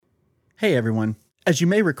Hey everyone. As you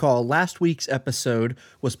may recall, last week's episode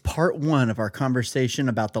was part one of our conversation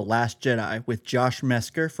about The Last Jedi with Josh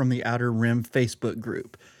Mesker from the Outer Rim Facebook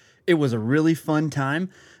group. It was a really fun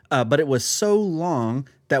time, but it was so long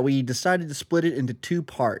that we decided to split it into two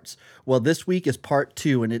parts. Well, this week is part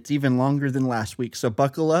two, and it's even longer than last week, so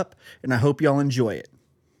buckle up, and I hope y'all enjoy it.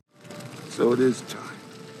 So it is time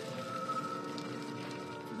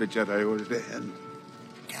for the Jedi Order to end.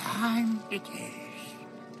 Time it is.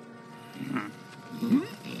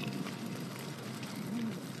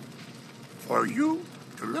 For you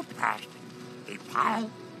to look past a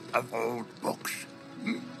pile of old books.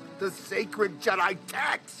 The sacred Jedi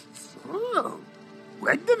texts. Oh,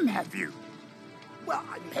 read them, have you? Well,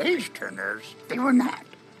 page turners, they were not.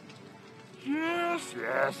 Yes.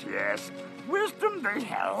 Wisdom they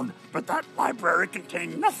held, but that library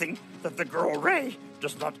contained nothing that the girl Rey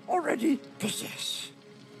does not already possess.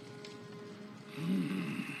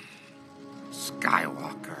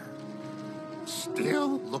 Skywalker,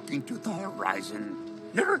 still looking to the horizon.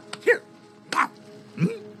 Here, now.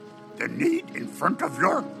 The need in front of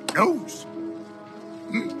your nose.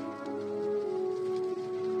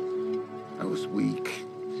 I was weak.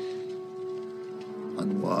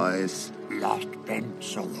 Unwise. Lost Ben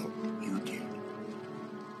Solo, you did.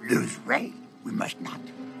 Lose Rey, we must not.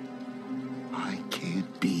 I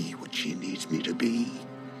can't be what she needs me to be.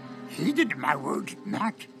 Heeded my words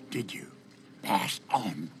not, did you? Pass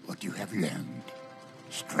on what you have learned.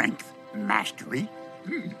 Strength, mastery,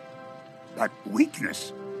 but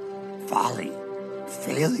weakness, folly,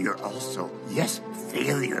 failure also. Yes,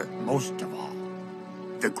 failure most of all.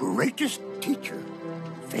 The greatest teacher,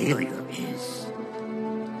 failure is.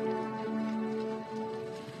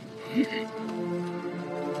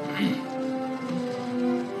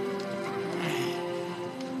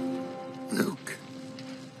 Luke,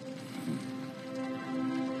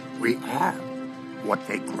 we are what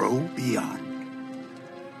they grow beyond.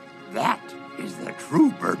 That is the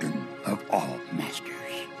true burden of all masters.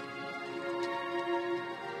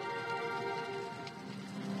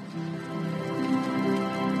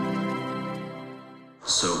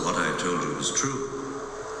 So what I told you was true,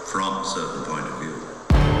 from a certain point of view.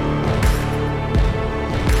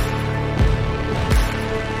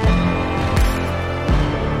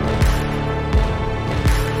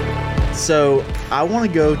 So I want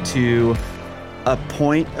to go to a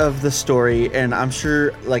point of the story, and I'm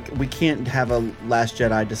sure we can't have a Last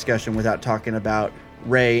Jedi discussion without talking about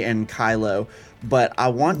Rey and Kylo, but I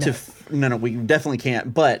want to no, we definitely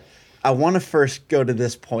can't, but I want to first go to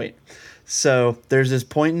this point. So there's this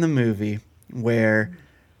point in the movie where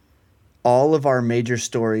all of our major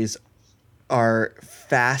stories are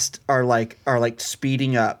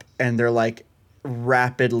speeding up, and they're like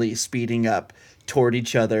rapidly speeding up toward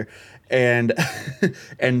each other. And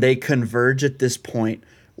and they converge at this point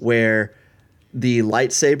where the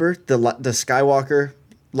lightsaber, the Skywalker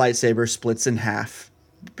lightsaber, splits in half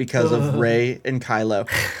because of Rey and Kylo.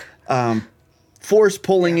 Force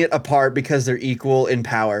pulling it apart because they're equal in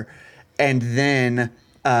power, and then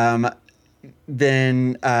Phasma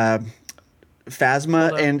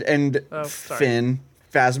and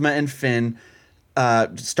Finn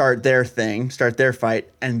start their fight,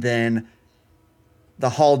 and then the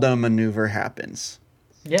Haldo maneuver happens.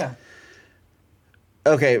 Yeah.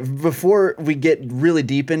 Okay, before we get really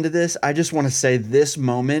deep into this, I just want to say this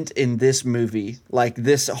moment in this movie,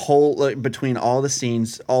 this whole, between all the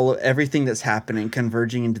scenes, everything that's happening,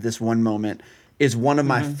 converging into this one moment, is one of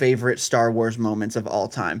my favorite Star Wars moments of all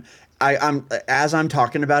time. As I'm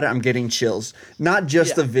talking about it, I'm getting chills. Not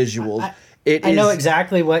just the visuals. I know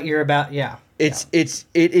exactly what you're about. Yeah. It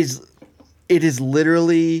is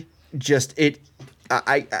literally just it.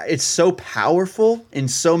 It's so powerful in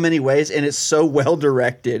so many ways, and it's so well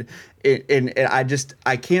directed. And I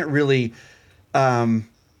can't really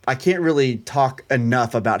talk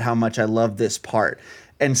enough about how much I love this part.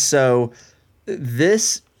 And so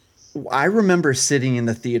I remember sitting in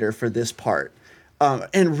the theater for this part.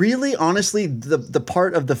 And really, honestly, the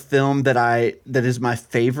part of the film that is my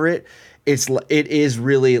favorite, it is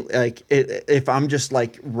really if I'm just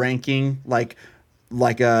ranking like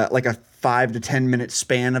a 5 to 10 minute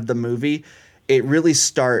span of the movie, it really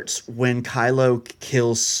starts when Kylo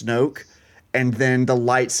kills Snoke, and then the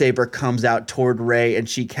lightsaber comes out toward Rey, and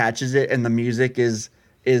she catches it, and the music is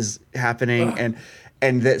happening,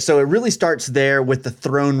 so it really starts there with the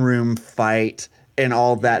throne room fight and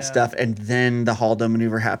all that stuff, and then the Haldo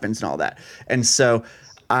maneuver happens and all that. And so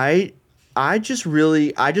I just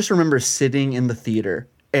remember sitting in the theater,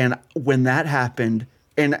 and when that happened.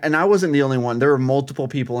 And I wasn't the only one. There were multiple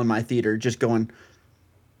people in my theater just going,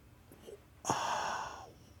 "Oh,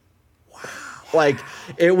 wow." Like,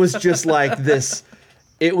 it was just like this.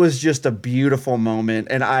 It was just a beautiful moment.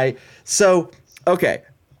 And okay.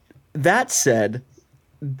 That said,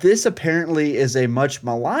 this apparently is a much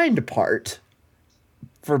maligned part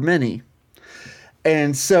for many.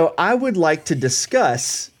 And so I would like to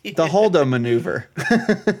discuss the Holdo maneuver.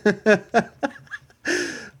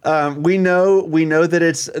 We know that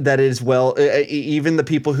it is well. Even the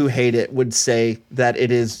people who hate it would say that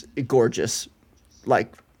it is gorgeous,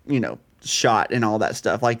 like, shot and all that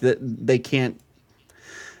stuff. Like that, they can't.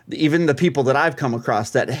 Even the people that I've come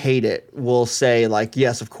across that hate it will say, like,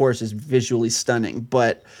 yes, of course, it's visually stunning,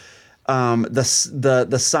 but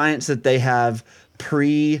the science that they have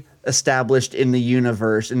pre-established in the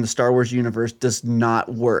universe, in the Star Wars universe, does not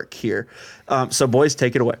work here. So, boys,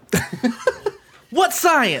 take it away. What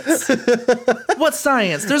science? What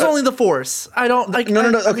science? There's only the Force. I don't like.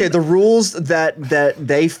 No. Okay, the rules that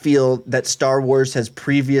they feel that Star Wars has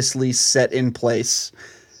previously set in place,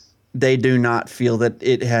 they do not feel that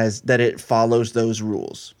it follows those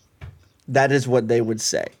rules. That is what they would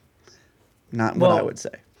say, not what I would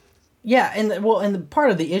say. Yeah, and the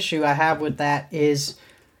part of the issue I have with that is,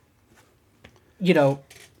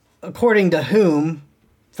 according to whom,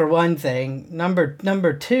 for one thing.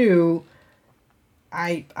 Number two,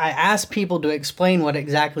 I ask people to explain what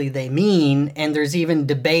exactly they mean, and there's even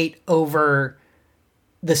debate over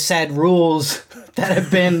the said rules that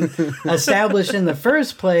have been established in the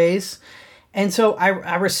first place. And so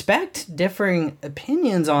I respect differing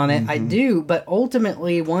opinions on it. I do, but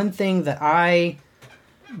ultimately one thing that I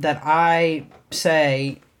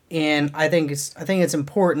say, and I think it's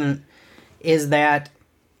important, is that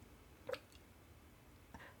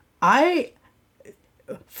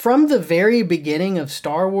from the very beginning of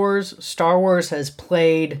Star Wars has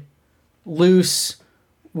played loose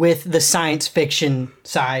with the science fiction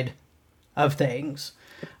side of things.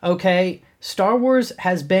 Okay? Star Wars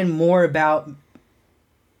has been more about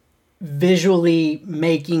visually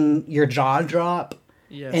making your jaw drop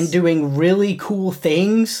and doing really cool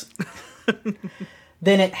things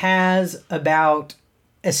than it has about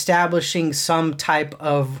establishing some type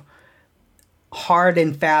of hard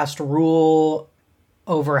and fast rule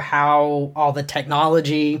over how all the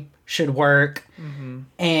technology should work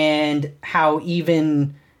and how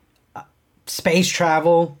even space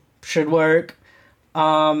travel should work.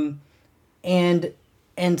 And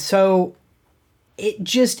so it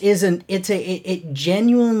just isn't, it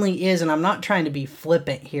genuinely is, and I'm not trying to be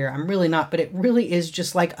flippant here, I'm really not, but it really is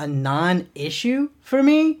just like a non-issue for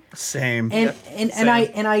me. Same. And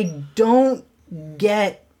I don't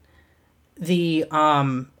get the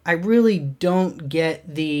I really don't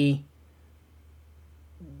get the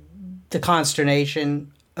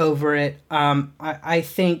consternation over it. I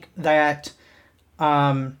think that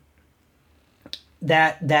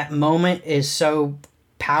that moment is so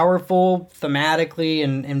powerful thematically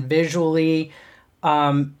and visually,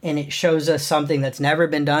 and it shows us something that's never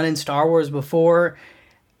been done in Star Wars before,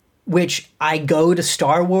 which I go to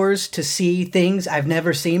Star Wars to see things I've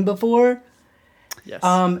never seen before. Yes.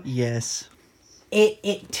 Yes.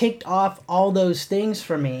 It ticked off all those things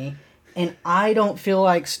for me, and I don't feel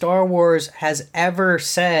like Star Wars has ever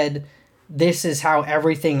said this is how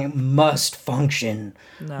everything must function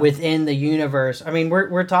within the universe. I mean,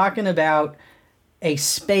 we're talking about a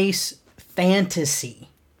space fantasy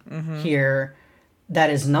here that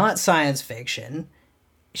is not science fiction.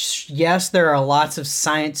 Yes, there are lots of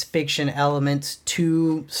science fiction elements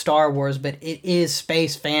to Star Wars, but it is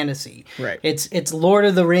space fantasy. Right. It's Lord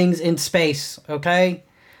of the Rings in space, okay?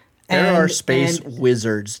 There are space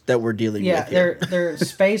wizards that we're dealing with here. Yeah, they're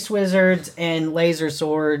space wizards and laser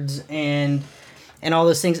swords and all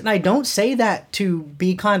those things. And I don't say that to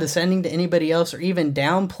be condescending to anybody else or even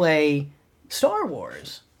downplay Star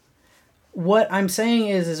Wars. What I'm saying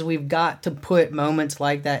is we've got to put moments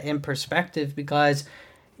like that in perspective, because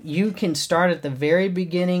you can start at the very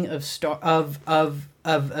beginning of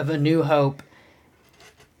A New Hope,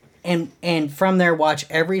 and from there watch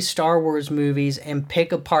every Star Wars movies and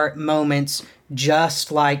pick apart moments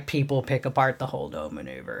just like people pick apart the Holdo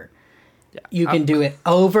maneuver. Yeah. You can do it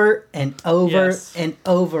over and over and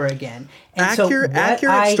over again. And accurate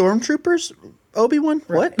stormtroopers, Obi-Wan?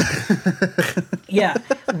 Right. What? Yeah.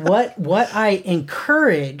 What I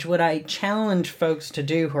encourage, what I challenge folks to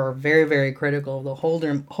do who are very, very critical of the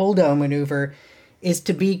Holdo maneuver is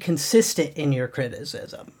to be consistent in your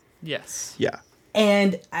criticism. Yes. Yeah.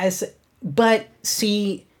 But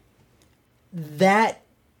see, that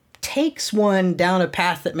takes one down a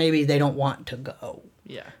path that maybe they don't want to go.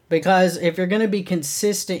 Yeah. Because if you're going to be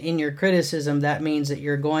consistent in your criticism, that means that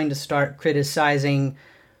you're going to start criticizing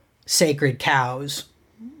sacred cows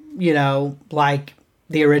like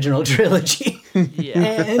the original trilogy. Yeah.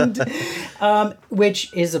 And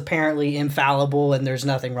which is apparently infallible and there's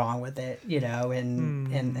nothing wrong with it,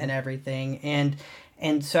 and everything.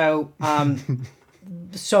 And so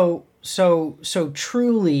so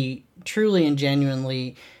truly and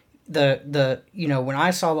genuinely, the when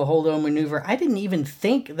I saw the Holdo maneuver, I didn't even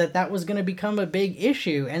think that was going to become a big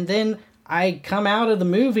issue. And then I come out of the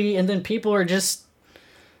movie and then people are just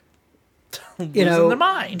losing their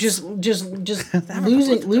minds. just losing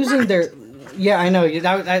their. Yeah, I know.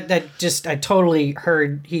 I totally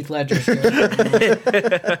heard Heath Ledger's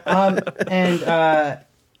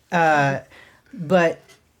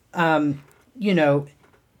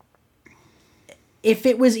if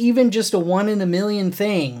it was even just a 1 in a million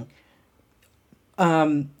thing,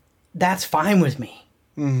 that's fine with me.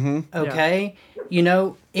 Mm-hmm. Okay,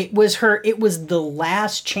 it was the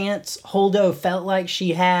last chance Holdo felt like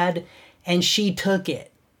she had, and she took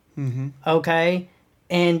it. Mm-hmm. Okay,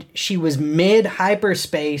 and she was mid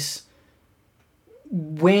hyperspace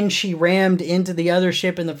when she rammed into the other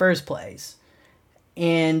ship in the first place,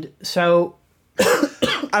 and so.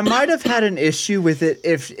 I might have had an issue with it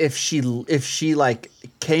if she like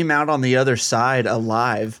came out on the other side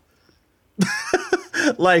alive.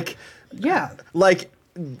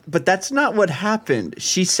 But that's not what happened.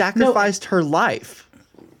 She sacrificed her life.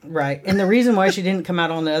 Right. And the reason why she didn't come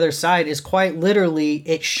out on the other side is quite literally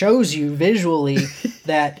it shows you visually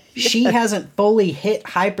that she hasn't fully hit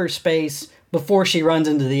hyperspace before she runs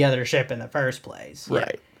into the other ship in the first place.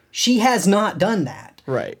 Right. She has not done that.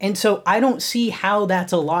 Right. And so I don't see how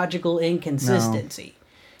that's a logical inconsistency,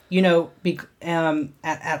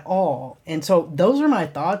 at all. And so those are my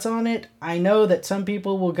thoughts on it. I know that some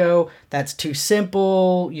people will go, that's too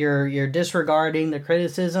simple. You're disregarding the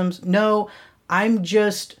criticisms. No, I'm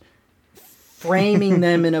just framing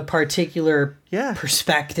them in a particular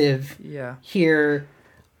perspective here.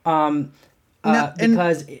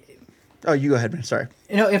 Because... Oh, you go ahead, man. Sorry.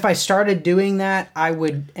 If I started doing that, I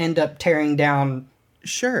would end up tearing down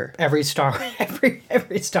every Star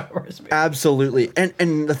Wars movie. Absolutely.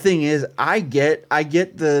 And the thing is, I get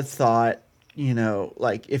the thought,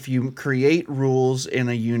 like if you create rules in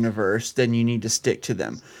a universe, then you need to stick to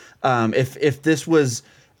them. If this was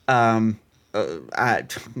I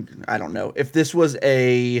don't know, if this was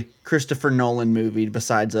a Christopher Nolan movie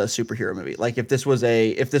besides a superhero movie, like if this was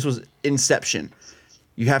Inception,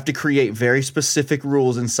 you have to create very specific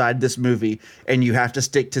rules inside this movie, and you have to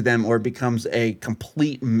stick to them, or it becomes a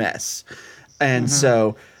complete mess. And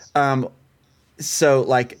so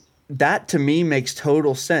like that to me makes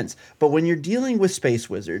total sense. But when you're dealing with space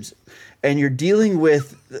wizards, and you're dealing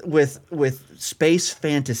with space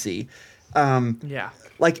fantasy,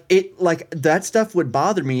 like that stuff would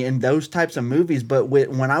bother me in those types of movies. But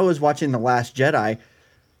when I was watching The Last Jedi,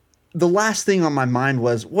 the last thing on my mind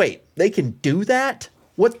was, wait, they can do that?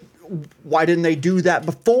 Why didn't they do that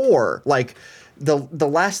before? Like the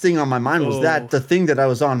last thing on my mind was that. The thing that I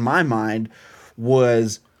was on my mind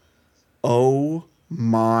was, oh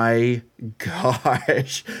my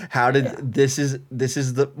gosh, how did this is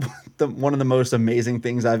the one of the most amazing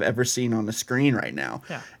things I've ever seen on the screen right now.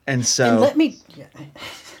 Yeah. And so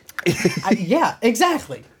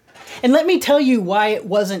exactly. And let me tell you why it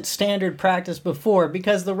wasn't standard practice before,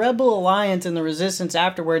 because the Rebel Alliance and the Resistance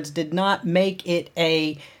afterwards did not make it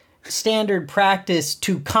a standard practice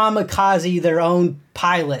to kamikaze their own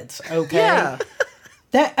pilots, okay?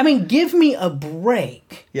 Yeah. Give me a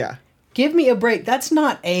break. Yeah. Give me a break. That's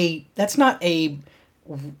not a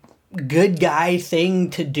good guy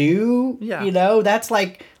thing to do. Yeah. That's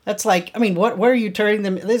like what are you turning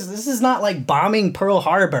them? This is not like bombing Pearl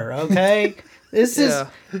Harbor, okay? This is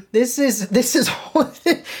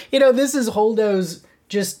Holdo's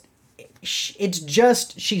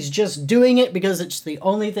she's just doing it because it's the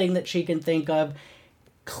only thing that she can think of.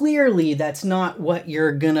 Clearly that's not what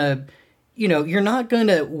you're gonna, you're not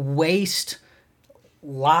gonna waste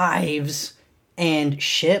lives and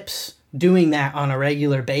ships doing that on a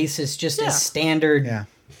regular basis just as standard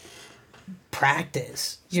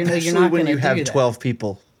practice. Especially you're not when gonna you have do that. 12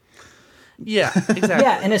 people. Yeah, exactly.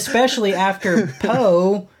 Yeah, and especially after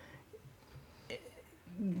Poe.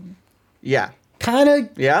 Yeah. Kind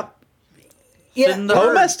of. Yep. Yeah.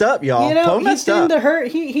 Poe messed up, y'all. Poe messed up.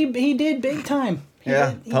 He did big time.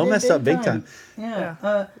 Poe messed up big time.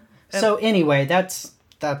 Yeah. So anyway, that's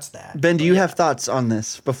that. Ben, do you have thoughts on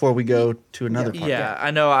this before we go to another part? Yeah,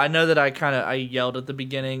 I know that I yelled at the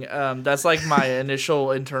beginning. That's like my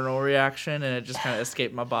initial internal reaction, and it just kind of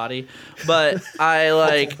escaped my body. But I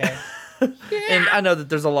like, and I know that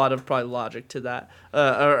there's a lot of probably logic to that,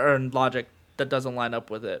 or logic that doesn't line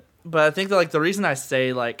up with it. but I think that like the reason I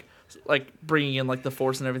say like bringing in like the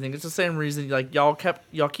Force and everything, it's the same reason like y'all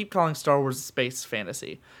keep calling Star Wars space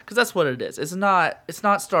fantasy, because that's what it is. It's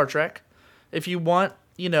not Star Trek. If you want,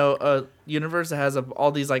 you know, a universe that has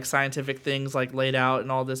all these like scientific things like laid out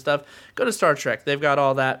and all this stuff, go to Star Trek. They've got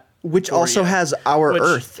all that, which also has our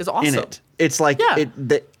Earth is awesome. in it. It's like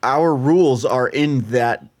our rules are in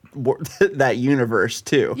that universe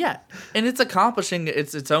too. Yeah, and it's accomplishing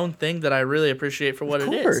its own thing that I really appreciate for what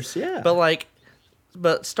it is. Of course, yeah.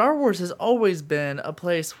 But Star Wars has always been a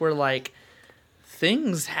place where like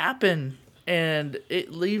things happen and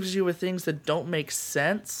it leaves you with things that don't make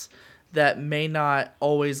sense, that may not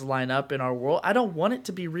always line up in our world. I don't want it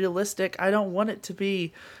to be realistic. I don't want it to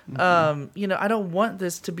be, you know, I don't want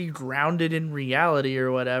this to be grounded in reality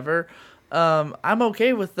or whatever. I'm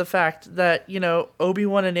okay with the fact that, you know,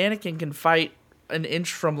 Obi-Wan and Anakin can fight an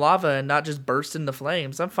inch from lava and not just burst into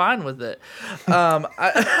flames. I'm fine with it.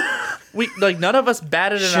 We like none of us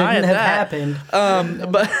batted an eye at that. Shouldn't have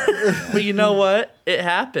happened. But you know what? It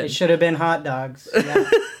happened. It should have been hot dogs. Yeah.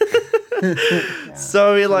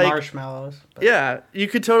 So like marshmallows. But. Yeah, you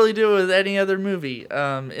could totally do it with any other movie.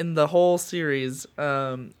 In the whole series,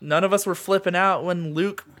 none of us were flipping out when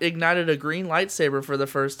Luke ignited a green lightsaber for the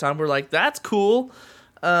first time. We're like, "That's cool."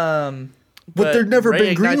 But there'd never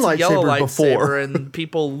been green lightsaber before, and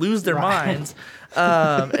people lose their minds.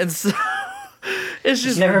 And so it's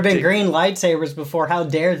just never been green lightsabers before. How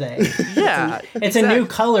dare they? Yeah, it's a new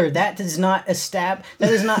color that does not that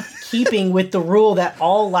is not keeping with the rule that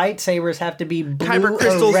all lightsabers have to be blue Kyber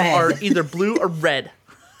crystals or red. are either blue or red.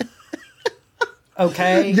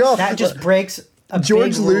 Okay, that just breaks.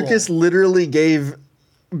 George Lucas literally gave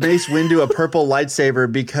Mace Windu a purple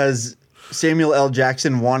lightsaber because Samuel L.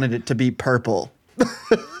 Jackson wanted it to be purple.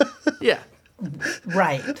 Yeah.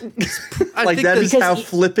 Right. Like that is how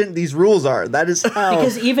flippant these rules are. That is how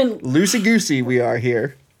loosey-goosey we are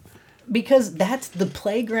here. Because that's the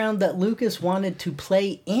playground that Lucas wanted to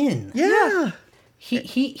play in. Yeah.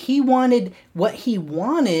 He wanted, what he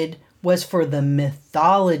wanted was for the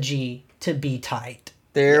mythology to be tight.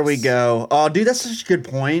 There we go. Oh, dude, that's such a good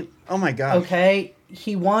point. Oh my god. Okay.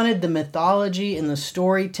 He wanted the mythology and the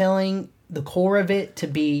storytelling, the core of it, to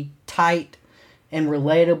be tight and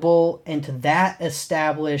relatable, and to that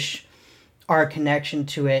establish our connection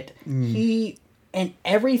to it. He and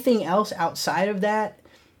everything else outside of that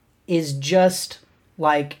is just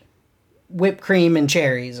like whipped cream and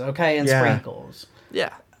cherries, okay, and sprinkles.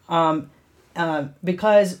 Yeah.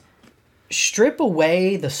 Because strip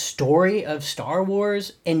away the story of Star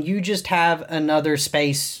Wars and you just have another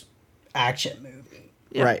space action movie.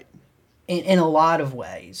 Yeah. Right. In a lot of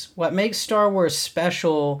ways. What makes Star Wars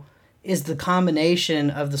special is the combination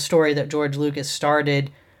of the story that George Lucas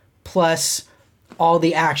started plus all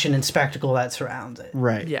the action and spectacle that surrounds it.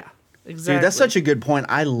 Right. Yeah, exactly. Dude, that's such a good point.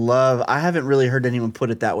 I haven't really heard anyone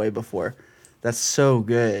put it that way before. That's so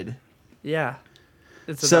good. Yeah.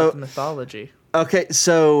 It's about the mythology. Okay,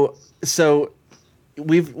 so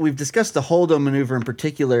we've discussed the Holdo maneuver in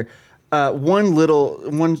particular.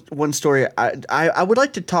 One story. I would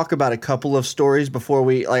like to talk about a couple of stories before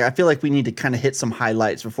we I feel like we need to kind of hit some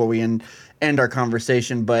highlights before we end our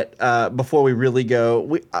conversation. But before we really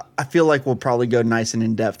go, I feel like we'll probably go nice and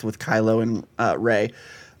in depth with Kylo and Rey.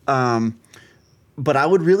 But I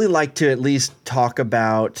would really like to at least talk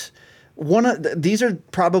about these are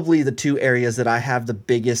probably the two areas that I have the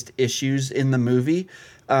biggest issues in the movie.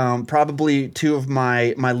 Probably two of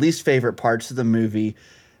my least favorite parts of the movie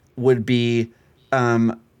would be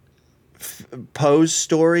Poe's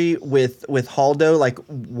story with Holdo, like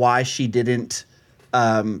why she didn't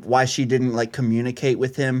like communicate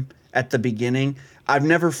with him at the beginning. I've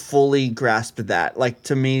never fully grasped that. Like,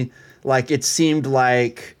 to me, like it seemed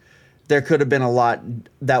like there could have been a lot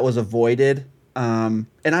that was avoided. And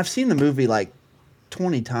I've seen the movie like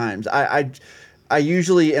 20 times. I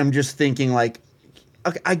usually am just thinking like,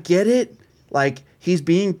 okay, I get it. Like, he's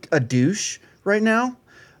being a douche right now.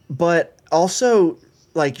 But also,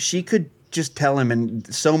 like, she could just tell him,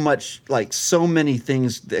 and so many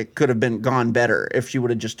things that could have gone better if she would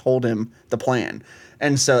have just told him the plan.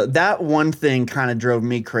 And so that one thing kind of drove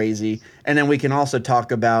me crazy. And then we can also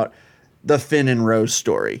talk about the Finn and Rose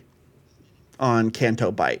story on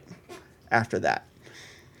Canto Bight after that.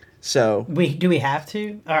 So do we have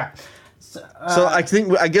to? All right. So I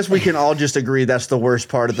guess we can all just agree that's the worst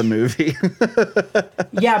part of the movie.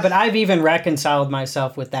 Yeah, but I've even reconciled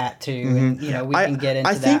myself with that too, and we can get into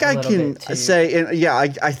that a little bit too.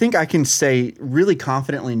 I think I can say really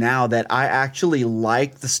confidently now that I actually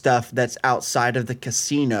like the stuff that's outside of the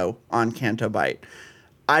casino on Canto Bight.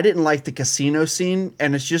 I didn't like the casino scene,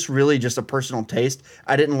 and it's just really just a personal taste.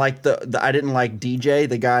 I didn't like I didn't like DJ,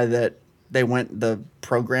 the guy that they went, the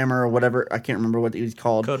programmer or whatever. I can't remember what he was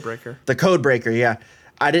called. Codebreaker. The Codebreaker, yeah.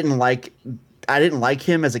 I didn't like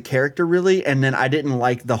him as a character really, and then I didn't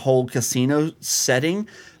like the whole casino setting.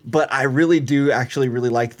 But I really do actually really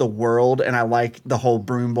like the world, and I like the whole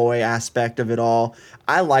broom boy aspect of it all.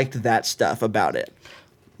 I liked that stuff about it.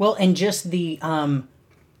 Well, and just the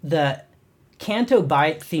Canto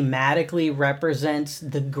Bight thematically represents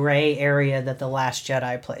the gray area that The Last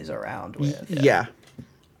Jedi plays around with. Yeah.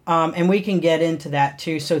 And we can get into that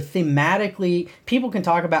too. So thematically, people can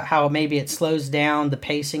talk about how maybe it slows down the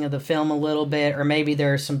pacing of the film a little bit, or maybe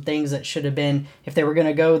there are some things that should have been, if they were going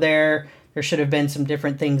to go there should have been some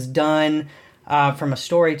different things done from a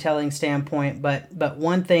storytelling standpoint. But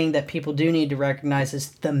one thing that people do need to recognize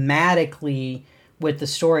is thematically, with the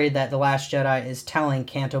story that The Last Jedi is telling,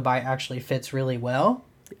 Canto Bight actually fits really well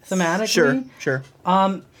thematically. Sure.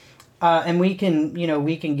 And we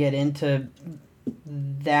can get into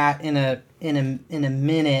that in a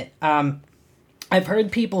minute. I've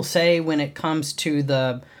heard people say when it comes to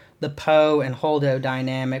the Poe and Holdo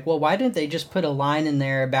dynamic, well, why didn't they just put a line in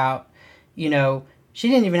there about, she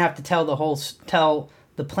didn't even have to tell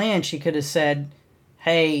the plan. She could have said,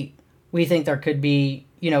 hey, we think there could be,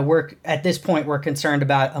 at this point we're concerned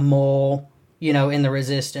about a mole, in the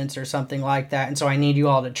Resistance or something like that. And so I need you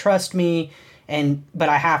all to trust me, but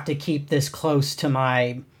I have to keep this close to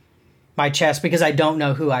my chest because I don't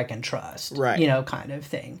know who I can trust, right? Kind of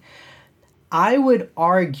thing. I would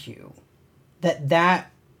argue that,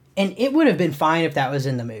 and it would have been fine if that was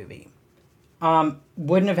in the movie.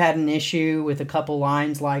 Wouldn't have had an issue with a couple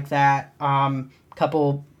lines like that. But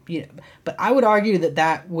I would argue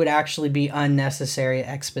that would actually be unnecessary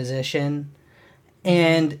exposition.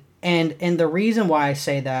 And the reason why I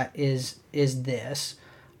say that is this.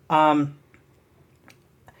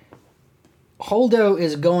 Holdo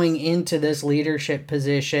is going into this leadership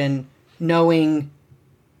position knowing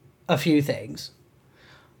a few things.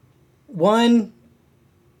 One,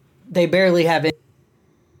 they barely have any.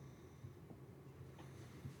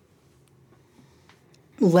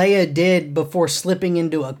 Leia did before slipping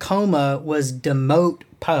into a coma was demote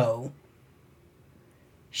Poe.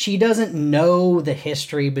 She doesn't know the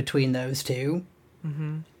history between those two.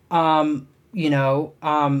 Mm-hmm.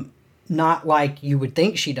 Not like you would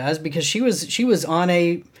think she does, because she was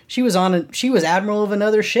admiral of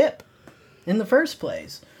another ship in the first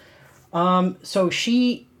place. So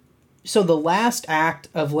the last act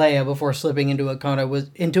of Leia before slipping into a coma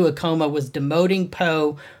was demoting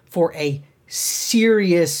Poe for a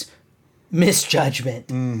serious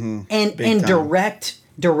misjudgment, and direct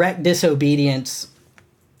disobedience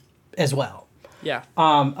as well. Yeah.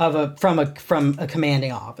 From a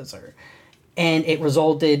commanding officer. And it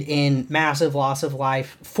resulted in massive loss of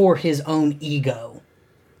life for his own ego.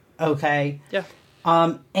 Okay? Yeah.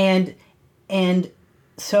 And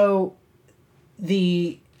so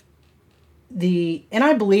and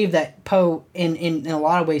I believe that Poe in a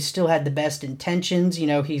lot of ways still had the best intentions. He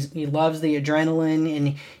loves the adrenaline,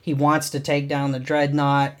 and he wants to take down the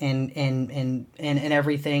dreadnought and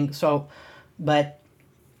everything. So but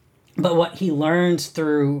what he learns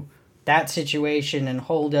through that situation and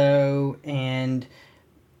Holdo and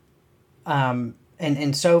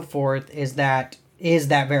so forth is that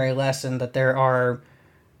very lesson that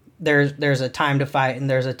there's a time to fight and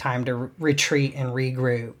there's a time to retreat and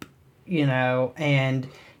regroup, and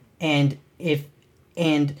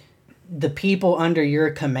the people under your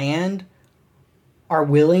command are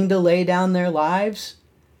willing to lay down their lives,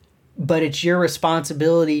 but it's your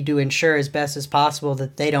responsibility to ensure as best as possible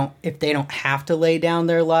that if they don't have to lay down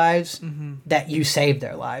their lives, that you save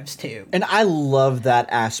their lives too. And I love that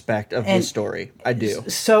aspect of the story. I do.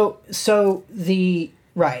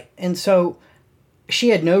 And so she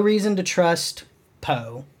had no reason to trust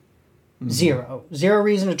Poe. Zero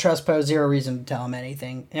reason to trust Poe, zero reason to tell him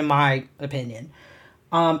anything, in my opinion.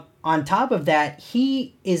 On top of that,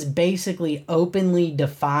 he is basically openly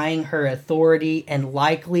defying her authority and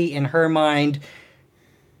likely, in her mind,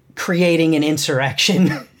 creating an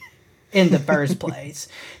insurrection in the first place.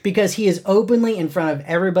 Because he is openly, in front of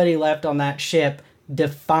everybody left on that ship,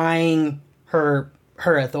 defying her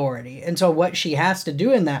authority. And so what she has to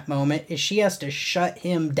do in that moment is she has to shut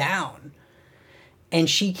him down. And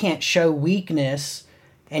she can't show weakness,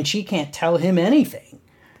 and she can't tell him anything.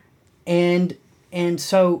 And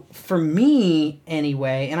so, for me,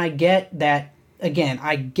 anyway, and I get that, again,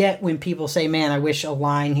 I get when people say, man, I wish a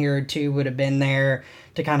line here or two would have been there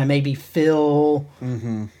to kind of maybe fill,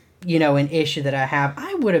 an issue that I have.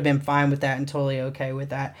 I would have been fine with that and totally okay with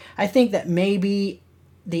that. I think that maybe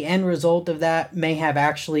the end result of that may have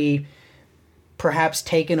actually perhaps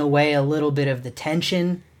taken away a little bit of the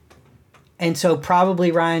tension. And so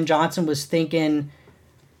probably Rian Johnson was thinking,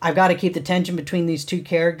 I've got to keep the tension between these two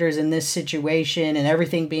characters in this situation and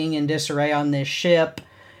everything being in disarray on this ship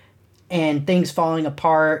and things falling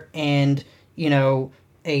apart and, you know,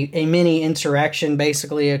 a mini insurrection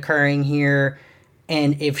basically occurring here.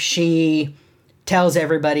 And if she tells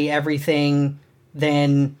everybody everything,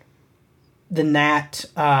 then that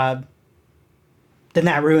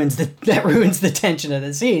ruins the tension of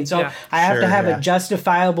the scene. So Yeah. I have to have yeah. a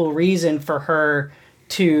justifiable reason for her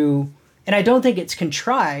to, and I don't think it's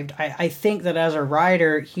contrived. I think that as a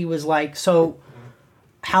writer, he was like, so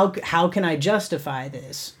how can I justify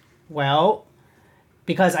this? Well,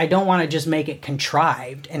 because I don't want to just make it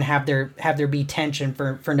contrived and have there be tension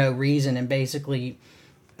for no reason and basically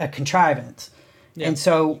a contrivance. Yeah. And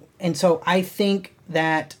so I think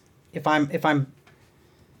that if I'm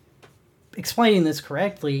explaining this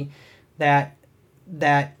correctly, that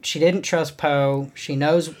she didn't trust Poe. She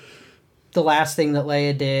knows the last thing that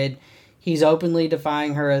Leia did. He's openly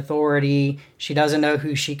defying her authority. She doesn't know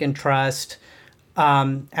who she can trust.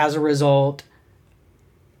 As a result,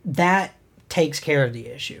 that takes care of the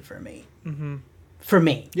issue for me. Mm-hmm. For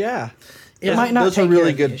me. Yeah. It might not Those take are really care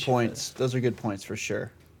of the good issue, points. Those are good points for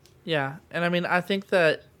sure. Yeah, and I mean, I think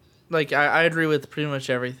that, like, I agree with pretty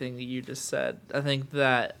much everything that you just said. I think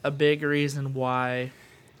that a big reason why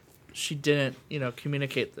she didn't,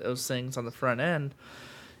 communicate those things on the front end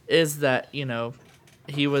is that,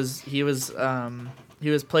 he was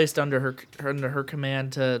placed under her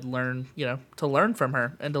command to learn from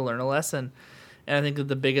her and to learn a lesson. And I think that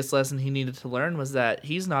the biggest lesson he needed to learn was that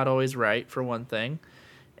he's not always right, for one thing,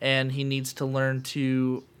 and he needs to learn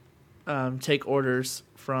to take orders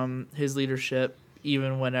from his leadership,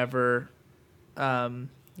 even whenever,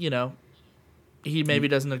 he maybe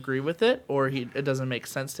doesn't agree with it or it doesn't make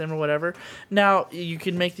sense to him or whatever. Now, you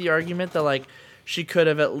can make the argument that, like, she could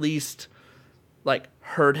have at least, like,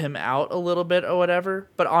 heard him out a little bit or whatever.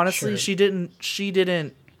 But honestly, Sure. she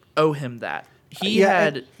didn't owe him that.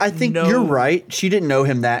 I think you're right. She didn't know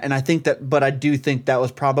him that, and I think that, but I do think that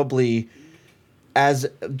was probably as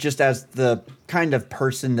the kind of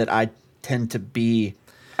person that I tend to be.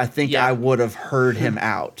 I think I would have heard him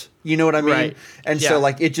out. You know what I mean? Right. And so,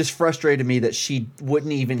 like, it just frustrated me that she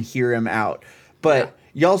wouldn't even hear him out. But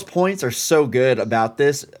y'all's points are so good about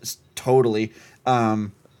this, totally.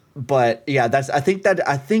 But yeah, I think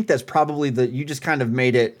that's probably you just kind of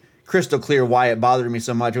made it crystal clear why it bothered me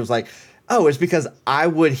so much. It was like, oh, it's because I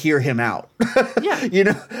would hear him out.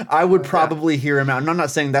 Yeah. I would probably hear him out. And I'm not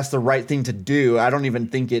saying that's the right thing to do. I don't even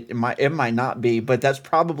think it might not be, but that's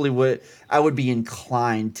probably what I would be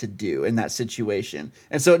inclined to do in that situation.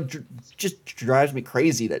 And so it just drives me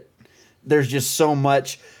crazy that there's just so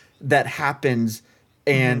much that happens,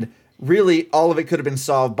 and really all of it could have been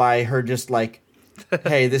solved by her just like,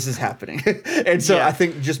 hey, this is happening. And so I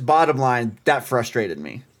think, just bottom line, that frustrated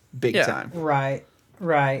me big time. Right.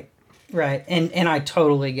 And I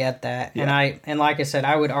totally get that. Yeah. And like I said,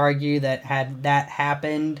 I would argue that had that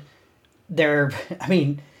happened, it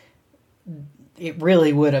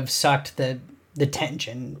really would have sucked the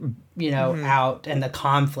tension, out and the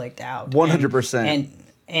conflict out. 100%.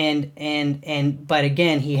 And but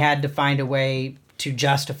again, he had to find a way to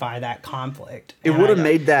justify that conflict. It would have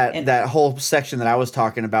made that whole section that I was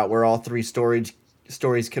talking about, where all three stories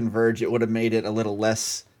converge, it would have made it a little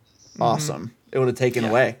less awesome. It would have taken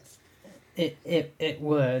away. It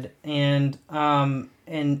would, and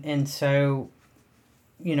so,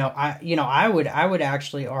 I would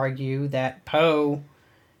actually argue that Poe,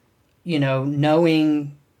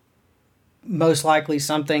 knowing most likely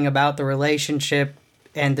something about the relationship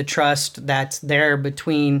and the trust that's there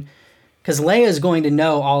between, because Leia's going to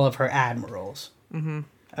know all of her admirals. Mm-hmm.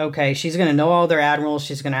 Okay, she's going to know all their admirals.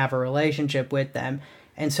 She's going to have a relationship with them,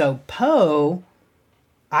 and so Poe,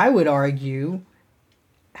 I would argue,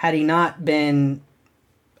 had he not been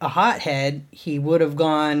a hothead, he would have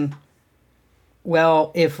gone,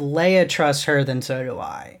 well, if Leia trusts her, then so do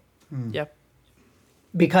I. Yep.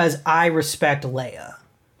 Because I respect Leia.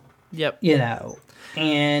 Yep.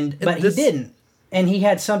 But he didn't. And he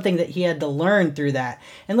had something that he had to learn through that.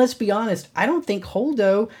 And let's be honest, I think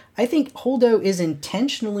Holdo is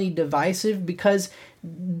intentionally divisive, because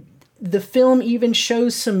the film even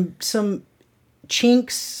shows some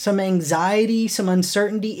chinks, some anxiety, some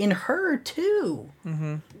uncertainty in her too.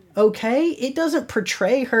 Mm-hmm. Okay? It doesn't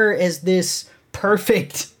portray her as this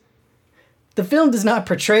perfect... The film does not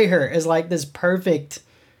portray her as like this perfect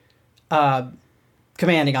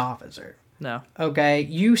commanding officer. No. Okay?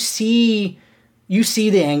 You see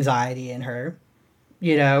the anxiety in her.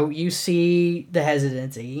 you see the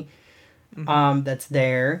hesitancy that's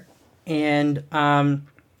there, and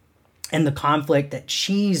the conflict that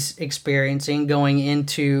she's experiencing going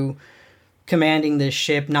into commanding this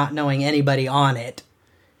ship, not knowing anybody on it,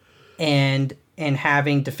 and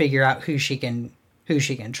having to figure out who she can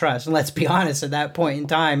trust. And let's be honest, at that point in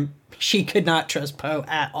time, she could not trust Poe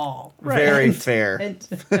at all. Very fair. And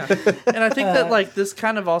I think that like this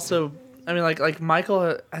kind of also, I mean, like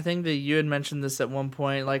Michael, I think that you had mentioned this at one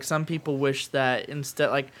point. Like some people wish that instead,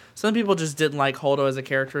 like some people just didn't like Holdo as a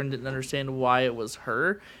character and didn't understand why it was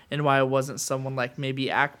her and why it wasn't someone like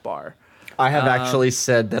maybe Akbar. I have actually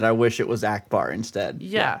said that I wish it was Akbar instead.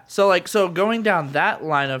 Yeah. So going down that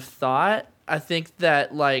line of thought, I think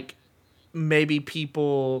that like maybe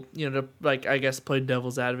people, to like, I guess, play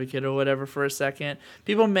devil's advocate or whatever for a second,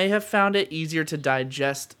 people may have found it easier to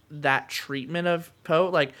digest that treatment of Poe,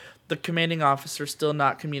 like the commanding officer still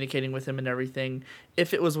not communicating with him and everything.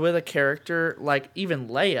 If it was with a character like even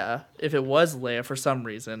Leia, if it was Leia for some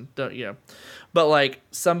reason, but like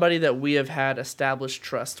somebody that we have had established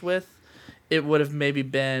trust with, it would have maybe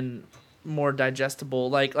been more digestible.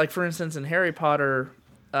 Like for instance, in Harry Potter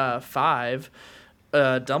 5,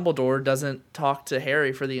 Dumbledore doesn't talk to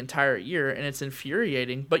Harry for the entire year, and it's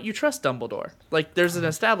infuriating, but you trust Dumbledore. Like, there's an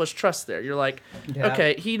established trust there. You're like,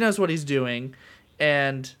 okay, he knows what he's doing,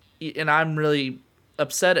 and I'm really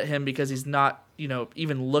upset at him because he's not,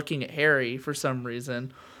 even looking at Harry for some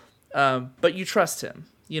reason. But you trust him,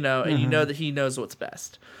 and you know that he knows what's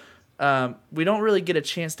best. We don't really get a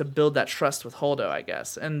chance to build that trust with Holdo, I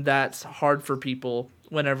guess, and that's hard for people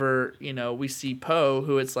whenever, we see Poe,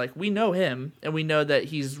 who it's like, we know him, and we know that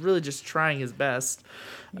he's really just trying his best,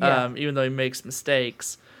 even though he makes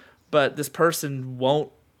mistakes, but this person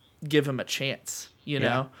won't give him a chance,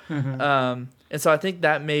 know? And so I think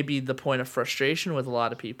that may be the point of frustration with a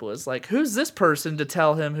lot of people is like, who's this person to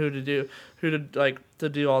tell him to do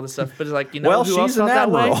all this stuff? But it's like, well, who else she's an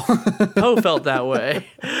felt admiral. that way? Poe felt that way.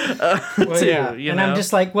 And I'm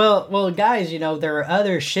just like, well, guys, there are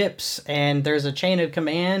other ships and there's a chain of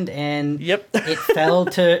command, and it fell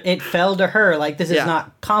to her. Like, this is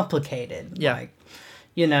not complicated. Yeah. Like,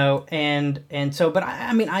 and so, but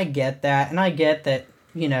I mean, I get that, and I get that,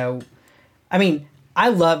 I mean, I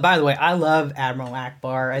love Admiral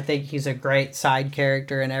Akbar. I think he's a great side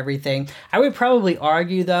character and everything. I would probably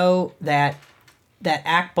argue, though, that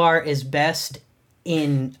Akbar is best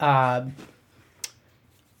in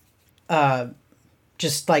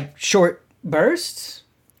just like short bursts.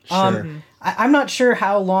 Sure. I'm not sure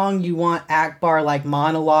how long you want Akbar like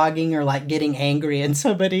monologuing or like getting angry in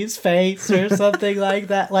somebody's face or something like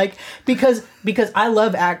that. Like because I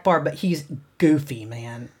love Akbar, but he's goofy,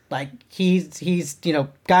 man. Like he's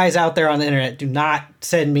guys out there on the internet, do not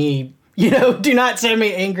send me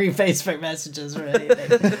angry Facebook messages or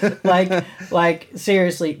anything. like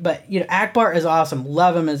seriously, but Akbar is awesome.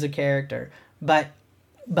 Love him as a character, but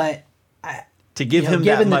to give him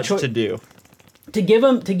that much to do. To give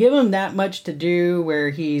him that much to do where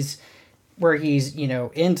he's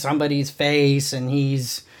in somebody's face and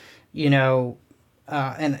he's and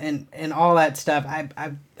all that stuff.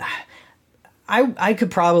 I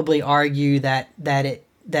could probably argue that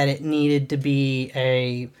it needed to be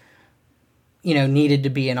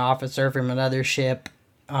an officer from another ship,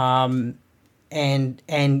 and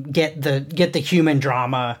get the human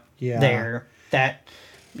drama there that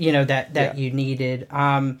you needed.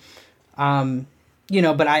 But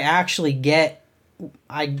I actually get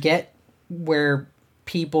where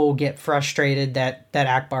people get frustrated that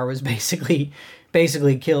Akbar was basically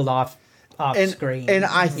killed off screen. And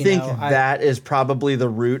I think that is probably the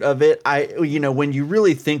root of it. When you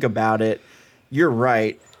really think about it, you're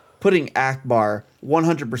right. Putting Akbar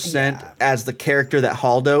 100% as the character that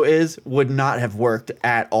Holdo is would not have worked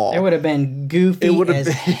at all. It would have been goofy as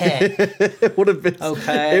heck. It would have been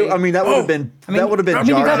okay. That would have been Jar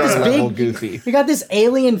Jar level goofy. You got this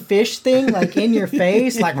alien fish thing like in your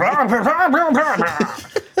face, like I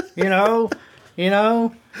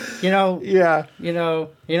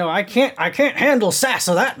can't handle sass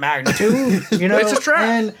of that magnitude. It's a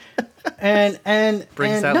trap. And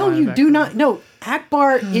no, you do not. No,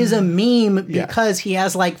 Akbar is a meme because he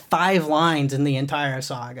has like 5 lines in the entire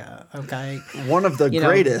saga. Okay, one of the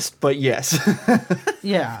greatest, but yes.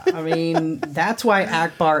 Yeah, I mean that's why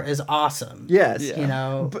Akbar is awesome. Yes,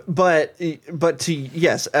 but to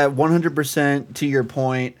 100% to your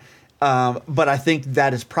point. But I think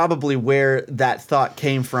that is probably where that thought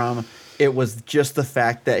came from. It was just the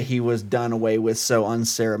fact that he was done away with so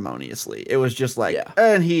unceremoniously. It was just like,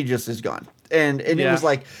 and he just is gone. And it was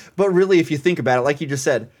like, but really, if you think about it, like you just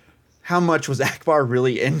said, how much was Akbar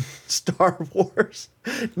really in Star Wars?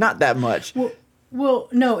 Not that much. Well,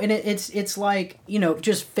 no, and it's like, you know,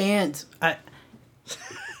 just fans.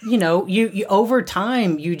 You know, you over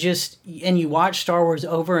time you watch Star Wars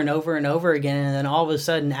over and over and over again, and then all of a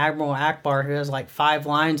sudden Admiral Akbar, who has like 5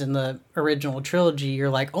 lines in the original trilogy, you're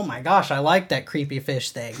like, oh my gosh, I like that creepy fish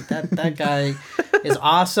thing. That guy is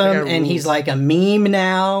awesome, and he's like a meme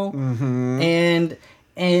now. Mm-hmm.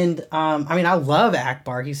 And I mean, I love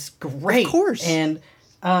Akbar. He's great, of course. And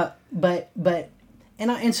so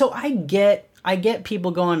I get people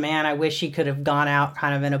going, man, I wish he could have gone out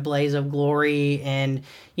kind of in a blaze of glory and,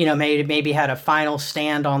 you know, maybe had a final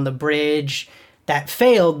stand on the bridge that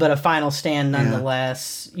failed, but a final stand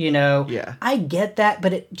nonetheless, you know. Yeah. I get that,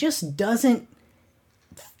 but it just doesn't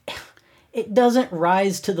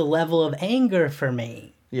rise to the level of anger for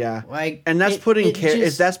me. Yeah. Like, and that's putting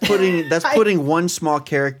one small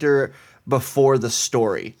character before the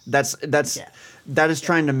story. That is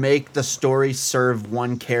trying to make the story serve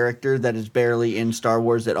one character that is barely in Star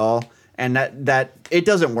Wars at all. And that it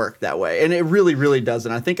doesn't work that way. And it really, really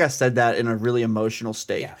doesn't. I think I said that in a really emotional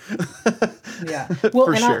state. Yeah. Well,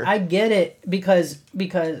 For and sure. I get it because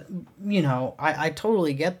you know, I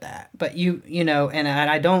totally get that. But you know, and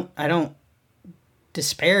I don't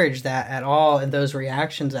disparage that at all in those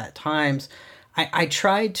reactions at times. I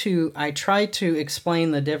try to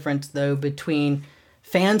explain the difference though between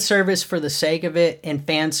fan service for the sake of it and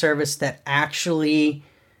fan service that actually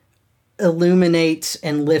illuminates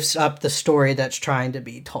and lifts up the story that's trying to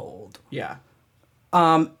be told. Yeah.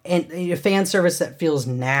 And fan service that feels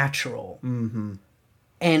natural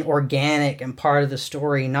and organic and part of the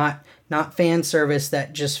story, not fan service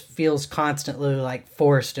that just feels constantly like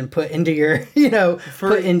forced and put into your, you know,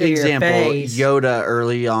 put into your face. Yoda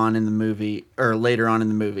early on in the movie or later on in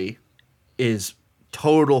the movie is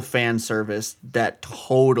total fan service that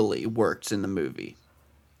totally works in the movie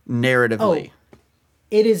narratively. Oh,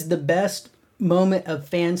 it is the best moment of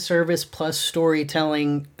fan service plus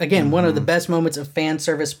storytelling. Again, one of the best moments of fan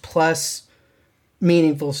service plus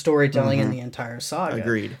meaningful storytelling in the entire saga.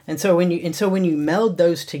 Agreed. And so when you meld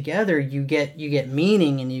those together, you get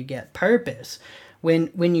meaning and you get purpose.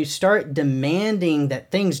 When you start demanding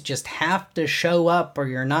that things just have to show up or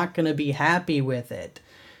you're not going to be happy with it,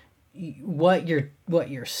 what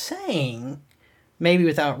you're saying, maybe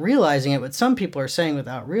without realizing it, what some people are saying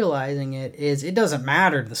without realizing it, is it doesn't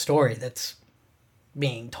matter the story that's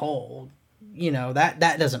being told. You know, that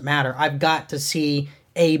doesn't matter. I've got to see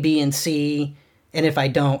A, B, and C, and if I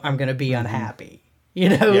don't, I'm going to be unhappy. You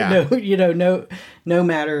know, no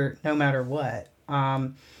matter what.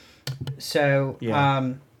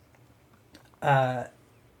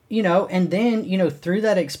 You know, and then, you know, through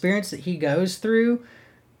that experience that he goes through,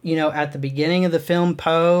 you know, at the beginning of the film,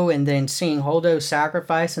 Poe, and then seeing Holdo's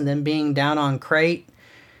sacrifice and then being down on Crate,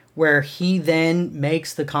 where he then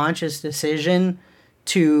makes the conscious decision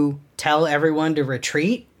to tell everyone to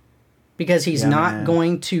retreat because he's not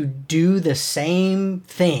going to do the same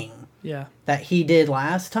thing that he did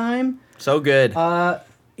last time. So good.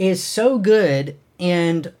 Is so good.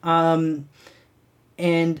 And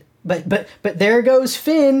but there goes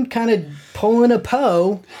Finn kind of pulling a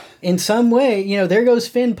Poe in some way. You know, there goes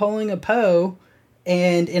Finn pulling a Poe,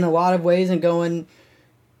 and in a lot of ways, and going,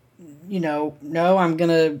 you know, no, I'm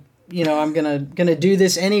gonna do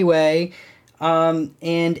this anyway.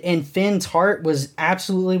 And Finn's heart was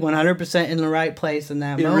absolutely 100% in the right place in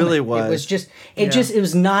that moment. It really was. It was just, it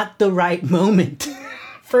was not the right moment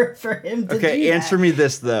for him to do that. Answer me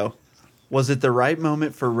this though. Was it the right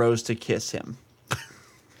moment for Rose to kiss him?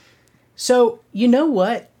 So, you know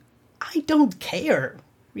what? I don't care.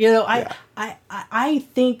 You know, I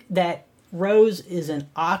think that Rose is an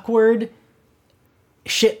awkward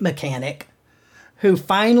ship mechanic who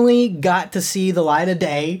finally got to see the light of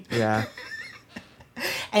day. Yeah.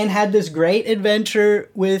 And had this great adventure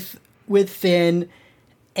with Finn,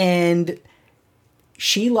 and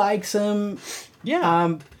she likes him.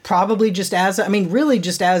 Yeah. Probably just as, I mean, really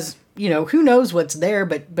just as, you know, who knows what's there,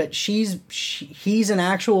 but he's an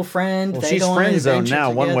actual friend. Well, she's friend zone now,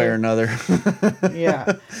 together. one way or another.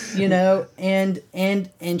 Yeah, you know, and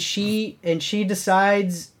she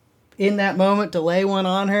decides in that moment to lay one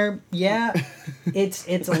on her. Yeah, it's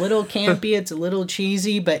a little campy, it's a little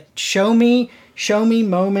cheesy, but show me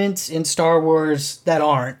moments in Star Wars that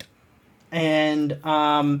aren't, and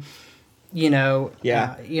you know,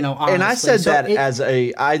 you know, honestly. And I said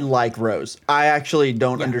that I like Rose. I actually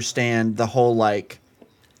don't understand the whole, like,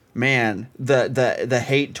 man, the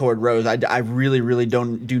hate toward Rose, I really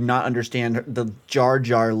do not understand the Jar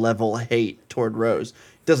Jar level hate toward Rose.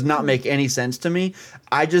 Does not make any sense to me.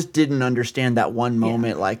 I just didn't understand that one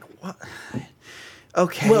moment. Like, what?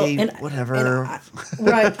 Okay, whatever.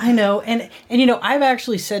 Right, I know, and I've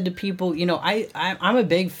actually said to people, I'm a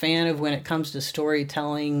big fan of when it comes to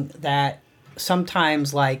storytelling that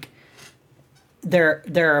sometimes like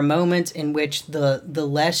there are moments in which the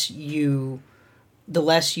less you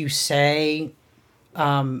say,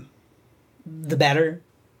 the better.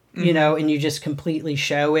 And you just completely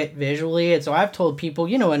show it visually. And so I've told people,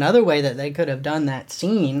 another way that they could have done that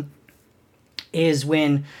scene is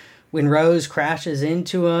when Rose crashes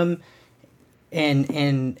into him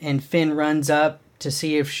and Finn runs up to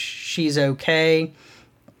see if she's okay.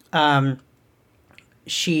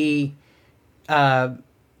 She tries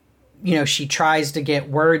to get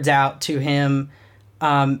words out to him,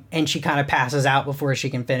 and she kind of passes out before she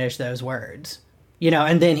can finish those words.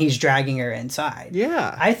 And then he's dragging her inside.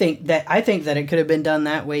 Yeah. I think that it could have been done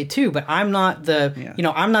that way too, but I'm not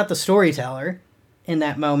I'm not the storyteller in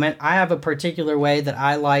that moment. I have a particular way that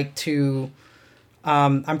I like to,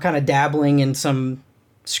 I'm kind of dabbling in some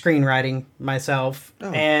screenwriting myself.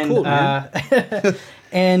 Oh, and, cool, man.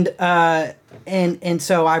 and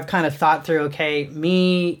so I've kind of thought through, okay,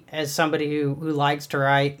 me as somebody who likes to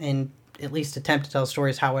write and at least attempt to tell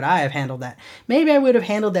stories, how would I have handled that? Maybe I would have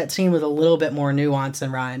handled that scene with a little bit more nuance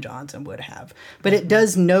than Rian Johnson would have. But it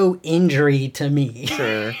does no injury to me.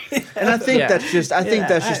 Sure. And I think that's just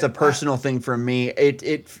a personal thing for me.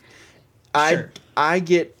 I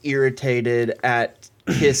get irritated at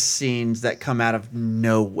kiss scenes that come out of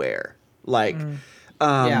nowhere. Like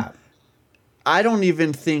I don't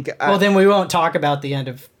even think well, then we won't talk about the end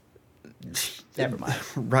of never mind.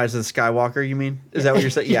 Rise of the Skywalker, you mean? Is that what you're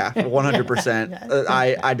saying? Yeah, 100%.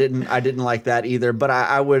 I didn't like that either, but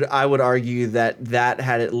I would argue that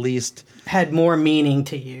had at least had more meaning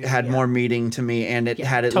to you. More meaning to me, and it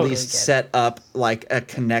had at least set up like a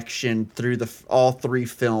connection through all three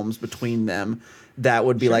films between them. That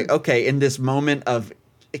would be like, okay, in this moment of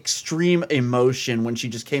extreme emotion when she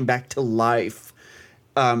just came back to life,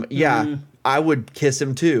 I would kiss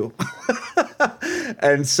him too.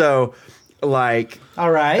 And so, like, all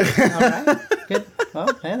right, good.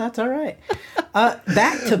 Well, yeah, that's all right.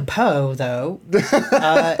 Back to Poe, though. And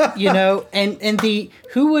the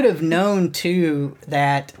who would have known too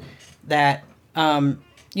that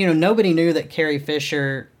nobody knew that Carrie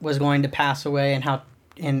Fisher was going to pass away,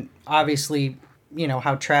 and obviously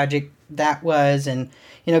how tragic that was, and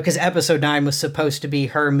because Episode 9 was supposed to be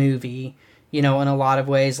her movie. In a lot of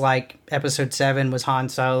ways, like Episode 7 was Han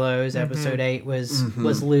Solo's, Episode 8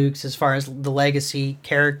 was Luke's, as far as the legacy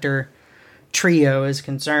character trio is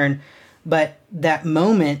concerned. But that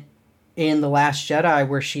moment in The Last Jedi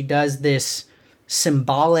where she does this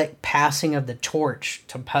symbolic passing of the torch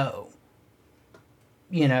to Poe,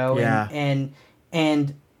 and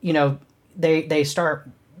they start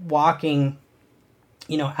walking,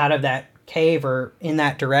 out of that cave or in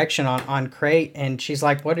that direction on Crate, and she's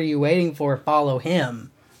like, what are you waiting for? Follow him.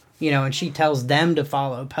 And she tells them to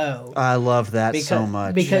follow Poe. I love that so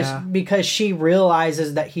much. Because she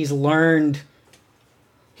realizes that he's learned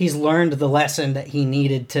the lesson that he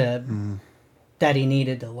needed to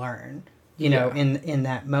learn, in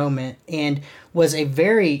that moment, and was a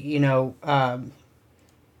very,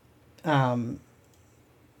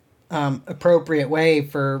 appropriate way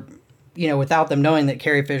for, without them knowing that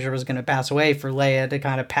Carrie Fisher was going to pass away, for Leia to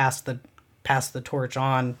kind of pass the torch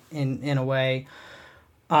on in a way.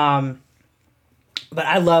 But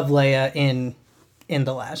I love Leia in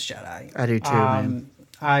The Last Jedi. I do too, man.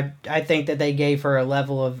 I think that they gave her a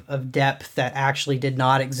level of depth that actually did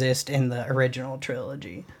not exist in the original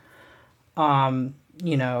trilogy. And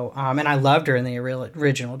I loved her in the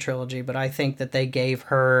original trilogy, but I think that they gave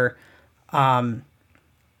her,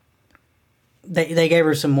 they gave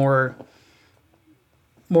her some more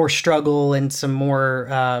struggle and some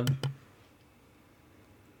more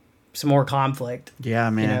conflict. Yeah,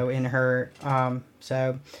 man. In her.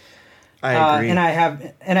 So I agree.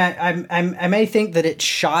 I may think that it's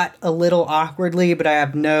shot a little awkwardly, but I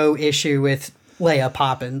have no issue with Leia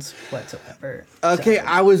Poppins whatsoever. Okay, so.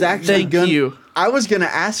 I was actually you. I was gonna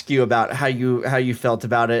ask you about how you felt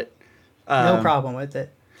about it. No problem with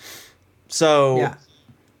it. So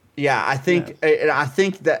yeah, I think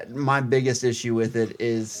that my biggest issue with it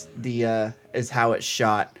is is how it's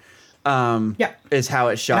shot. Is how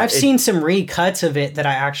it's shot. And I've seen some recuts of it that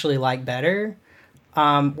I actually like better.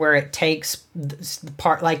 Where it takes the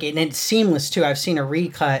part, like, and it's seamless too. I've seen a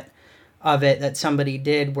recut of it that somebody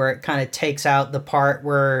did where it kind of takes out the part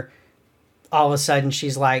where all of a sudden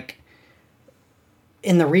she's like,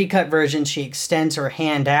 in the recut version, she extends her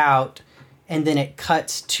hand out, and then it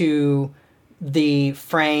cuts to the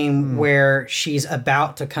frame where she's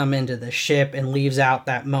about to come into the ship and leaves out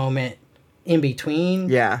that moment in between.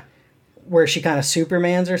 Yeah. Where she kind of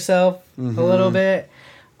Supermans herself a little bit.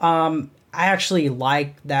 I actually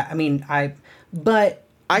like that. I mean, I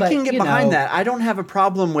can get behind that. I don't have a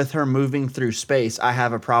problem with her moving through space. I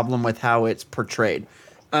have a problem with how it's portrayed.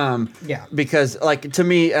 Yeah. Because, like, to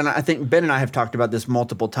me, and I think Ben and I have talked about this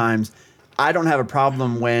multiple times, I don't have a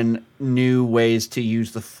problem when new ways to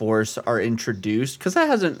use the Force are introduced. Because that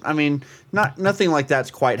hasn't, I mean, nothing like that's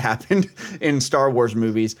quite happened in Star Wars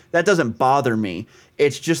movies. That doesn't bother me.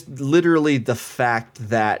 It's just literally the fact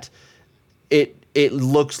that it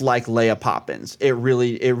looks like Leia Poppins. It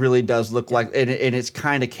really does look like, and it's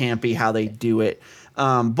kind of campy how they do it.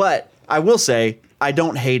 But I will say, I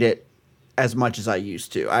don't hate it as much as I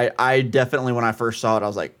used to. I definitely, when I first saw it, I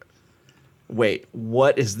was like, wait,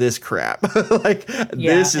 what is this crap?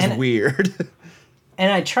 This is weird.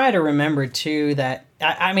 And I try to remember, too, that,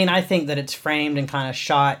 I mean, I think that it's framed and kind of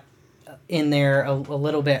shot in there a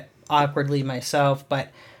little bit awkwardly myself, but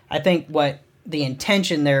I think what the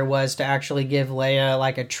intention there was to actually give Leia,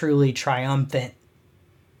 like, a truly triumphant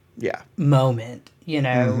moment, you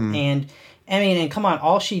know? And, I mean, and come on,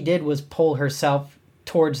 all she did was pull herself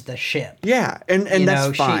towards the ship. Yeah, and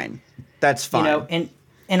that's fine. That's fine. You know,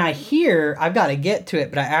 and I've got to get to it,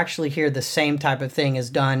 but I actually hear the same type of thing is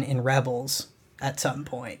done in Rebels at some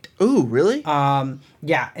point. Ooh, really?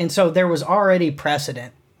 Yeah, and so there was already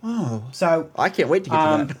precedent. Oh, so I can't wait to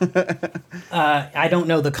get to that. I don't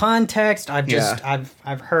know the context. I've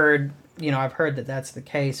heard, you know, I've heard that that's the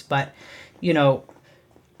case, but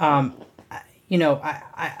I've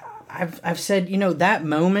said, you know, that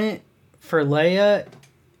moment for Leia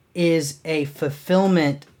is a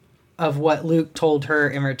fulfillment of what Luke told her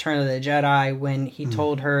in Return of the Jedi when he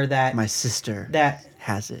told her that my sister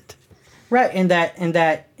has it. Right, and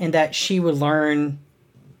that she would learn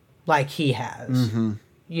like he has.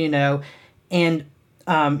 You know, and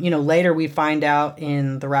later we find out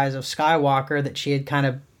in The Rise of Skywalker that she had kind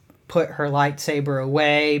of put her lightsaber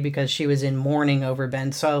away because she was in mourning over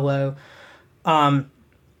Ben Solo. And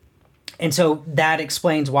so that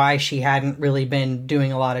explains why she hadn't really been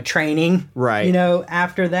doing a lot of training, right? You know,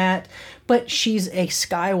 after that. But she's a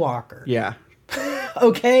Skywalker. Yeah.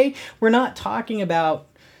 Okay? We're not talking about,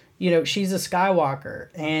 you know, she's a Skywalker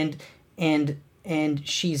and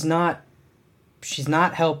she's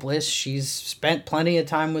not helpless. She's spent plenty of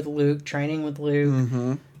time with Luke, training with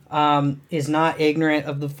Luke, is not ignorant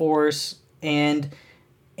of the Force, and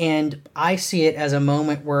I see it as a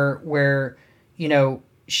moment where you know,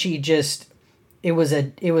 she just it was a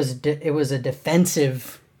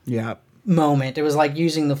defensive moment. It was like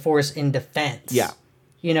using the Force in defense. Yeah.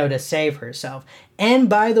 You know, to save herself. And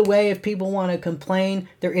by the way, if people want to complain,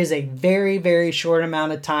 there is a very, very short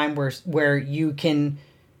amount of time where you can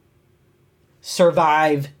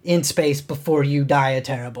survive in space before you die a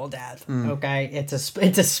terrible death. Okay, it's a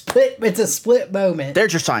split moment.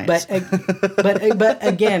 There's your science. But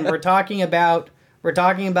again, we're talking about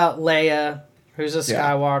Leia, who's a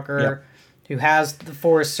Skywalker, who has the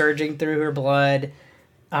Force surging through her blood,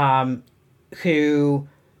 who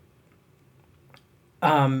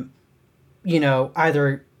you know,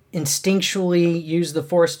 either instinctually used the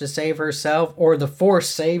Force to save herself or the Force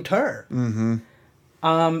saved her.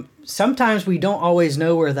 Sometimes we don't always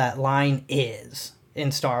know where that line is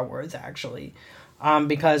in Star Wars, actually,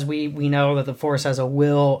 because we know that the Force has a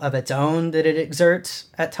will of its own that it exerts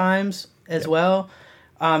at times as well.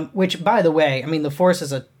 Which, by the way, I mean, the Force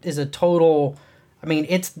is a total. I mean,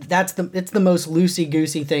 it's the most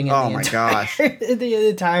loosey-goosey thing in the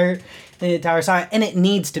entire side, and it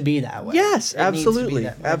needs to be that way. Yes, absolutely,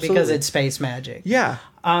 because it's space magic. Yeah.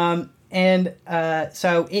 And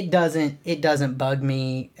so it doesn't bug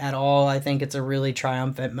me at all. I think it's a really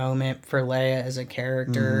triumphant moment for Leia as a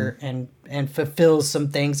character, and fulfills some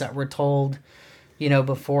things that were told, you know,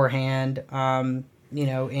 beforehand. In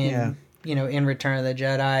Return of the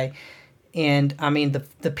Jedi. And I mean,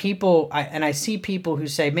 the people, I see people who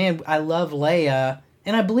say, man, I love Leia,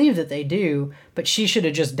 and I believe that they do, but she should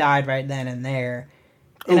have just died right then and there.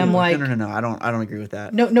 And I'm like, no, I don't agree with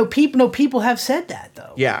that. No, people have said that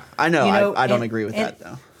though. Yeah, I know. You know, I don't agree with that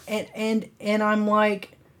though. And I'm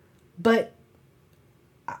like, but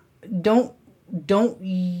don't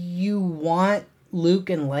you want Luke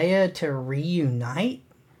and Leia to reunite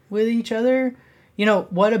with each other? You know,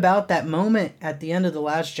 what about that moment at the end of The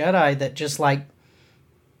Last Jedi that just, like,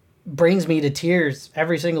 brings me to tears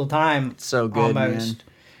every single time? It's so good, almost, man.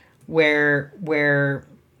 Where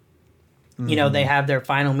you know, they have their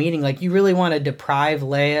final meeting. Like, you really want to deprive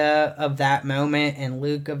Leia of that moment and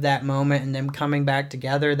Luke of that moment and them coming back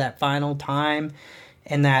together that final time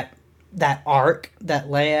and that arc that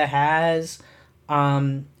Leia has,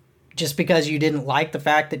 just because you didn't like the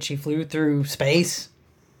fact that she flew through space.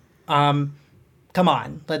 Come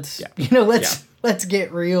on, let's get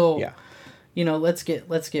real. Yeah. You know, let's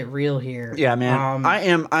get real here. Yeah,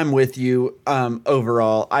 man. I'm with you.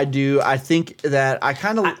 Overall, I think that I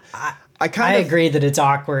agree that it's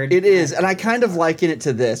awkward. It is, and I kind of liken it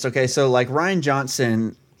to this. Okay, so like Ryan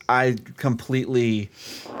Johnson, I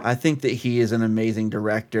think that he is an amazing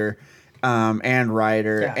director and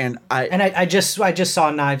writer, Yeah. and I just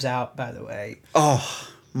saw Knives Out, by the way. Oh,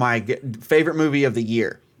 favorite movie of the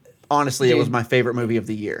year. Honestly, Dude, it was my favorite movie of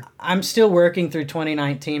the year. I'm still working through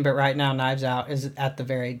 2019, but right now Knives Out is at the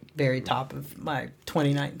very, very top of my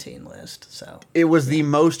 2019 list. So it was the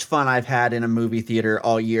most fun I've had in a movie theater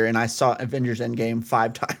all year, and I saw Avengers Endgame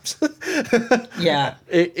 5 times. yeah,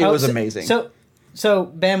 it was amazing. So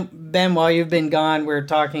Ben, while you've been gone, we're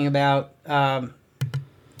talking about, we're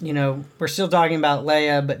still talking about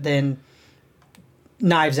Leia, but then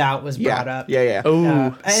Knives Out was brought up. Yeah.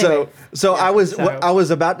 Oh, Anyway, so I was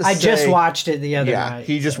about to say. I just watched it the other night.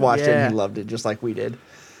 He just watched it and he loved it just like we did.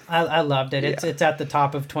 I loved it. It's at the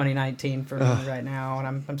top of 2019 for me right now,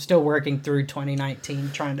 and I'm still working through 2019,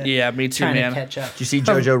 trying to me too, trying man. to catch up. Did you see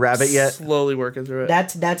Jojo Rabbit yet? Slowly working through it.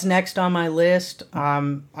 That's next on my list.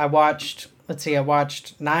 I watched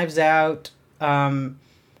Knives Out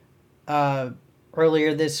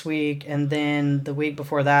earlier this week, and then the week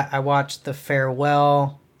before that I watched The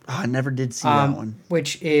Farewell. Oh, I never did see that one.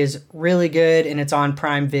 Which is really good, and it's on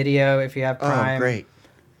Prime Video if you have Prime. Oh, great.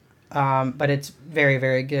 But it's very,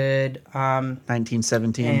 very good.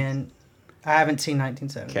 1917. And I haven't seen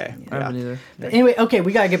 1917. Okay. Yet. I haven't either. But anyway, okay,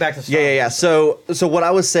 we gotta get back to Star Wars. Yeah. So what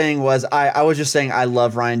I was saying was I was just saying I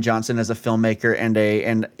love Ryan Johnson as a filmmaker and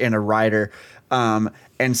a writer.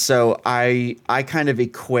 And so I kind of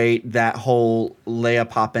equate that whole Leia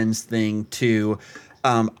Poppins thing to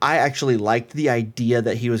I actually liked the idea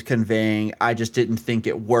that he was conveying. I just didn't think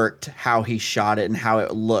it worked how he shot it and how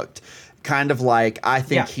it looked. Kind of like I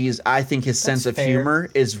think his sense of humor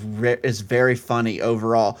is very funny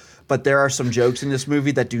overall, but there are some jokes in this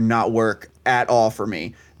movie that do not work at all for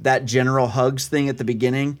me. That General Hugs thing at the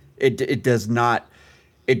beginning, it does not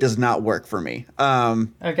work for me.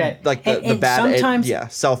 Okay. Like the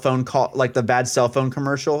bad cell phone call, like the bad cell phone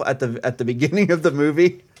commercial at the beginning of the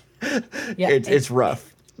movie. Yeah, it's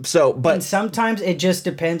rough. So, but and sometimes it just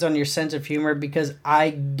depends on your sense of humor, because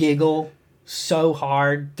I giggle so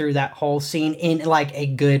hard through that whole scene in like a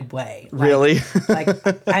good way. Really?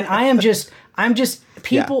 And I'm just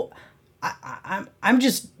people. Yeah. I'm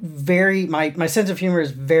just very my sense of humor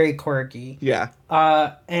is very quirky. Yeah.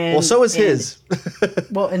 And well, so is his.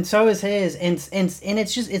 Well, and so is his, and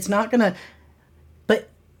it's just it's not gonna. But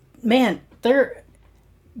man, there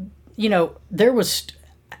was.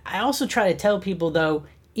 I also try to tell people though,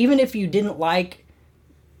 even if you didn't like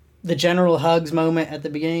the General Hugs moment at the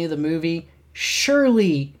beginning of the movie,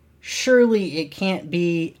 surely it can't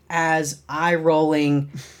be as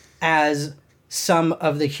eye-rolling as some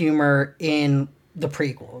of the humor in the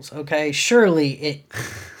prequels, okay? Surely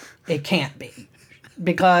it can't be.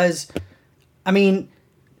 Because, I mean,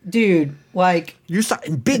 dude, like... You're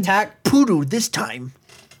starting big poodoo this time.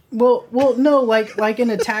 Well, no, like in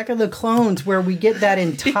Attack of the Clones, where we get that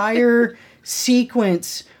entire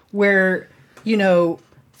sequence where,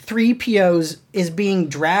 3PO is being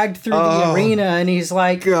dragged through the arena, and he's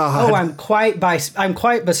like, God. "Oh, I'm quite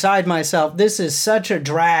beside myself. This is such a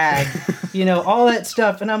drag," all that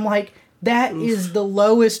stuff, and I'm like, that is the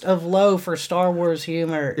lowest of low for Star Wars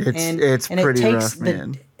humor, it's pretty rough,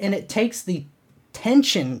 man. And it takes the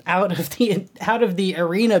tension out of the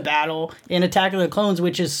arena battle in Attack of the Clones,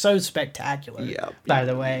 which is so spectacular. By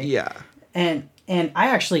the way, yeah, and I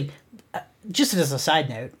actually. Just as a side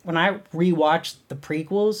note, when I rewatched the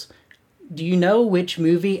prequels, do you know which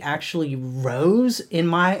movie actually rose, in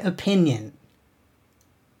my opinion,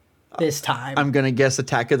 this time? I'm going to guess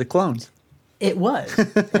Attack of the Clones. It was, in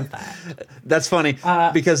fact. That's funny,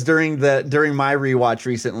 because during my rewatch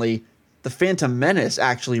recently, The Phantom Menace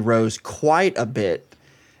actually rose quite a bit.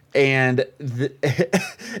 And the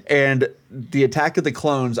Attack of the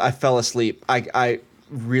Clones, I fell asleep. I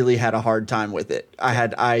really had a hard time with it.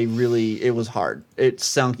 It was hard. It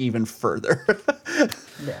sunk even further.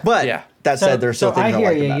 But that said, there's still things I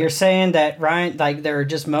like about it. You're saying that, Ryan, like there are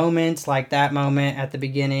just moments like that moment at the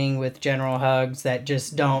beginning with General Hugs that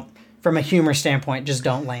just don't from a humor standpoint, just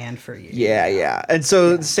don't land for you. Yeah. And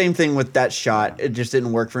so the same thing with that shot. It just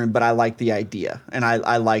didn't work for him, but I like the idea. And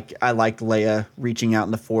I like Leia reaching out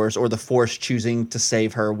in the Force, or the Force choosing to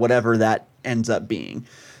save her, whatever that ends up being.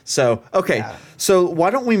 So, okay. Yeah. So why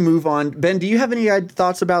don't we move on? Ben, do you have any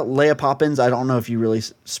thoughts about Leia Poppins? I don't know if you really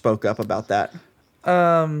spoke up about that.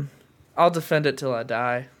 I'll defend it till I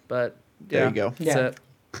die, but There you go. That's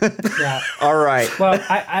it. Yeah. All right. Well,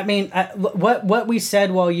 I mean, what we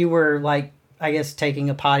said while you were like, I guess taking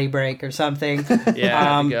a potty break or something,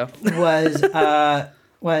 Yeah, there you go.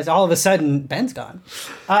 was all of a sudden Ben's gone,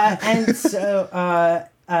 and so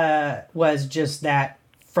was just that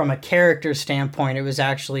from a character standpoint, it was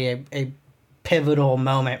actually a pivotal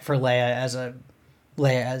moment for Leia as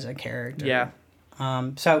a character. Yeah.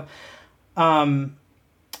 So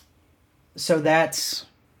that's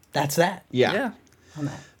that. Yeah. On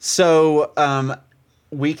that. So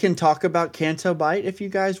we can talk about Canto Bight if you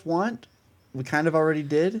guys want. We kind of already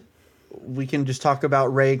did. We can just talk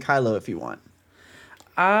about Rey and Kylo if you want.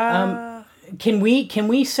 Can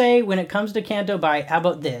we say when it comes to Canto Bight, how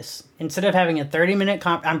about this? Instead of having a 30-minute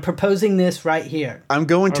I'm proposing this right here. I'm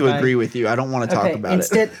going to Okay. agree with you. I don't want to talk about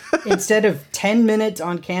it. Instead of 10 minutes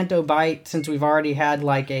on Canto Bight, since we've already had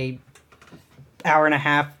like a hour and a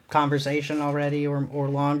half conversation already or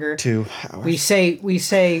longer. 2 hours. We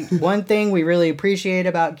say one thing we really appreciate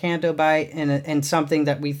about Canto Bight and something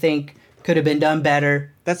that we think could have been done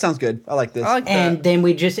better. That sounds good. I like this. I like that. And then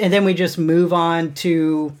we just move on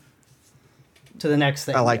to the next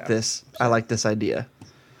thing. I like this. I like this idea.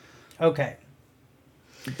 Okay.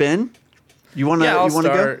 Ben, you want to I'll go?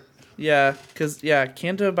 start. Yeah, because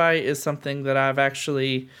Canto Bight is something that I've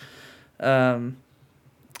actually, I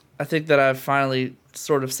think that I've finally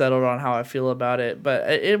sort of settled on how I feel about it. But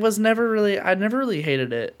it was never really, I never really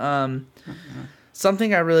hated it.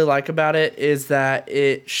 Something I really like about it is that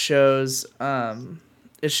it shows a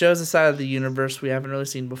side of the universe we haven't really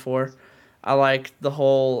seen before. I like the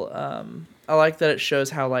whole, I like that it shows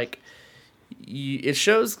how like. It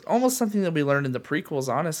shows almost something that we learned in the prequels,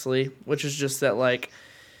 honestly, which is just that like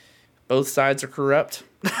both sides are corrupt,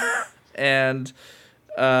 and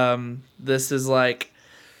this is like,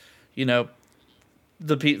 you know,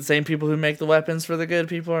 the same people who make the weapons for the good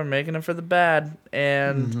people are making them for the bad,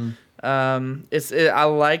 and I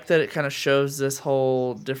like that it kind of shows this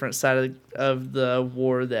whole different side of the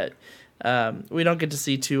war that we don't get to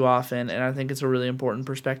see too often, and I think it's a really important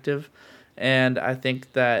perspective. And I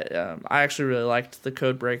think that I actually really liked the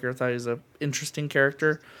Codebreaker. I thought he was an interesting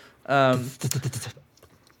character. Yeah.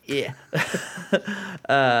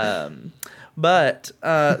 But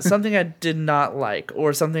something I did not like,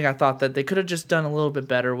 or something I thought that they could have just done a little bit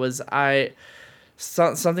better, was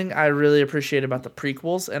something I really appreciate about the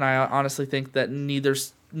prequels, and I honestly think that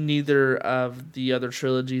neither of the other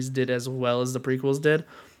trilogies did as well as the prequels did,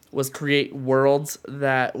 was create worlds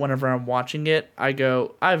that whenever I'm watching it, I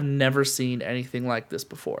go, I've never seen anything like this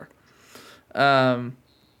before. I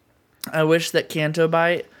wish that Canto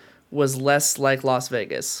Bight was less like Las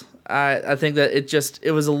Vegas. I think that it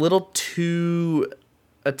was a little too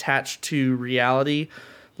attached to reality.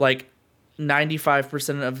 Like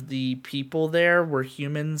 95% of the people there were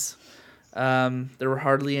humans. There were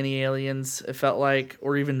hardly any aliens, it felt like,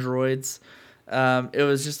 or even droids. It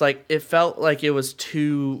was just like, it felt like it was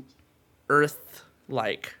too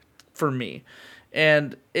Earth-like for me.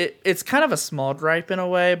 And it's kind of a small gripe in a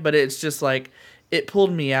way, but it's just like, it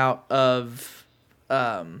pulled me out of,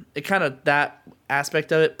 that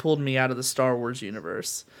aspect of it pulled me out of the Star Wars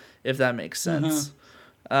universe, if that makes sense.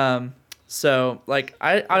 So, like,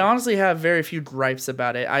 I honestly have very few gripes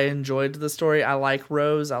about it. I enjoyed the story. I like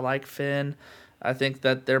Rose. I like Finn. I think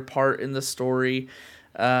that their part in the story...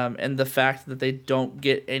 and the fact that they don't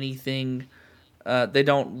get anything, they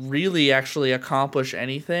don't really actually accomplish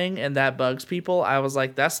anything, and that bugs people. I was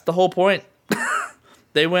like, that's the whole point.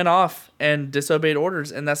 They went off and disobeyed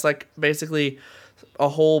orders, and that's like basically a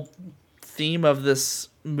whole theme of this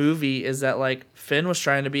movie, is that like Finn was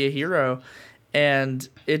trying to be a hero, and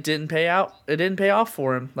it didn't pay out. It didn't pay off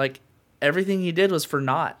for him. Like everything he did was for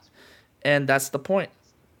naught, and that's the point.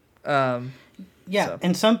 Yeah, So.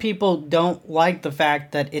 and some people don't like the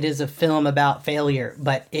fact that it is a film about failure,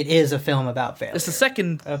 but it is a film about failure. It's the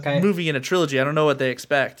second Okay. movie in a trilogy. I don't know what they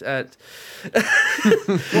expect. Well,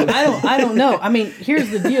 I don't know. I mean, here's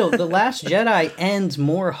the deal: The Last Jedi ends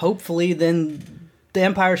more hopefully than The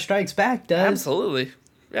Empire Strikes Back does. Absolutely,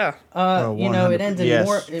 yeah. It ends in yes,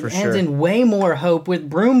 more. for It sure. ends in way more hope with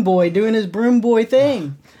Broom Boy doing his Broom Boy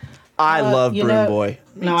thing. I love Broom Boy.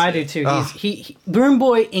 No, I do too. He Broom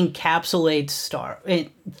Boy encapsulates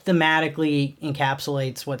thematically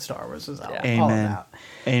encapsulates what Star Wars is all Amen. about.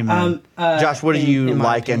 Amen. Josh, what do you in my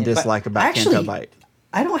like and opinion. But dislike about actually, Canto Bite?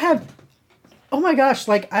 I don't have. Oh my gosh!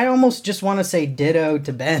 Like I almost just want to say ditto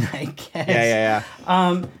to Ben. I guess. Yeah.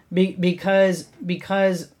 Because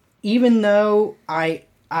even though I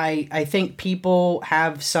think people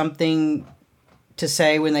have something to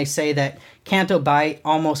say when they say that Canto Bite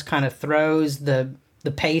almost kind of throws the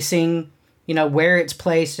pacing, where it's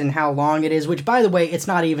placed and how long it is. Which, by the way, it's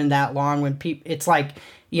not even that long. When it's like,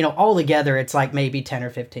 all together, it's like maybe 10 or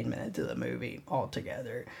 15 minutes of the movie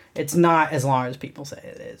altogether. It's not as long as people say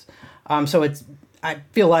it is. So I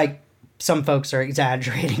feel like some folks are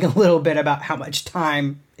exaggerating a little bit about how much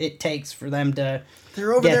time it takes for them to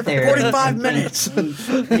They're over there for 45 minutes.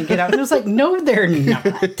 And get out. And it was like, no, they're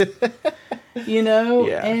not.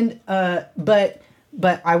 Yeah. And but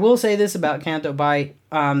I will say this about Canto Bite.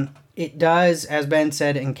 It does, as Ben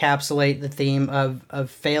said, encapsulate the theme of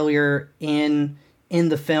failure in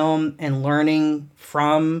the film and learning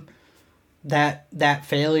from that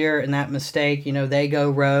failure and that mistake. They go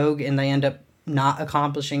rogue and they end up not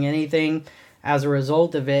accomplishing anything as a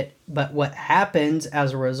result of it. But what happens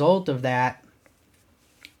as a result of that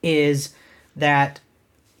is that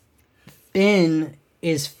Finn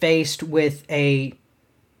is faced with a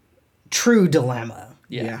true dilemma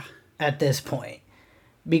Yeah. at this point.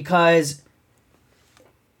 Because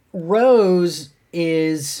Rose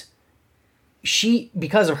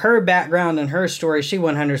because of her background and her story, she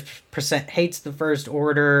 100% hates the First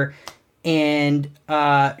Order, and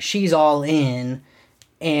she's all in.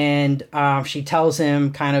 And she tells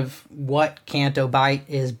him kind of what Canto Bite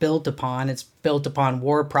is built upon. It's built upon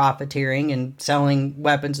war profiteering and selling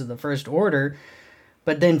weapons to the First Order.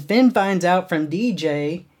 But then Finn finds out from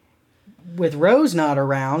DJ with Rose not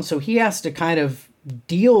around, so he has to kind of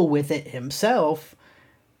deal with it himself.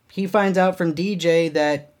 He finds out from DJ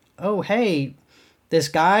that, oh, hey, this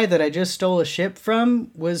guy that I just stole a ship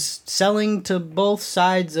from was selling to both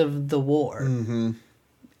sides of the war. Mm-hmm.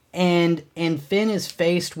 And Finn is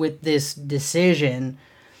faced with this decision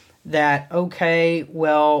that, okay,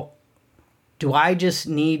 well, do I just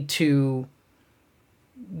need to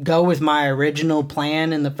go with my original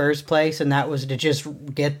plan in the first place, and that was to just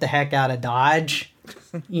get the heck out of Dodge,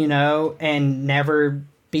 and never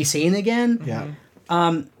be seen again? Yeah.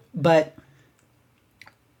 But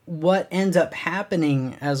what ends up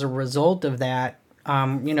happening as a result of that,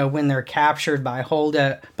 when they're captured by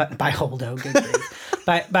Holdo, good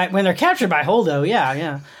grief. When they're captured by Holdo,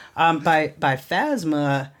 by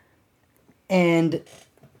Phasma, and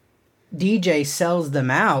DJ sells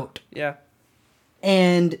them out. Yeah.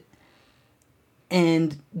 And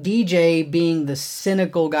DJ, being the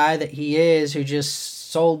cynical guy that he is, who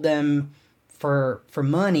just sold them for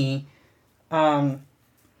money,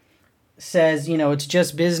 says, it's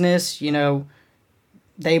just business.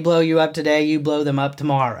 They blow you up today, you blow them up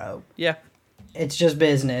tomorrow. Yeah. It's just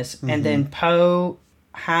business. Mm-hmm. And then Poe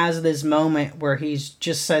has this moment where he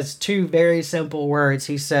just says two very simple words.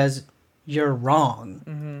 He says, "You're wrong."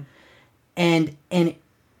 Mm-hmm.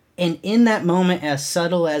 And in that moment, as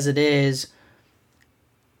subtle as it is,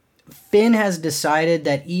 Finn has decided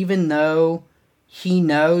that even though he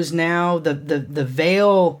knows now, the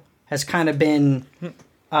veil has kind of been,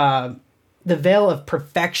 the veil of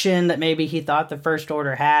perfection that maybe he thought the First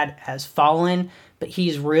Order has fallen, but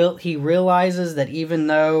he realizes that even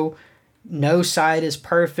though no side is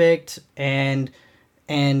perfect and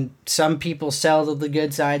some people sell to the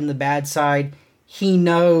good side and the bad side, he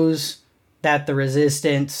knows that the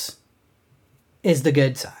resistance is the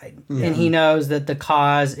good side. Yeah. And he knows that the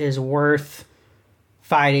cause is worth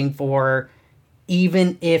fighting for,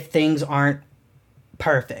 even if things aren't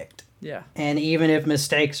perfect. Yeah. And even if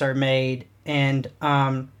mistakes are made. And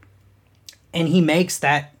he makes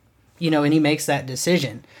that, and he makes that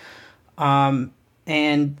decision. And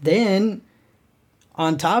then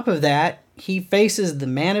on top of that, he faces the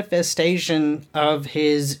manifestation of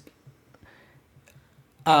his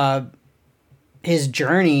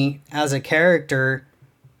journey as a character,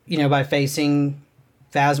 by facing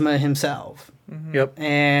Phasma himself. Mm-hmm. Yep.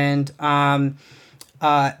 And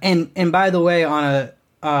by the way, on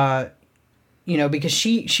a because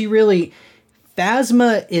she really,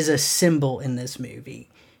 Phasma is a symbol in this movie.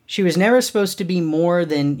 She was never supposed to be more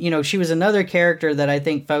than, she was another character that I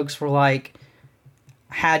think folks were like,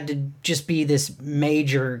 had to just be this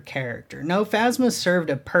major character. No, Phasma served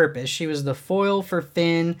a purpose. She was the foil for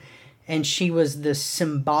Finn, and she was the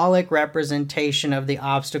symbolic representation of the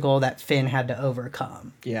obstacle that Finn had to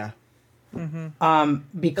overcome. Yeah.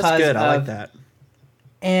 Mm-hmm. Because that's good. I like that.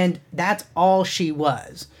 And that's all she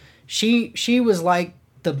was. She was like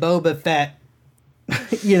the Boba Fett,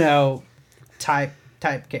 type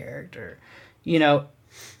character.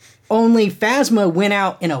 Only Phasma went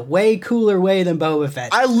out in a way cooler way than Boba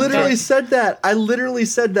Fett. I literally said that. I literally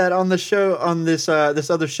said that on the show, on this this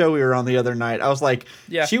other show we were on the other night. I was like,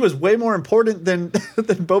 she was way more important than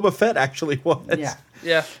than Boba Fett actually was.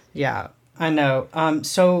 Yeah, I know.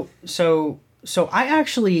 So I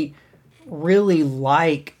actually really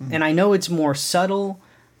like, and I know it's more subtle,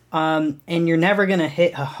 and you're never gonna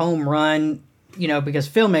hit a home run, because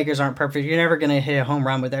filmmakers aren't perfect. You're never gonna hit a home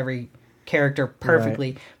run with every character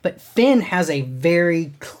perfectly. Right. But Finn has a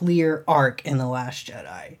very clear arc in The Last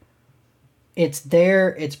Jedi. It's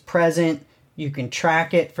there, it's present, you can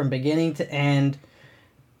track it from beginning to end,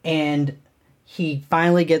 and he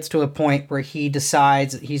finally gets to a point where he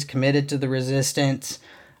decides that he's committed to the Resistance,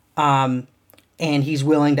 and he's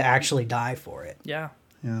willing to actually die for it. Yeah.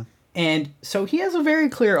 And so he has a very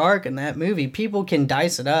clear arc in that movie. People can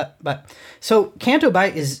dice it up, but so Canto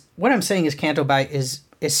Bight is what I'm saying is Canto Bight is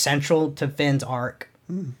essential to Finn's arc.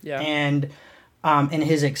 And in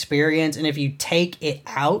his experience, and if you take it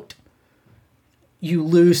out, you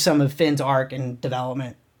lose some of Finn's arc and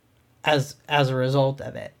development as a result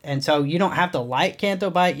of it. And so you don't have to like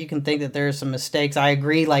Canto Bight. You can think that there's some mistakes. I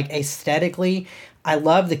agree, like aesthetically, I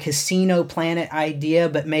love the casino planet idea,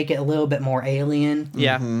 but make it a little bit more alien.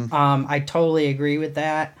 Yeah. I totally agree with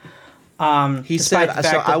that. He said,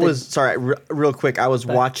 so I was, sorry, real quick, I was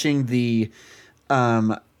watching the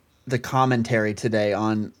commentary today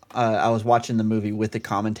on, I was watching the movie with the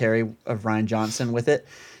commentary of Rian Johnson with it.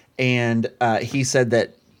 And he said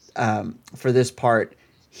that for this part,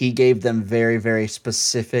 he gave them very, very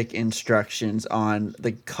specific instructions on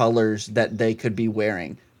the colors that they could be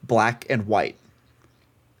wearing, black and white.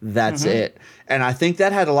 That's it. And I think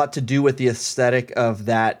that had a lot to do with the aesthetic of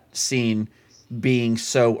that scene being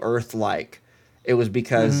so Earth-like. It was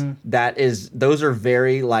because those are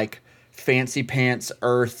very like fancy pants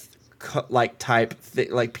Earth like type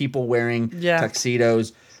like people wearing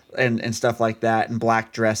tuxedos and stuff like that, and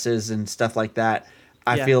black dresses and stuff like that.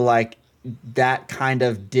 I feel like that kind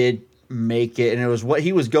of did make it, and it was what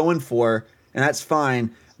he was going for, and that's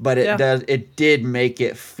fine. But it did make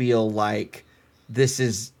it feel like this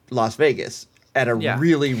is Las Vegas at a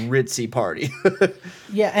really ritzy party.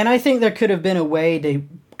 Yeah, and I think there could have been a way to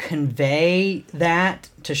convey that,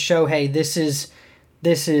 to show, hey, this is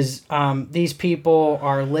these people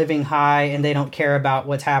are living high and they don't care about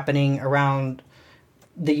what's happening around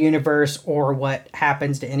the universe or what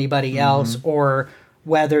happens to anybody else, or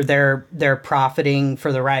whether they're profiting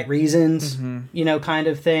for the right reasons, kind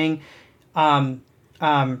of thing. Because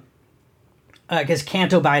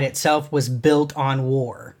Canto Bight itself was built on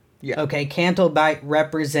war. Yeah. Okay, Canto Bight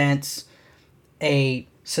represents a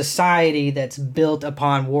society that's built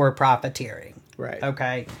upon war profiteering. Right.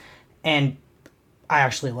 Okay, and I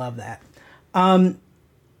actually love that. But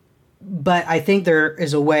I think there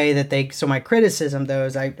is a way that so my criticism, though,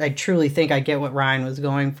 is I truly think I get what Ryan was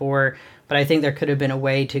going for, but I think there could have been a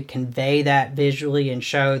way to convey that visually and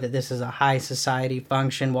show that this is a high society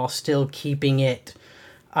function while still keeping it,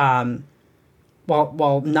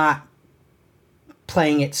 while not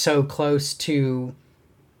playing it so close to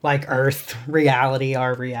like Earth reality,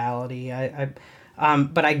 our reality.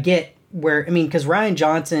 But I get where, because Rian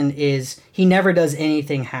Johnson he never does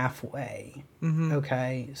anything halfway.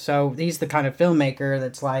 Okay, so he's the kind of filmmaker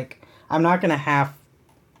that's like, I'm not gonna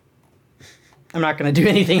do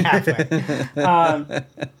anything halfway.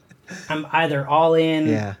 I'm either all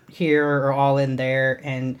in here or all in there,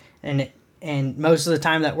 and most of the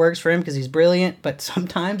time that works for him because he's brilliant. But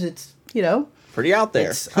sometimes it's pretty out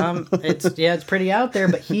there. It's pretty out there,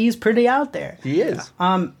 but he's pretty out there. He is.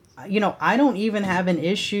 I don't even have an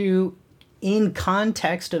issue in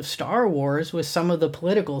context of Star Wars with some of the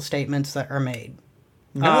political statements that are made.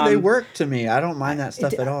 No, they work to me. I don't mind that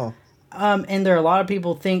stuff at all. And there are a lot of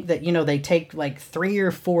people think that, they take like 3 or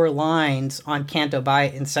 4 lines on Canto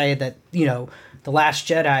Bight and say that, The Last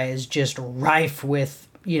Jedi is just rife with,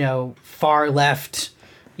 far left,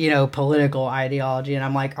 political ideology. And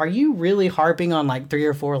I'm like, are you really harping on like 3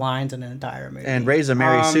 or 4 lines in an entire movie? And Rey's a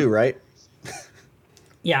Mary Sue, right?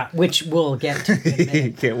 Yeah, which we'll get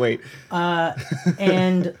to. Can't wait.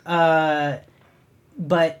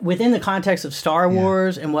 But within the context of Star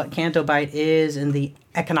Wars and what Canto Bight is and the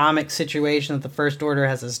economic situation that the First Order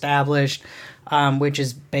has established, which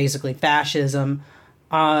is basically fascism,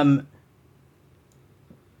 the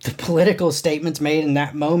political statements made in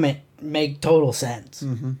that moment make total sense.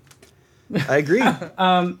 I agree.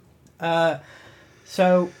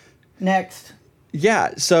 So, next.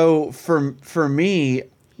 Yeah, so for me,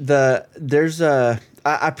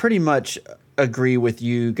 I pretty much agree with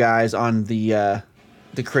you guys on the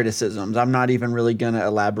the criticisms. I'm not even really going to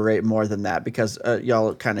elaborate more than that because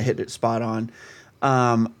y'all kind of hit it spot on.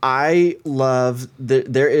 I love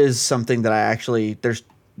there is something that I actually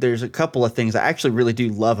there's a couple of things I actually really do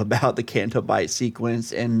love about the Canto Bight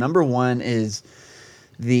sequence, and number one is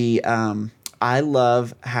the I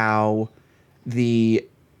love how the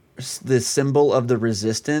symbol of the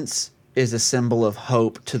resistance is a symbol of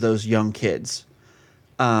hope to those young kids.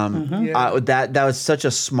 That was such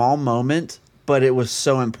a small moment, but it was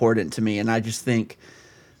so important to me, and I just think,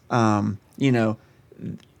 Broom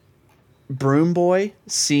Boy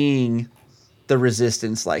seeing the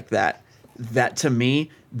resistance like that to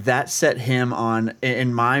me, that set him on,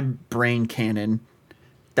 in my brain canon,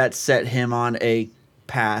 that set him on a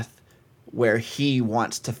path where he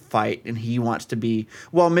wants to fight and he wants to be,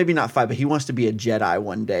 well, maybe not fight, but he wants to be a Jedi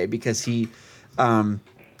one day because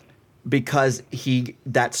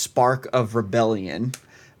that spark of rebellion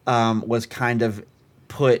was kind of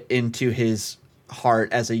put into his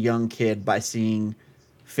heart as a young kid by seeing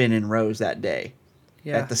Finn and Rose that day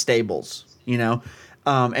at the stables, and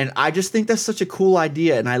I just think that's such a cool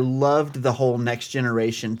idea, and I loved the whole next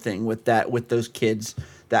generation thing with those kids,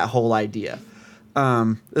 that whole idea.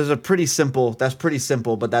 That's pretty simple,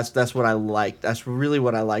 but that's what I like. That's really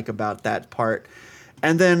what I like about that part.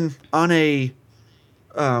 And then on a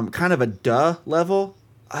kind of a level,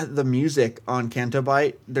 the music on Canto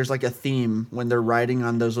Bight, there's like a theme when they're riding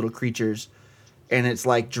on those little creatures, and it's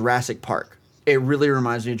like Jurassic Park. It really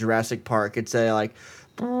reminds me of Jurassic Park. It's and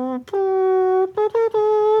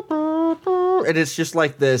it's just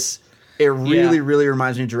like this. It really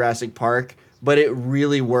reminds me of Jurassic Park, but it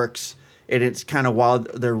really works. And it's kind of while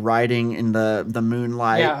they're riding in the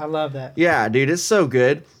moonlight. Yeah, I love that. Yeah, dude, it's so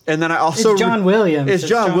good. And then I also... It's John Williams. It's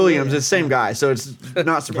John Williams. It's the same guy, so it's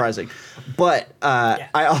not surprising. But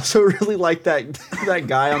I also really like that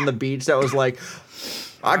guy on the beach that was like,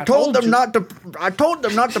 I told them not to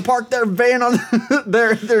park their van on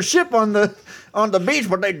their ship on the beach,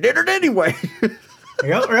 but they did it anyway.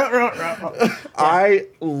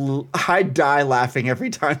 I die laughing every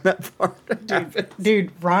time that part happens.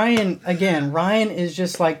 Dude, Ryan is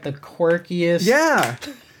just like the quirkiest. Yeah.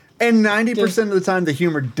 And 90% of the time, the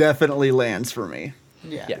humor definitely lands for me.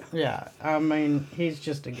 Yeah. I mean, he's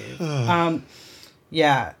just a goof.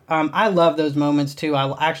 I love those moments too.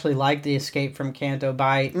 I actually like the escape from Canto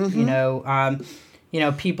Bight. Mm-hmm.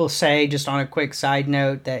 People say, just on a quick side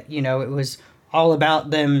note, that it was all about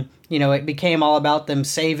them. It became all about them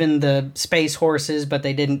saving the space horses, but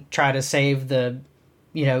they didn't try to save the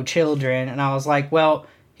children. And I was like, well,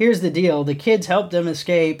 here's the deal: the kids helped them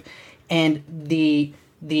escape, and they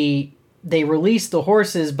released the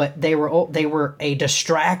horses, but they were a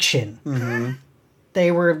distraction. Mm-hmm.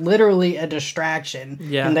 They were literally a distraction.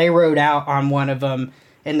 Yeah. And they rode out on one of them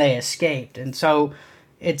and they escaped. And so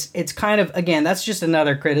it's kind of, again, that's just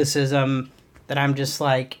another criticism that I'm just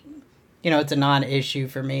like, it's a non-issue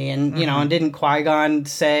for me. And, and didn't Qui-Gon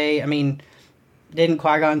say in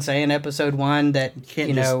episode 1 that, you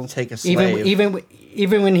can't just take a slave.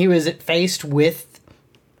 Even when he was faced with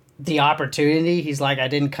the opportunity, he's like, I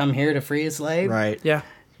didn't come here to free a slave. Right. Yeah.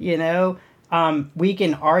 We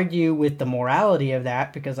can argue with the morality of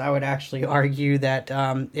that, because I would actually argue that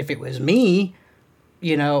if it was me,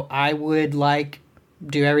 I would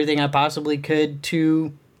do everything I possibly could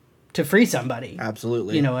to free somebody.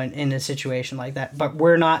 Absolutely. In a situation like that. But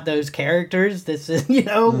we're not those characters. This is,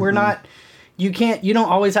 we're not. You don't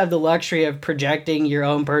always have the luxury of projecting your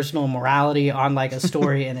own personal morality on a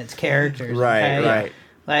story and its characters. Right.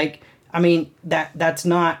 I mean, that's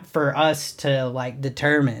not for us to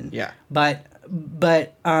determine. Yeah. But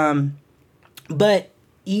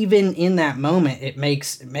even in that moment, it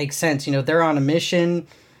makes sense. They're on a mission,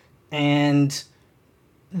 and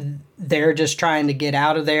they're just trying to get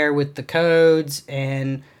out of there with the codes,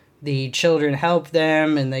 and the children help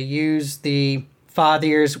them, and they use the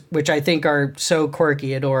fathiers, which I think are so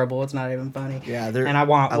quirky, adorable. It's not even funny. Yeah, and I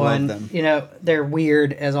want one. Love them. They're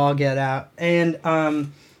weird as all get out,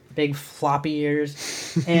 and big floppy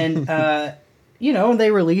ears, and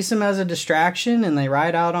they release them as a distraction, and they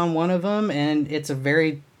ride out on one of them, and it's a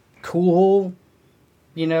very cool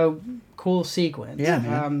sequence. Yeah,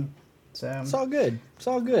 man. So it's all good. It's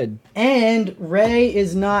all good. And Rey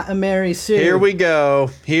is not a Mary Sue. Here we go.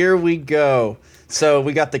 So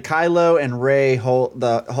we got the Kylo and Rey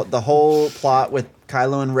the whole plot with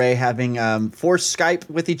Kylo and Rey having forced Skype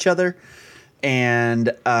with each other,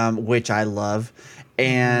 and which I love.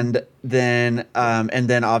 And then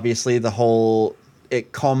obviously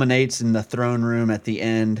it culminates in the throne room at the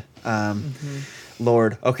end.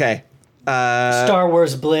 Lord, okay. Star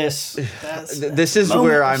Wars bliss. This is moment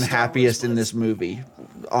where of I'm Star happiest Wars in this movie.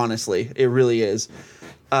 Honestly, it really is.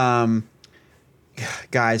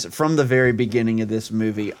 Guys, from the very beginning of this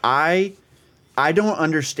movie, I don't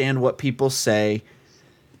understand what people say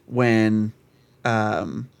when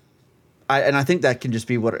I think that can just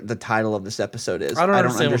be what the title of this episode is. I don't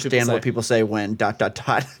understand what people say when ...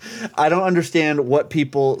 I don't understand what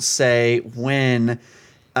people say when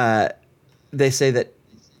they say that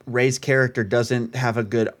Rey's character doesn't have a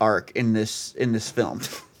good arc in this film.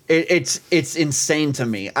 It's insane to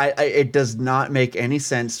me. It does not make any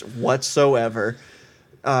sense whatsoever.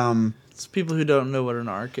 It's people who don't know what an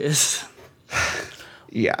arc is.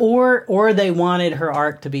 Yeah. Or they wanted her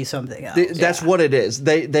arc to be something else. That's what it is.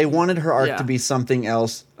 They wanted her arc Yeah. to be something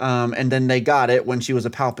else, and then they got it when she was a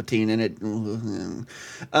Palpatine, and it.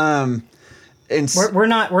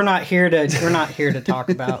 We're not here to talk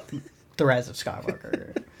about the Rise of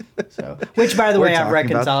Skywalker. So, which by the way, I've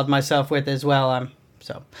reconciled myself with as well.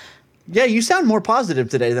 Yeah, you sound more positive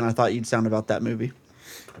today than I thought you'd sound about that movie.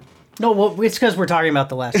 No, well, it's because we're talking about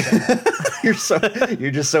the Last Jedi.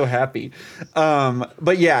 You're just so happy.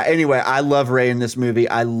 But yeah, anyway, I love Rey in this movie.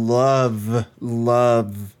 I love,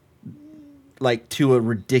 like to a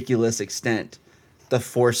ridiculous extent, the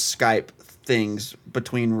Force Skype things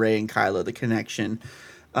between Rey and Kylo, the connection.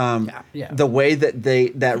 The way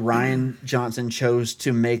that Ryan Johnson chose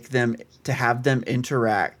to have them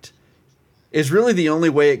interact is really the only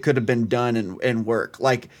way it could have been done and work.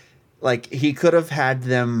 Like he could have had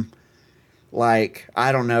them, like,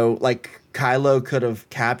 I don't know, like Kylo could have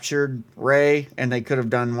captured Rey and they could have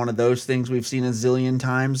done one of those things we've seen a zillion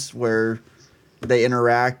times where they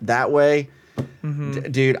interact that way.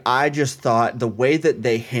 Mm-hmm. Dude, I just thought the way that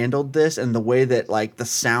they handled this and the way that like the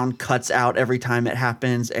sound cuts out every time it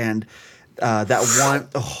happens, and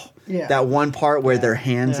that one part where their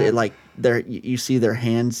hands, you see their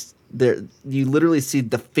hands, you literally see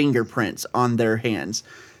the fingerprints on their hands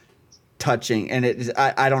touching, and it is,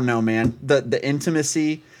 I don't know, man, the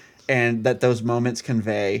intimacy and that those moments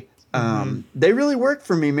convey, they really work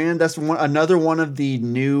for me, man. That's another one of the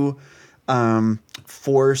new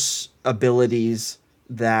Force abilities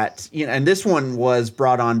that, you know, and this one was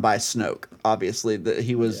brought on by Snoke. Obviously,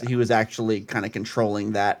 he was actually kind of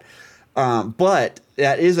controlling that, but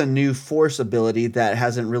that is a new Force ability that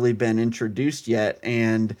hasn't really been introduced yet,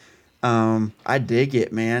 and I dig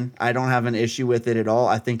it, man. I don't have an issue with it at all.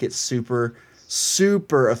 I think it's super,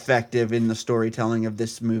 super effective in the storytelling of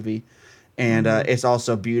this movie, and it's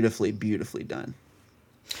also beautifully, beautifully done.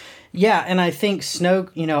 Yeah, and I think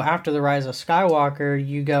Snoke, you know, after the Rise of Skywalker,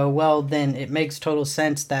 you go, well, then it makes total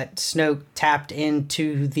sense that Snoke tapped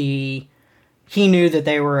into he knew that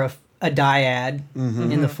they were a dyad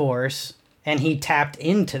in the Force, and he tapped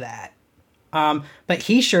into that. But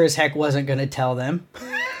he sure as heck wasn't going to tell them.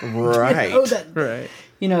 Right.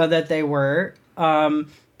 That they were,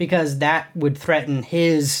 because that would threaten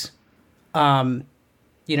his power.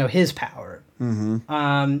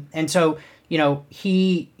 And so, you know,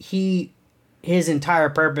 his entire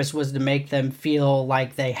purpose was to make them feel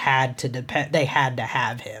like they had to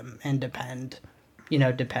have him and depend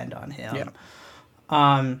on him.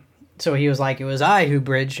 Yeah. So he was like, it was I who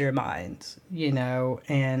bridged your minds, you know,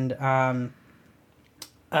 and,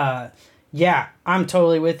 yeah, I'm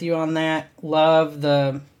totally with you on that. Love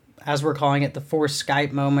as we're calling it, the Force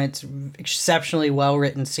Skype moments, exceptionally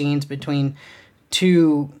well-written scenes between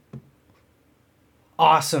two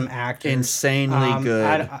awesome actors. Insanely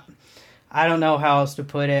good. I don't know how else to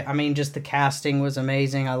put it. I mean, just the casting was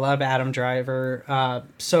amazing. I love Adam Driver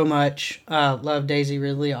so much. Love Daisy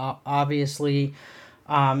Ridley, obviously.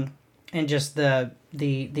 And just the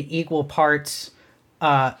equal parts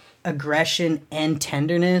aggression and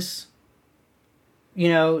tenderness, you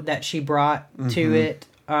know, that she brought to it.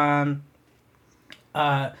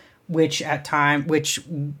 Which,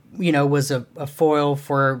 you know, was a foil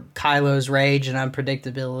for Kylo's rage and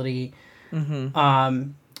unpredictability.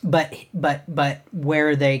 But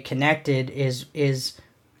where they connected is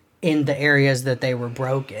in the areas that they were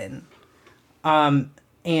broken. And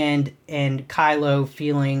Kylo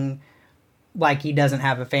feeling like he doesn't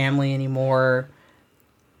have a family anymore,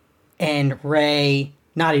 and Rey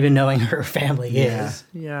not even knowing who her family is.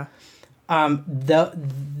 Yeah.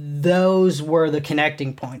 Those were the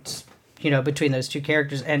connecting points, you know, between those two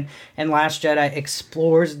characters, and Last Jedi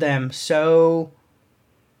explores them so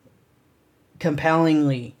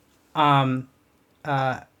compellingly, and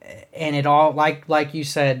it all, like you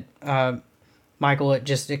said, Michael,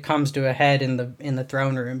 it comes to a head in the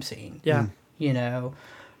throne room scene. Yeah. You know,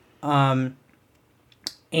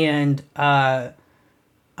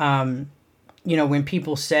 when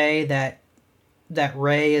people say that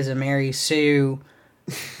Rey is a Mary Sue,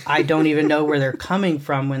 I don't even know where they're coming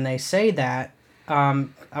from when they say that. I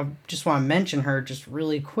just want to mention her just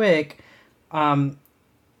really quick.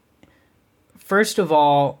 First of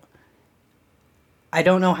all, I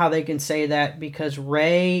don't know how they can say that because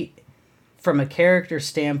Rey, from a character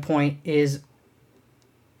standpoint, is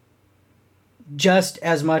just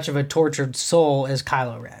as much of a tortured soul as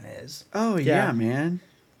Kylo Ren is. Oh yeah, man.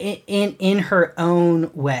 In her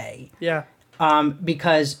own way. Yeah.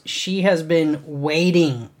 Because she has been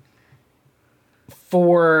waiting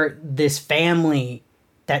for this family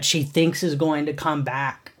that she thinks is going to come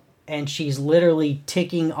back. And she's literally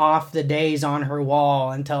ticking off the days on her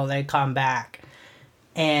wall until they come back.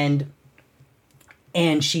 And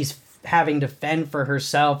she's having to fend for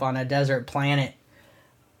herself on a desert planet.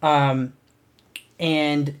 And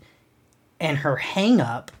her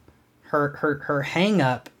hang-up, her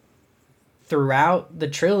hang-up throughout the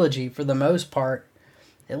trilogy, for the most part,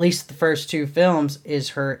 at least the first two films, is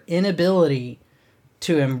her inability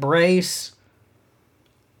to embrace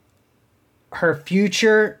her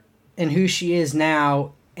future and who she is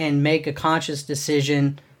now and make a conscious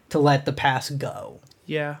decision to let the past go.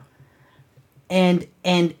 Yeah. And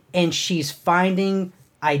she's finding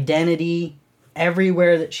identity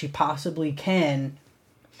everywhere that she possibly can.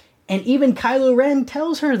 And even Kylo Ren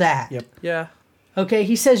tells her that. Yep. Yeah. Okay,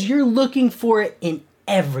 he says you're looking for it in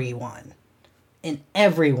everyone. In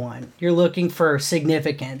everyone. You're looking for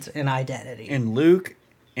significance and identity. In Luke,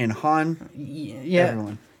 in Han, yeah.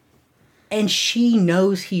 everyone. And she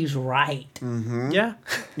knows he's right. Mm-hmm. Yeah.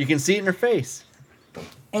 You can see it in her face.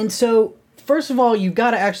 And so, first of all, you've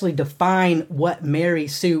got to actually define what Mary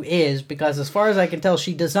Sue is, because as far as I can tell,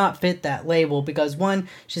 she does not fit that label, because one,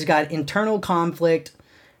 she's got internal conflict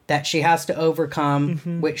that she has to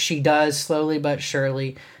overcome, which she does slowly but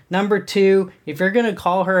surely. Number two, if you're going to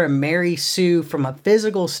call her a Mary Sue from a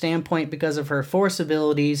physical standpoint because of her Force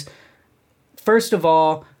abilities, first of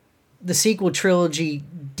all, the sequel trilogy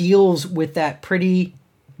deals with that pretty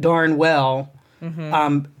darn well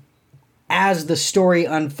as the story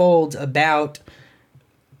unfolds about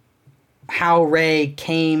how Rey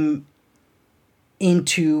came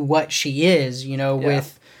into what she is,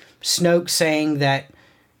 with Snoke saying that,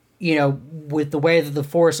 with the way that the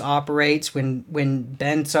Force operates, when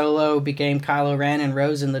Ben Solo became Kylo Ren and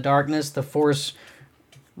rose in the darkness, the Force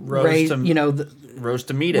Rose to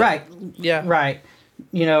meet it. Right. Yeah. Right.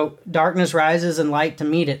 Darkness rises and light to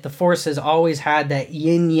meet it. The Force has always had that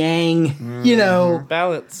yin-yang,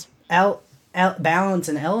 Balance. balance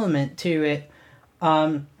and element to it.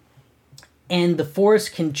 And the Force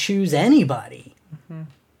can choose anybody.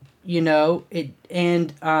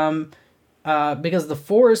 Because the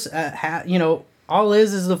Force, all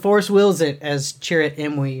is the Force wills it, as Chirrut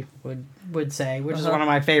Imwe would say, which is one of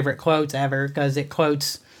my favorite quotes ever, because it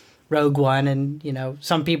quotes Rogue One, and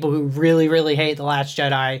some people who really, really hate The Last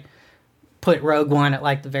Jedi put Rogue One at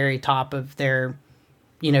like the very top of their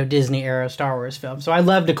Disney era Star Wars film. So I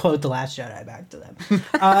love to quote The Last Jedi back to them.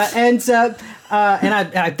 I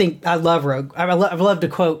think I love I love to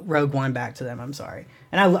quote Rogue One back to them. I'm sorry.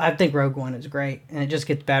 And I think Rogue One is great, and it just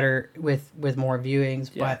gets better with more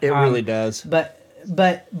viewings. Yeah, but it really does. But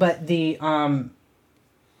the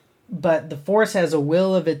Force has a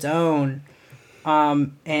will of its own,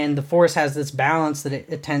 and the Force has this balance that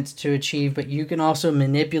it attempts to achieve. But you can also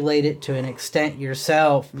manipulate it to an extent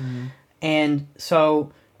yourself. Mm-hmm. And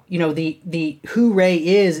so, the who Rey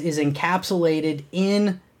is encapsulated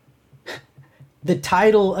in the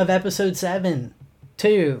title of Episode 7,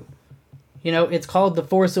 too. It's called The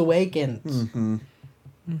Force Awakens. Mm-hmm.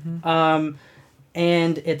 Mm-hmm.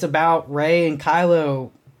 And it's about Rey and Kylo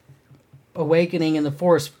awakening in the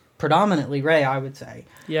Force, predominantly Rey, I would say.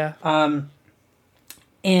 Yeah.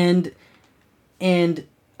 And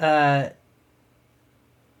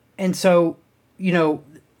so,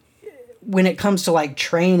 when it comes to like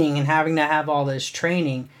training and having to have all this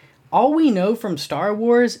training, all we know from Star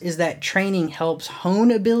Wars is that training helps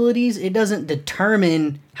hone abilities. It doesn't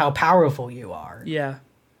determine how powerful you are. Yeah.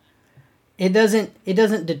 It doesn't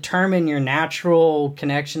determine your natural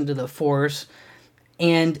connection to the Force.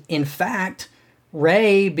 And in fact,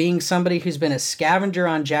 Rey, being somebody who's been a scavenger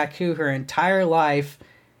on Jakku her entire life,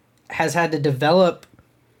 has had to develop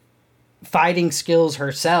fighting skills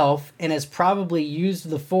herself and has probably used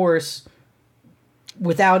the Force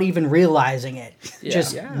without even realizing it,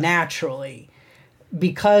 naturally,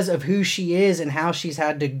 because of who she is and how she's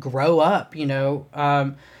had to grow up,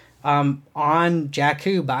 on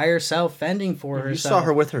Jakku by herself, fending for herself. You saw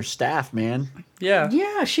her with her staff, man. Yeah.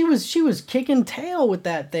 Yeah, she was kicking tail with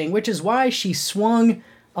that thing, which is why she swung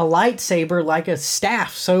a lightsaber like a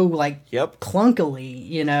staff, so like Yep. clunkily,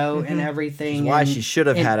 you know, and everything. Why and, she should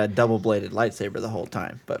have and had a double-bladed lightsaber the whole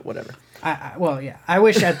time, but whatever. I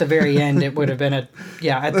wish at the very end it would have been at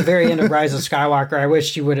the very end of Rise of Skywalker, I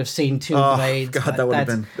wish you would have seen two blades. God, but that would have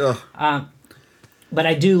been. Ugh. But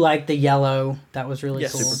I do like the yellow. That was really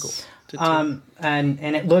cool. Super cool.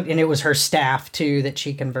 And it was her staff too that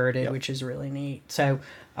she converted, which is really neat. So,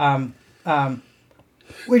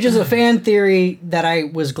 which is a fan theory that I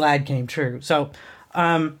was glad came true. So,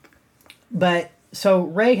 so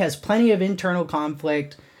Rey has plenty of internal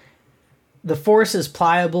conflict. The Force is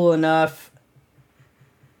pliable enough,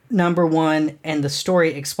 number one, and the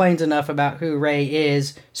story explains enough about who Rey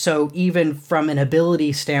is, so even from an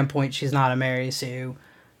ability standpoint, she's not a Mary Sue.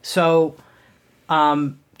 So,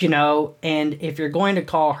 you know, and if you're going to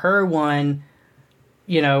call her one,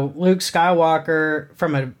 you know, Luke Skywalker,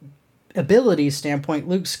 from an ability standpoint,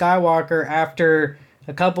 Luke Skywalker, after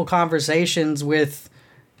a couple conversations with,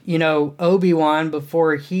 you know, Obi-Wan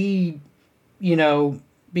before he, you know,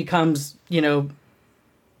 becomes, you know,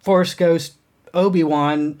 Force Ghost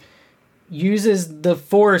Obi-Wan, uses the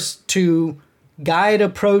Force to guide a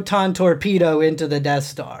proton torpedo into the Death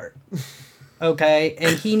Star. Okay?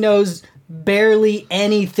 And he knows barely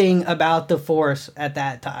anything about the Force at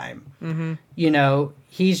that time. Mm-hmm. You know,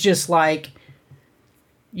 he's just like,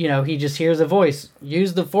 you know, he just hears a voice,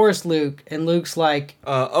 use the Force, Luke. And Luke's like,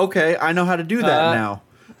 okay, I know how to do that now.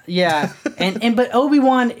 Yeah, but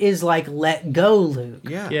Obi-Wan is like, let go, Luke.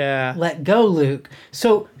 Yeah. Let go, Luke.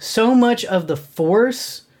 So much of the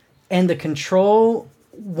Force and the control,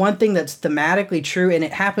 one thing that's thematically true, and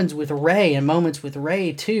it happens with Rey and moments with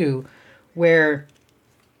Rey too, where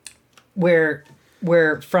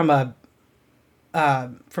from a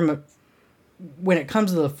when it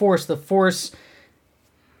comes to the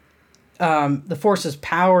Force's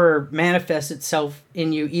power manifests itself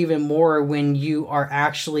in you even more when you are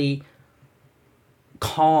actually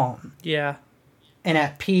calm. Yeah. And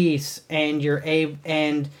at peace, and you're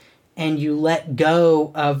and you let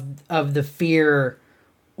go of the fear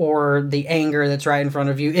or the anger that's right in front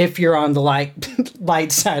of you if you're on the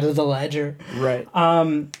light side of the ledger. Right.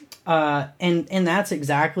 And that's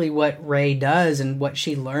exactly what Rey does and what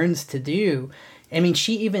she learns to do. I mean,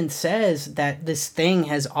 she even says that this thing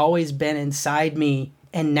has always been inside me,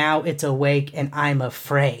 and now it's awake, and I'm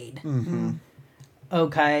afraid. Mm-hmm.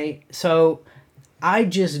 Okay, so I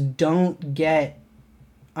just don't get,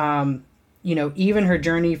 you know, even her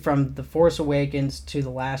journey from The Force Awakens to The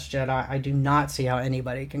Last Jedi, I do not see how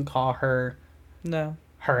anybody can call her a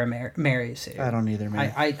Mary Sue. I don't either,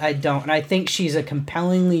 man. I don't. And I think she's a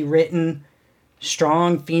compellingly written,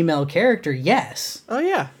 strong female character, yes. Oh,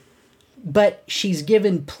 yeah. But she's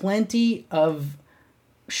given plenty of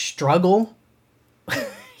struggle,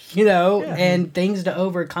 you know, and things to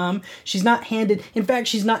overcome. She's not handed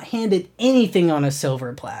anything on a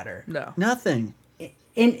silver platter. No. Nothing.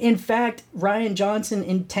 In fact, Rian Johnson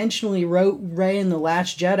intentionally wrote Rey in The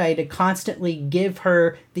Last Jedi to constantly give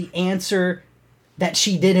her the answer that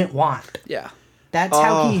she didn't want. Yeah. That's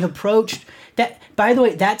how he approached that. By the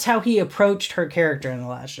way, that's how he approached her character in The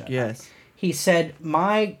Last Jedi. Yes. He said,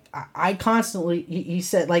 he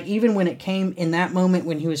said, like, even when it came in that moment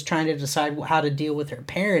when he was trying to decide how to deal with her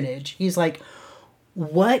parentage, he's like,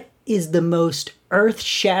 what is the most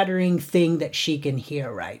earth-shattering thing that she can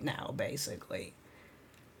hear right now, basically?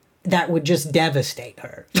 That would just devastate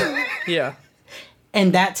her. Yeah.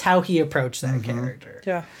 And that's how he approached that character.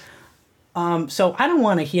 Yeah. So I don't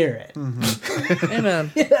want to hear it. Mm-hmm.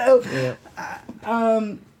 Amen. You know?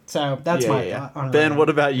 Yeah. So that's my Ben, what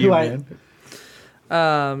about you, man?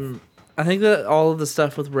 I think that all of the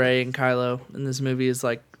stuff with Rey and Kylo in this movie is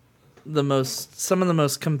like some of the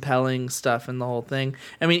most compelling stuff in the whole thing.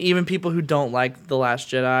 I mean, even people who don't like The Last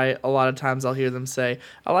Jedi, a lot of times I'll hear them say,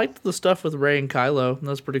 I liked the stuff with Rey and Kylo. That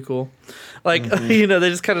was pretty cool. Like, you know, they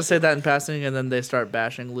just kind of say that in passing and then they start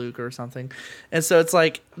bashing Luke or something. And so it's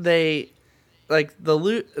like there's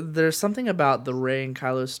something about the Rey and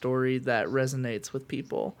Kylo story that resonates with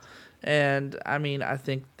people. And I mean, I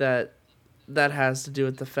think that has to do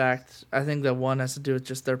with the fact, I think that one has to do with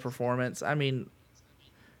just their performance. I mean,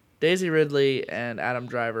 Daisy Ridley and Adam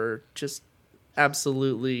Driver just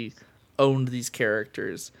absolutely owned these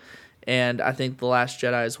characters. And I think The Last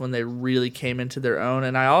Jedi is when they really came into their own.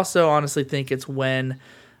 And I also honestly think it's when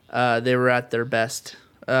they were at their best,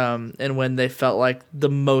 and when they felt like the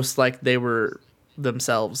most like they were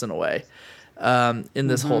themselves in a way, in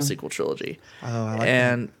this whole sequel trilogy. Oh, I like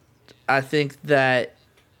and that. I think that,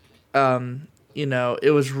 you know,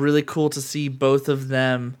 it was really cool to see both of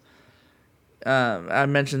them I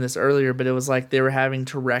mentioned this earlier, but it was like they were having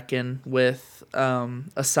to reckon with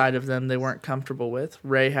a side of them they weren't comfortable with.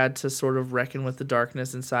 Rey had to sort of reckon with the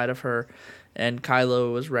darkness inside of her, and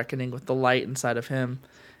Kylo was reckoning with the light inside of him.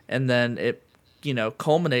 And then it,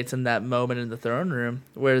 culminates in that moment in the throne room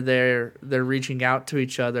where they're reaching out to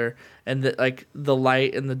each other, and the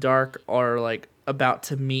light and the dark are like about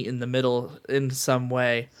to meet in the middle in some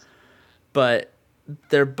way, but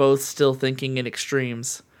they're both still thinking in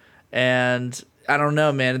extremes. And I don't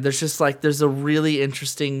know, man. There's a really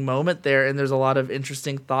interesting moment there, and there's a lot of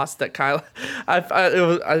interesting thoughts that Kylo.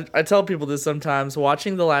 I tell people this sometimes.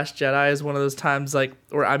 Watching The Last Jedi is one of those times like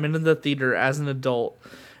where I'm in the theater as an adult,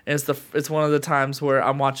 and it's one of the times where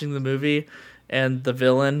I'm watching the movie, and the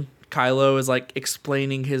villain Kylo is like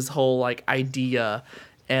explaining his whole like idea,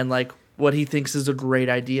 and like what he thinks is a great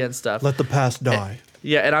idea and stuff. Let the past die.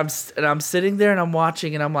 And I'm sitting there and I'm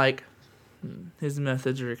watching, and I'm like, his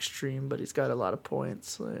methods are extreme, but he's got a lot of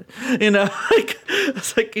points.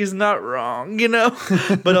 It's like he's not wrong,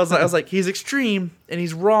 But I was like, he's extreme and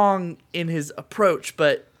he's wrong in his approach,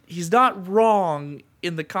 but he's not wrong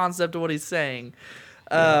in the concept of what he's saying.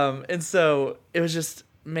 And so it was just,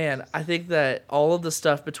 man, I think that all of the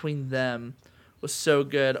stuff between them was so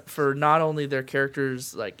good for not only their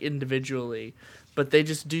characters like individually, but they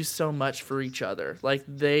just do so much for each other. Like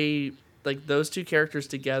those two characters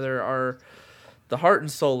together are the heart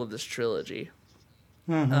and soul of this trilogy.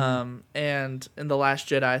 Mm-hmm. And in The Last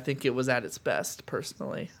Jedi, I think it was at its best,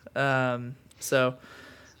 personally. So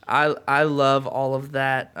I love all of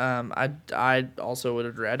that. I also would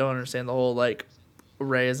agree. I don't understand the whole like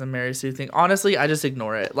Rey as a Mary Sue thing. Honestly, I just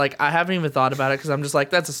ignore it. Like, I haven't even thought about it because I'm just like,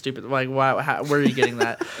 that's a stupid. Like, why? Where are you getting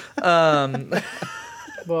that?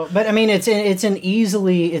 Well, but I mean, it's an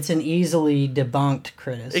easily debunked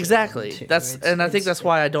criticism. Exactly. I think that's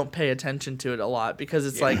why I don't pay attention to it a lot, because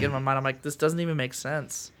it's like in my mind I'm like, this doesn't even make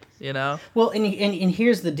sense, Well, and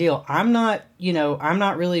here's the deal. I'm not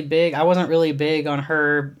really big. I wasn't really big on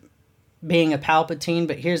her being a Palpatine,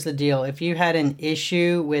 but here's the deal. If you had an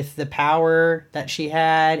issue with the power that she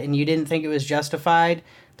had and you didn't think it was justified,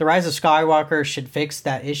 The Rise of Skywalker should fix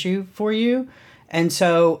that issue for you. And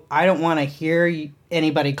so I don't want to hear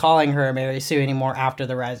anybody calling her a Mary Sue anymore after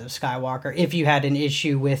The Rise of Skywalker if you had an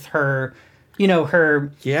issue with her,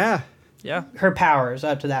 her her powers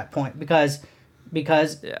up to that point, because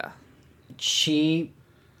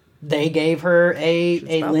they gave her a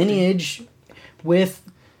lineage with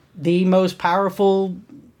the most powerful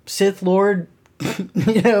Sith Lord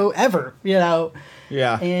ever,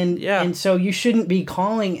 Yeah. And so you shouldn't be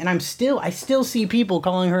calling, and I still see people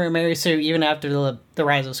calling her a Mary Sue even after the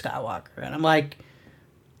Rise of Skywalker, and I'm like,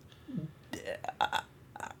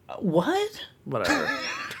 what? Whatever.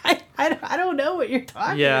 I don't know what you're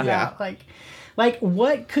talking about. Like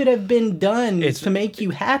what could have been done to make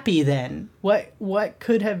you happy then? What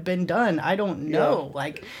could have been done? I don't know. Yeah.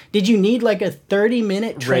 Like, did you need like a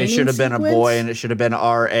 30-minute training Ray should have been a sequence? boy, and it should have been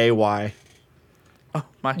R-A-Y. Oh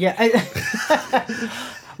my. Yeah.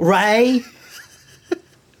 Ray.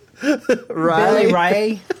 Billy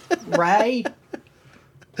Ray.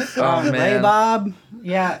 Oh man. Ray Bob.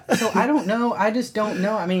 Yeah. So I don't know. I just don't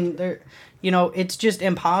know. I mean, it's just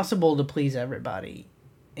impossible to please everybody.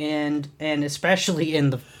 And especially in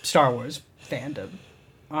the Star Wars fandom.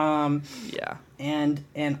 Yeah. And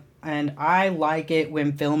I like it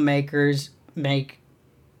when filmmakers make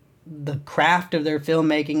the craft of their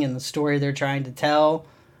filmmaking and the story they're trying to tell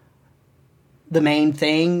the main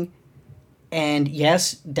thing. And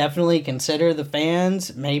yes, definitely consider the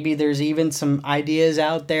fans. Maybe there's even some ideas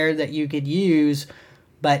out there that you could use,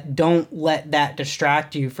 but don't let that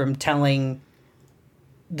distract you from telling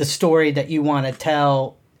the story that you want to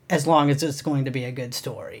tell, as long as it's going to be a good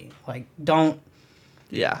story. Like, don't...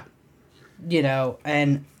 Yeah.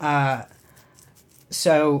 And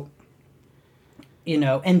so...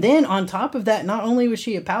 and then on top of that, not only was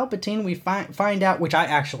she a Palpatine, we find out, which I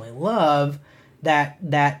actually love, that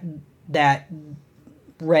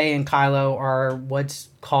Rey and Kylo are what's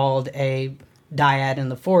called a dyad in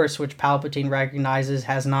the Force, which Palpatine recognizes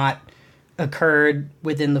has not occurred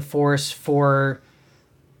within the Force for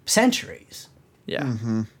centuries. Yeah.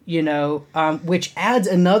 Mm-hmm. Which adds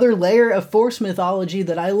another layer of Force mythology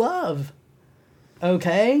that I love.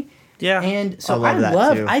 Okay? Yeah. And so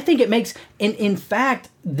too. I think it makes, in fact,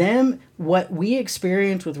 what we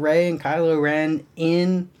experience with Rey and Kylo Ren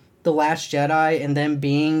in The Last Jedi, and them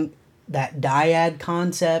being that dyad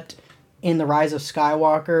concept in The Rise of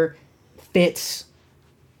Skywalker, fits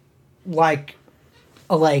like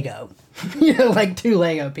a Lego. Like two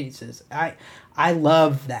Lego pieces. I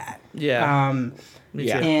love that. Yeah.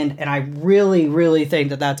 Yeah. And I really, really think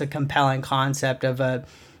that that's a compelling concept of a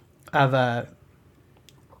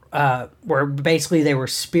where basically they were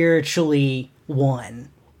spiritually one,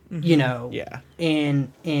 you know, Yeah.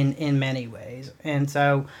 in many ways. And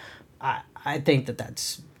so I think that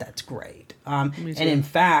that's great. And in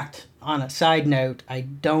fact, on a side note, I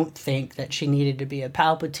don't think that she needed to be a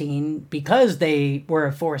Palpatine because they were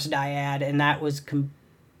a Force dyad, and that was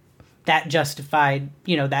that justified,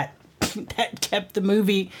 you know, that that kept the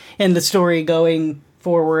movie and the story going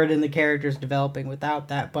forward and the characters developing without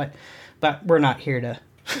that. But we're not here to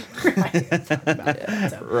talk about that.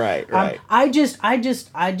 So. Right. I just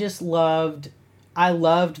loved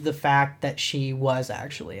the fact that she was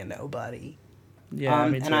actually a nobody. Yeah,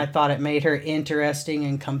 me too. And I thought it made her interesting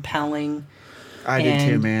and compelling. I did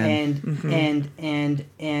too, man.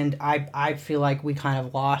 And I feel like we kind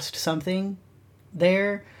of lost something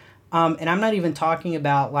there. And I'm not even talking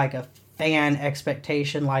about like a fan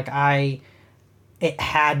expectation, like it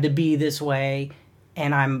had to be this way,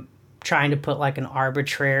 and I'm trying to put like an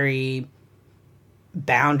arbitrary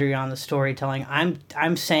boundary on the storytelling.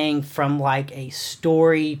 I'm saying from like a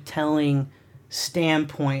storytelling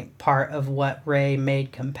standpoint, part of what Rey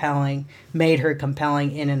made her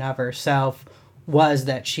compelling in and of herself was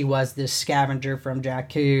that she was this scavenger from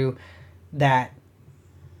Jakku that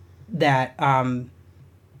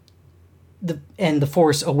the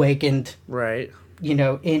Force awakened, right, you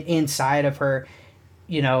know, inside of her,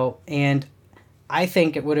 you know. And I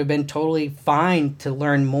think it would have been totally fine to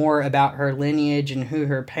learn more about her lineage and who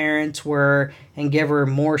her parents were and give her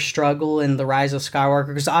more struggle in the Rise of Skywalker,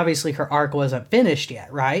 because obviously her arc wasn't finished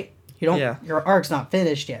yet, right? Your arc's not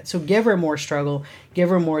finished yet. So give her more struggle, give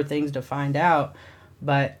her more things to find out.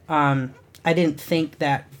 But I didn't think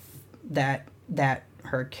that her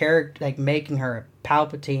character, like making her a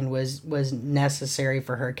Palpatine, was necessary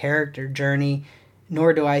for her character journey,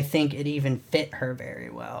 nor do I think it even fit her very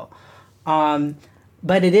well.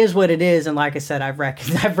 But it is what it is, and like I said, I've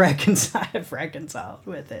reconciled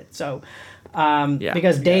with it. So,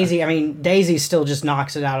 because Daisy still just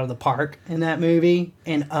knocks it out of the park in that movie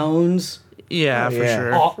and owns. Yeah, for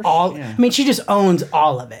sure. I mean, she just owns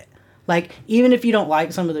all of it. Like, even if you don't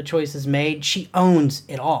like some of the choices made, she owns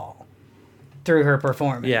it all through her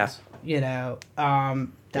performance. Yeah. You know,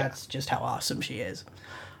 that's just how awesome she is.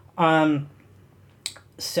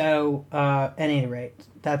 So, at any rate,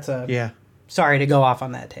 that's a... Yeah. Sorry to go off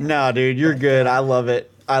on that tangent. No, dude, you're good. I love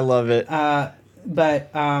it. But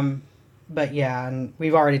yeah, and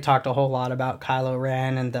we've already talked a whole lot about Kylo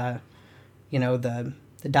Ren and the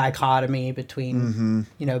dichotomy between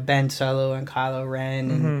Ben Solo and Kylo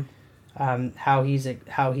Ren, and how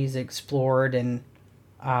he's explored, and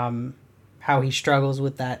how he struggles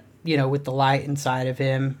with that, with the light inside of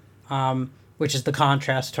him, which is the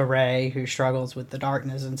contrast to Rey, who struggles with the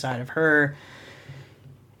darkness inside of her.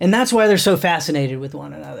 And that's why they're so fascinated with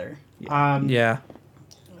one another.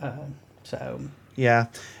 So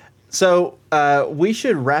we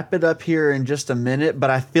should wrap it up here in just a minute, but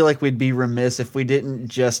I feel like we'd be remiss if we didn't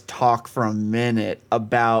just talk for a minute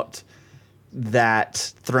about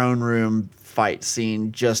that throne room fight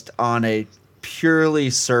scene, just on a purely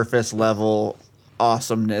surface level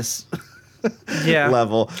awesomeness.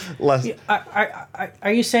 Level.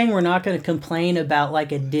 Are you saying we're not going to complain about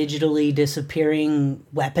like a digitally disappearing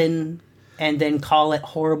weapon and then call it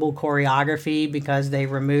horrible choreography because they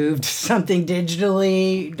removed something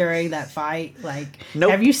digitally during that fight? Like, nope.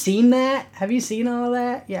 Have you seen that? Have you seen all of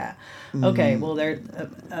that? Yeah. Okay. Well,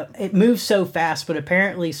 it moves so fast, but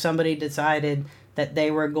apparently somebody decided that they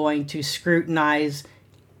were going to scrutinize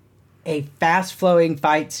a fast-flowing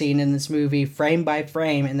fight scene in this movie frame by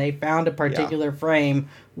frame, and they found a particular frame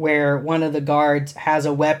where one of the guards has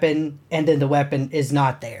a weapon and then the weapon is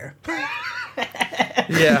not there.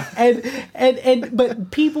 But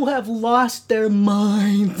people have lost their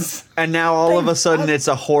minds, and now all of a sudden it's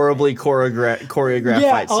a horribly choreographed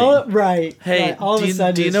fight scene. Right. Hey,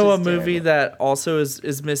 right. Do you know a movie that also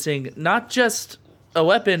is missing not just a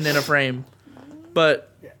weapon in a frame, but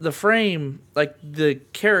the frame, like the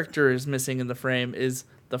character is missing in the frame, is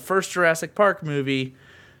the first Jurassic Park movie.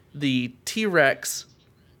 The T-Rex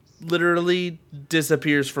literally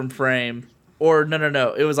disappears from frame. Or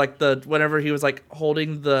no. It was like whenever he was like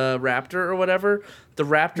holding the raptor or whatever, the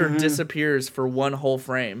raptor disappears for one whole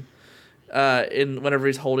frame. Whenever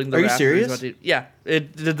he's holding the raptor. Are you serious? The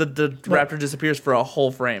raptor disappears for a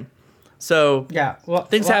whole frame. So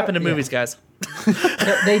things happen in movies, guys.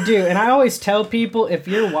 They do, and I always tell people, if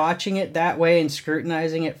you're watching it that way and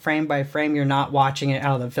scrutinizing it frame by frame, you're not watching it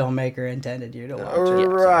how the filmmaker intended you to watch it.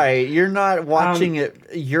 Right, you're not watching it.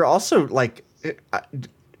 You're also like,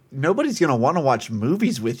 nobody's gonna want to watch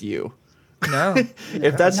movies with you. No.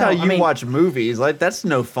 If that's how you watch movies, like that's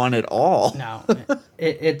no fun at all. No,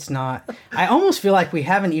 it's not. I almost feel like we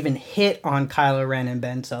haven't even hit on Kylo Ren and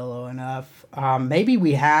Ben Solo enough. Maybe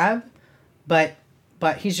we have, but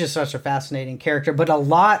he's just such a fascinating character. But a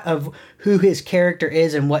lot of who his character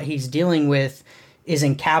is and what he's dealing with is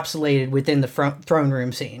encapsulated within the throne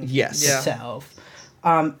room scene itself.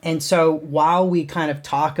 And so while we kind of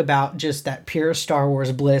talk about just that pure Star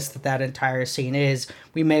Wars bliss that entire scene is,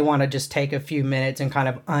 we may want to just take a few minutes and kind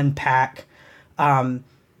of unpack, Kylo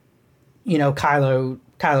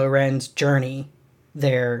Ren's journey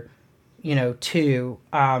there, too,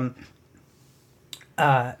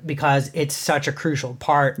 because it's such a crucial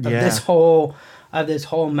part of this whole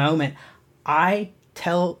moment. I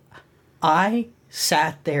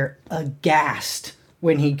sat there aghast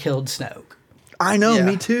when he killed Snoke. I know,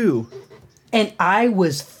 me too. And I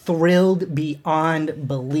was thrilled beyond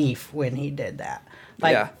belief when he did that.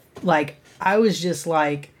 Like I was just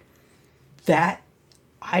like, that,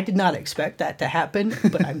 I did not expect that to happen,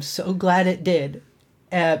 but I'm so glad it did.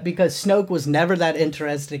 Because Snoke was never that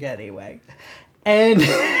interesting anyway. And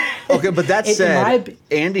okay, but that said,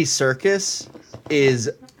 Andy Serkis is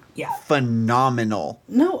phenomenal.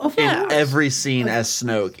 No, of course. In every scene as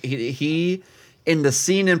Snoke. He in the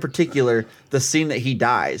scene in particular, the scene that he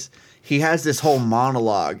dies, he has this whole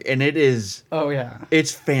monologue, and it is... Oh, yeah.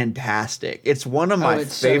 It's fantastic. It's one of my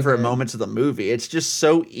favorite moments of the movie. It's just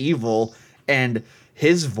so evil, and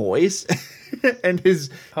his voice and his...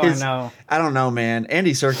 I don't know, man.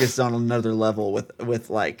 Andy Serkis is on another level with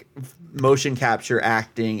like, motion capture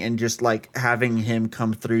acting and just, like, having him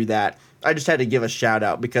come through that. I just had to give a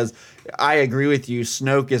shout-out, because I agree with you.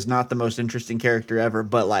 Snoke is not the most interesting character ever,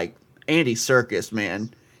 but, like, Andy Serkis,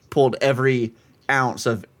 man, pulled every ounce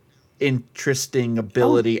of interesting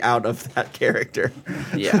ability out of that character.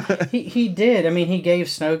 Yeah. he did. I mean, he gave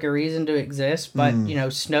Snoke a reason to exist, but,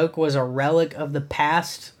 Snoke was a relic of the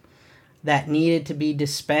past that needed to be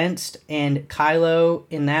dispensed, and Kylo,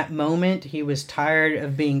 in that moment, he was tired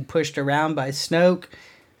of being pushed around by Snoke,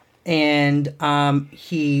 and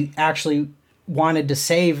he actually wanted to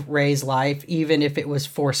save Rey's life, even if it was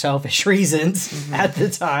for selfish reasons at the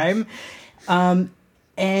time.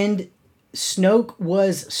 And Snoke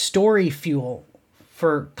was story fuel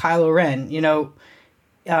for Kylo Ren.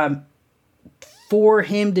 For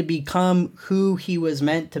him to become who he was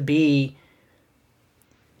meant to be,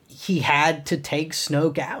 he had to take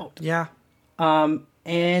Snoke out. Yeah.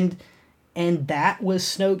 And that was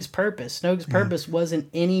Snoke's purpose. Snoke's purpose wasn't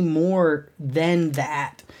any more than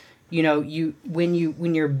that.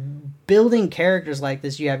 When you're building characters like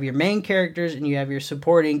this, you have your main characters and you have your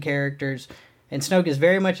supporting characters, and Snoke is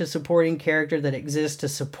very much a supporting character that exists to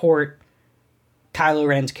support Kylo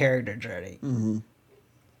Ren's character journey. Mm-hmm.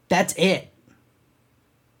 That's it.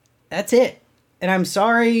 And I'm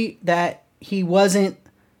sorry that he wasn't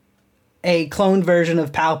a cloned version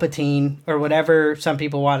of Palpatine or whatever some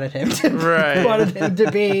people wanted him to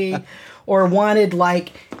be, or wanted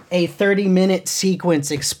like a 30-minute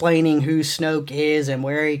sequence explaining who Snoke is and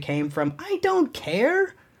where he came from. I don't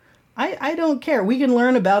care. I don't care. We can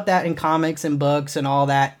learn about that in comics and books and all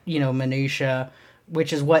that, minutia,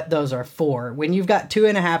 which is what those are for. When you've got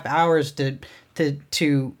 2.5 hours to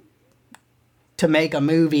make a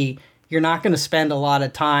movie, you're not going to spend a lot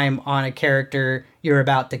of time on a character you're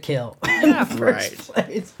about to kill in the first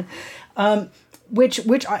place. Which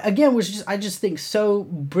again was just, I just think, so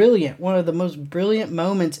brilliant. One of the most brilliant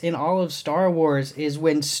moments in all of Star Wars is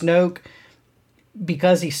when Snoke,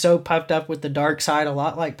 because he's so puffed up with the dark side, a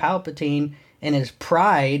lot like Palpatine, and his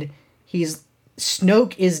pride,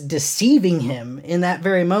 Snoke is deceiving him in that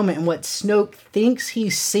very moment, and what Snoke thinks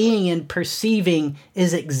he's seeing and perceiving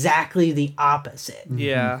is exactly the opposite.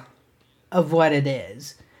 Yeah. Of what it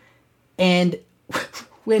is. And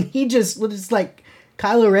when he just like,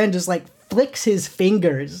 Kylo Ren just like flicks his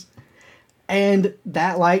fingers, and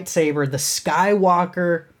that lightsaber, the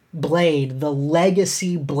Skywalker blade, the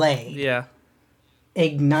legacy blade,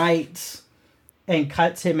 ignites and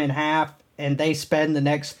cuts him in half, and they spend the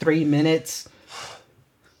next 3 minutes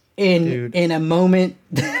in a moment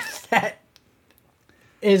that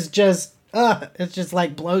is just it's just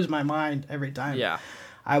like blows my mind every time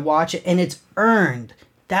I watch it, and it's earned.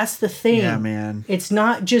 That's the thing. Yeah, man. It's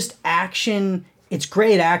not just action. It's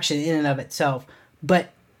great action in and of itself,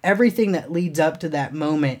 but everything that leads up to that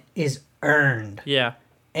moment is earned. Yeah.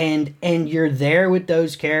 And you're there with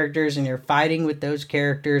those characters, and you're fighting with those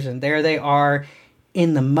characters, and there they are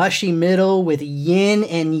in the mushy middle with yin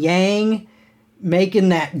and yang, making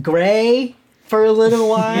that gray for a little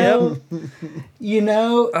while. You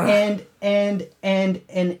know, and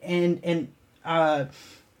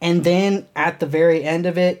then at the very end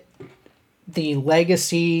of it, the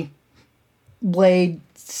legacy blade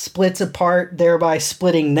splits apart, thereby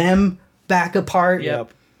splitting them back apart.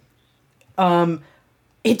 Yep.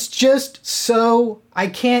 It's just so I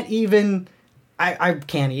can't even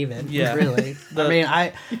really.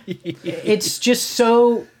 It's just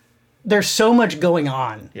so there's so much going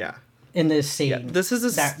on. Yeah. In this scene. Yeah, this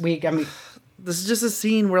is that week. I mean, this is just a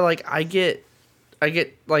scene where like I get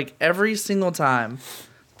like every single time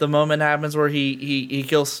the moment happens where he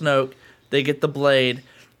kills Snoke, they get the blade,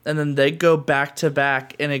 and then they go back to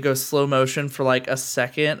back and it goes slow motion for like a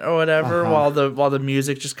second or whatever while the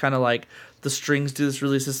music just kind of like the strings do this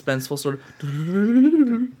really suspenseful sort of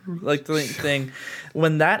like thing.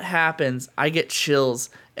 When that happens, I get chills.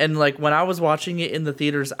 And like when I was watching it in the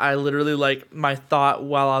theaters, I literally like my thought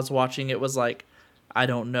while I was watching it was like, I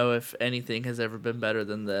don't know if anything has ever been better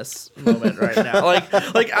than this moment right now.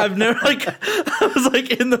 like I've never like I was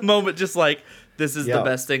like in the moment just like this is the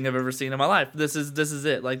best thing I've ever seen in my life. This is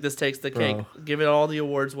it. Like this takes the cake. Give it all the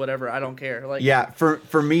awards, whatever. I don't care. Like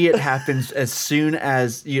for me it happens as soon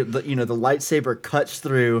as the lightsaber cuts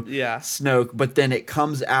through Snoke, but then it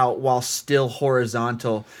comes out while still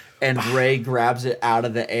horizontal. And Rey grabs it out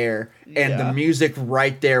of the air, and the music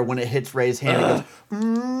right there when it hits Rey's hand,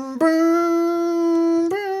 it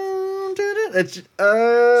goes. It's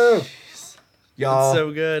y'all. It's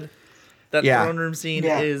so good. That throne room scene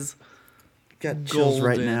is got chills golden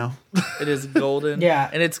right now. It is golden.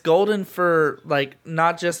 And it's golden for like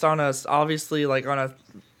not just on us, obviously like on a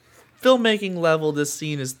filmmaking level. This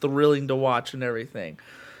scene is thrilling to watch and everything.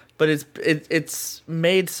 But it's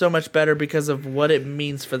made so much better because of what it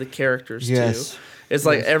means for the characters too. It's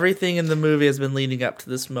like everything in the movie has been leading up to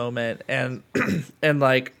this moment, and and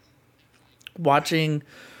like watching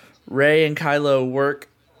Rey and Kylo work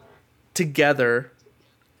together,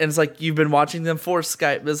 and it's like you've been watching them force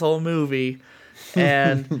Skype this whole movie,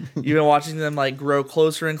 and you've been watching them like grow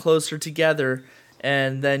closer and closer together,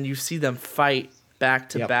 and then you see them fight back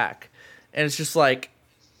to back, and it's just like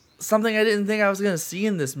something I didn't think I was going to see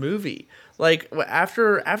in this movie. Like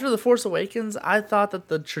after The Force Awakens, I thought that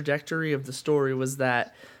the trajectory of the story was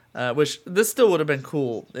that, which this still would have been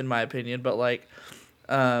cool in my opinion, but like,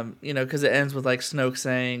 because it ends with like Snoke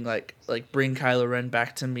saying like bring Kylo Ren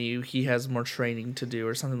back to me. He has more training to do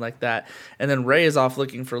or something like that. And then Rey is off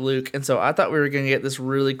looking for Luke. And so I thought we were going to get this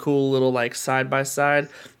really cool little like side by side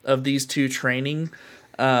of these two training,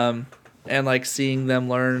 and like seeing them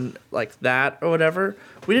learn like that or whatever.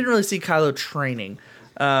 We didn't really see Kylo training,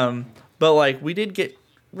 but like we did get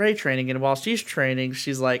Rey training, and while she's training,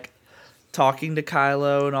 she's like talking to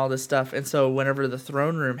Kylo and all this stuff. And so whenever the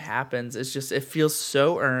throne room happens, it feels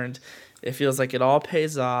so earned. It feels like it all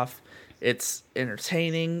pays off. It's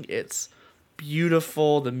entertaining. It's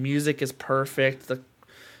beautiful. The music is perfect.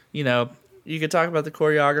 You could talk about the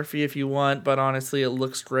choreography if you want, but honestly, it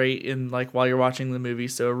looks great in like while you're watching the movie,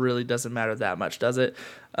 so it really doesn't matter that much, does it?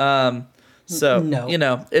 No.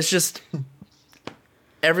 It's just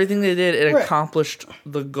everything they did. It accomplished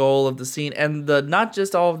the goal of the scene, and not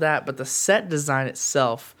just all of that, but the set design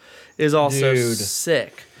itself is also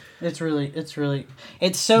sick. It's so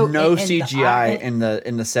no CGI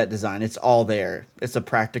in the set design. It's all there. It's a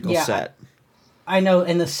practical set. I know,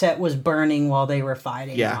 and the set was burning while they were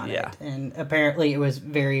fighting on it, and apparently it was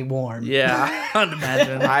very warm. Yeah, I can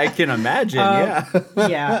imagine. I can imagine.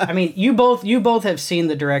 Yeah. I mean, you both have seen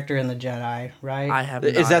The Director and the Jedi, right? I have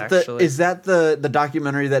not. Is that the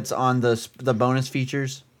documentary that's on the bonus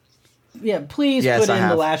features? Yeah, please put in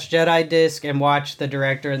The Last Jedi disc and watch The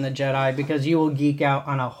Director and the Jedi, because you will geek out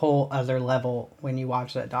on a whole other level when you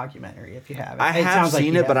watch that documentary if you haven't. I have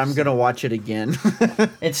seen it, but I'm gonna watch it again.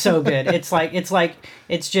 It's so good. It's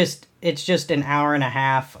just an hour and a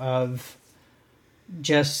half of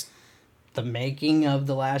just the making of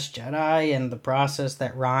The Last Jedi and the process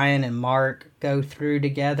that Ryan and Mark go through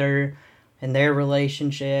together, and their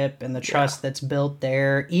relationship and the trust that's built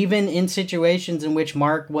there, even in situations in which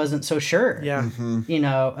Mark wasn't so sure,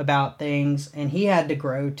 about things, and he had to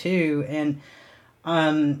grow too.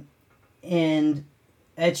 And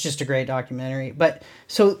it's just a great documentary. But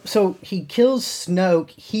so he kills Snoke,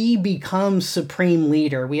 he becomes Supreme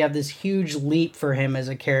Leader. We have this huge leap for him as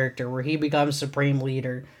a character where he becomes Supreme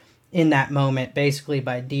Leader in that moment, basically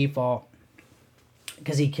by default,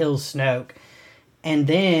 because he kills Snoke. And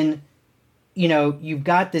then you've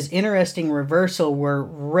got this interesting reversal where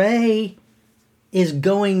Rey is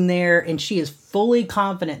going there and she is fully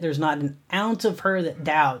confident. There's not an ounce of her that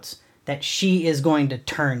doubts that she is going to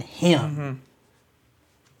turn him.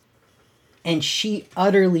 and she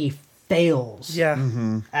utterly fails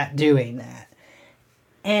at doing that.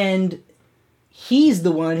 And he's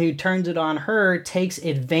the one who turns it on her, takes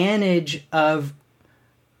advantage of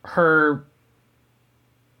her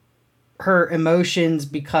emotions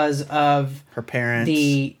because of Her parents.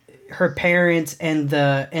 And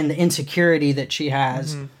the insecurity that she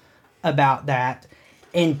has about that,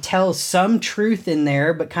 and tells some truth in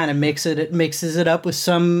there, but kind of mixes it up with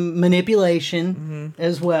some manipulation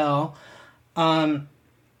as well.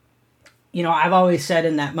 You know, I've always said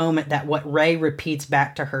in that moment that what Rey repeats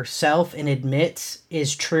back to herself and admits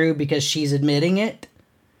is true because she's admitting it.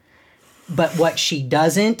 But what she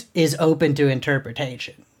doesn't is open to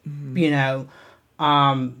interpretation. You know,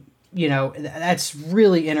 that's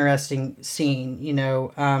really interesting scene, you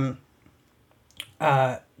know.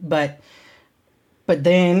 But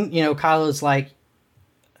then, you know, Kylo's like,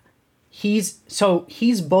 he's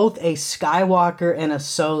both a Skywalker and a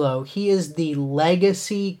Solo. He is the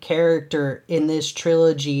legacy character in this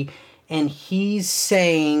trilogy, and he's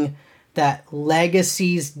saying that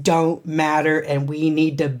legacies don't matter and we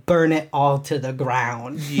need to burn it all to the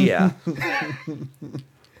ground. Yeah.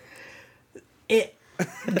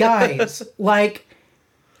 Guys, like,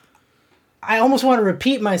 I almost want to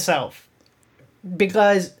repeat myself,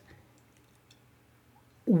 because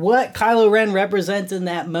what Kylo Ren represents in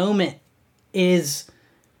that moment is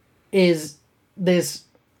this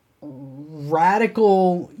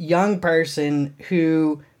radical young person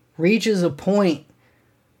who reaches a point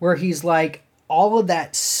where he's like, all of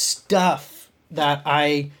that stuff that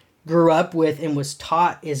I grew up with and was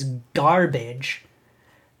taught is garbage,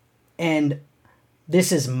 and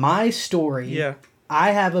this is my story. Yeah.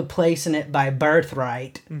 I have a place in it by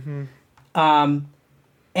birthright. And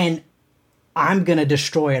I'm going to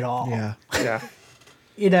destroy it all. Yeah. Yeah.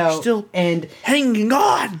 You know, Still and hanging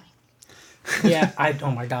on. yeah,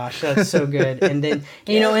 oh my gosh, that's so good. And then,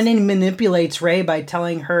 you know, and then he manipulates Rey by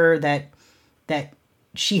telling her that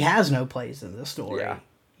she has no place in the story. Yeah.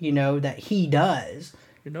 You know, that he does.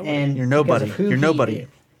 You're nobody. And You're nobody. because of who You're he nobody. is.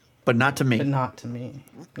 But not to me. But not to me.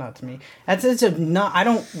 Not to me. I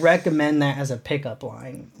don't recommend that as a pickup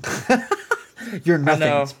line. You're know.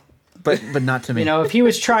 nothing. But not to me. You know, if he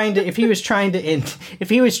was trying to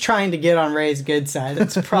get on Rey's good side,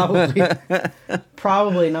 it's probably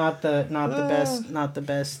not the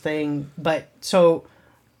best thing. But so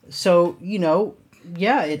you know,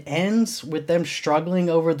 yeah, it ends with them struggling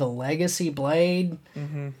over the legacy blade,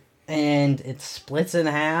 and it splits in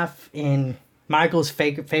half in Michael's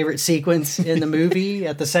favorite sequence in the movie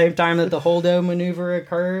at the same time that the Holdo maneuver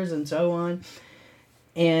occurs, and so on,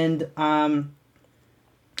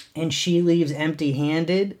 and she leaves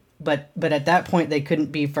empty-handed, but at that point they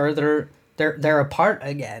couldn't be further. They're apart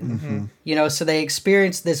again, you know. So they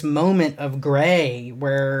experienced this moment of gray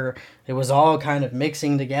where it was all kind of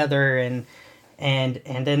mixing together, and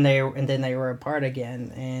then they were apart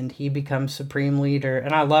again, and he becomes supreme leader.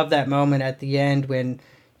 And I love that moment at the end when,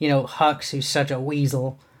 you know, Hux, who's such a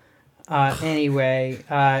weasel,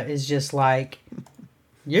 is just like,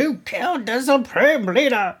 "You killed the supreme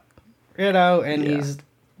leader," you know, and he's.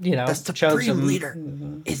 You know, the supreme leader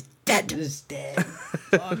is dead. Is dead.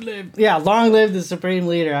 Long live. Yeah, long live the supreme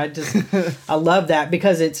leader. I love that,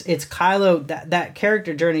 because it's Kylo. That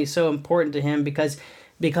character journey is so important to him because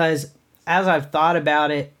as I've thought about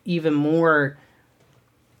it even more,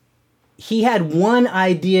 he had one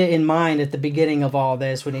idea in mind at the beginning of all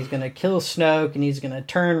this, when he's going to kill Snoke and he's going to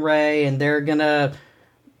turn Rey and they're going to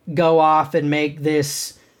go off and make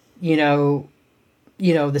this, you know,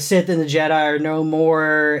 the Sith and the Jedi are no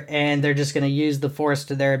more, and they're just going to use the Force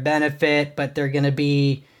to their benefit, but they're going to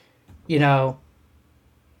be, you know,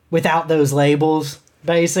 without those labels,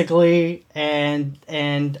 basically.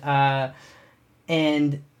 But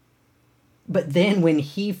then when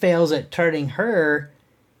he fails at turning her,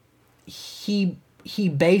 he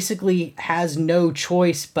basically has no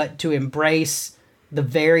choice but to embrace the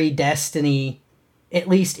very destiny, at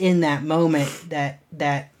least in that moment,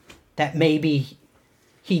 that maybe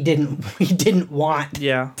he didn't want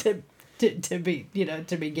to be, you know,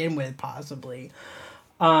 to begin with, possibly.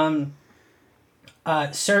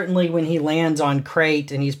 Certainly when he lands on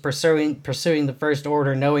Crate and he's pursuing the First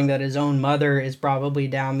Order, knowing that his own mother is probably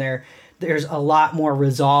down there, there's a lot more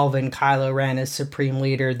resolve in Kylo Ren as Supreme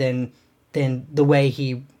Leader than the way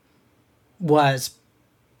he was,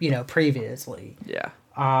 you know, previously. Yeah.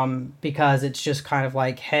 Because it's just kind of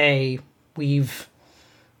like, hey, we've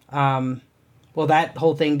well, that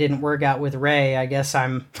whole thing didn't work out with Rey. I guess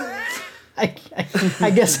I'm I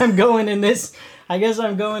guess I'm going in this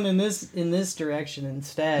direction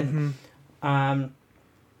instead.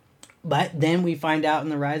 But then we find out in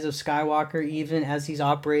The Rise of Skywalker, even as he's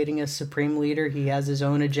operating as Supreme Leader, he has his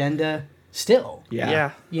own agenda still.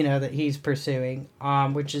 Yeah. You know, that he's pursuing,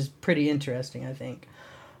 which is pretty interesting, I think.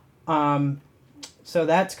 So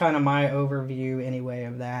that's kind of my overview anyway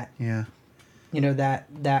of that. Yeah. You know,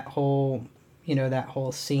 that whole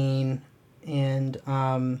scene,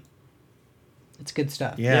 and it's good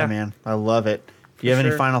stuff. Yeah, man. I love it. Do you have any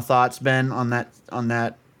sure. final thoughts, Ben, on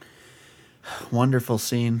that wonderful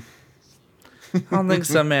scene? I don't think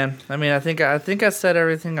so, man. I mean, I think I said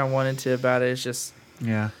everything I wanted to about it.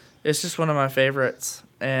 Yeah. It's just one of my favorites,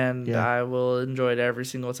 and Yeah. I will enjoy it every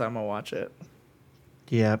single time I watch it.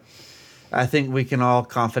 Yeah. I think we can all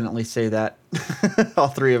confidently say that. All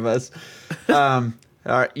three of us. All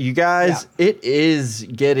right, you guys, It is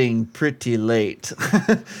getting pretty late.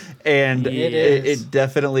 And It is. it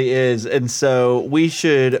definitely is. And so we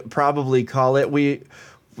should probably call it.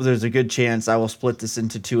 There's a good chance I will split this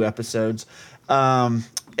into 2 episodes. But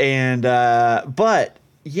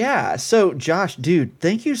yeah, so Josh, dude,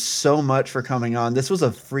 thank you so much for coming on. This was a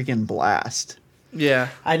freaking blast. Yeah.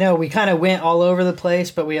 I know we kind of went all over the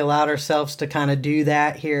place, but we allowed ourselves to kind of do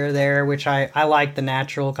that here or there, which I like the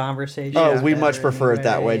natural conversation. Oh, we much prefer it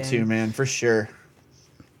that way anyway, too, man, for sure.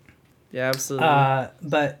 Yeah, absolutely.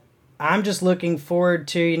 But I'm just looking forward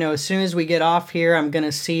to, you know, as soon as we get off here, I'm going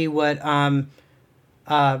to see what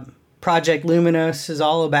Project Luminous is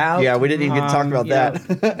all about. Yeah, we didn't even get to talk about you know,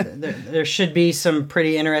 that. there should be some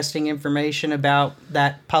pretty interesting information about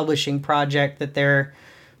that publishing project that they're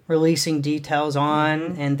releasing details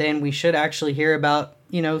on, and then we should actually hear about,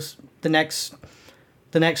 you know, the next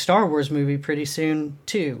Star Wars movie pretty soon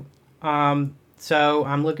too. So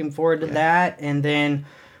I'm looking forward to that, and then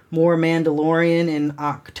more Mandalorian in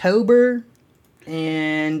October,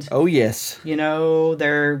 and Oh yes. you know,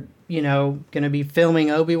 they're, you know, going to be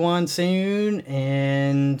filming Obi-Wan soon,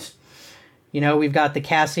 and you know, we've got the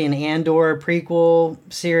Cassian Andor prequel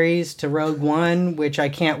series to Rogue One, which I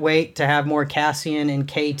can't wait to have more Cassian in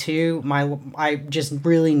K2. I just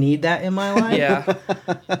really need that in my life. Yeah.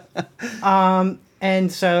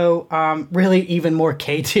 And so, really even more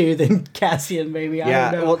K2 than Cassian, maybe. I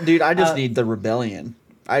Yeah. don't know. Well, dude, I just need the rebellion.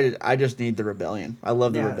 I just need the rebellion. I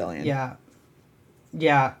love the rebellion. Yeah.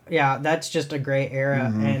 That's just a great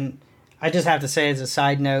era. And I just have to say as a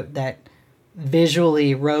side note that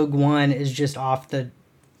visually Rogue One is just off the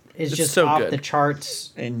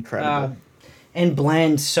charts. Incredible. And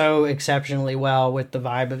blends so exceptionally well with the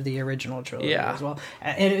vibe of the original trilogy as well.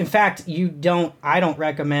 And in fact, I don't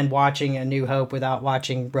recommend watching A New Hope without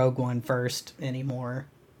watching Rogue One first anymore.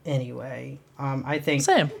 Anyway, I think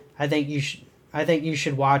you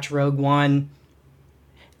should watch Rogue One.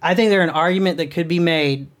 I think there's an argument that could be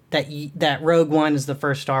made that Rogue One is the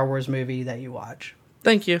first Star Wars movie that you watch.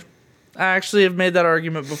 Thank you. I actually have made that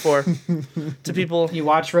argument before to people. You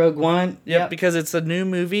watch Rogue One? Yep, because it's a new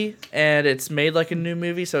movie and it's made like a new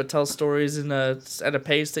movie, so it tells stories at a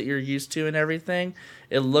pace that you're used to and everything.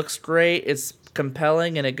 It looks great, it's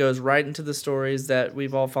compelling, and it goes right into the stories that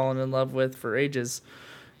we've all fallen in love with for ages.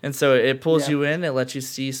 And so it pulls you in, it lets you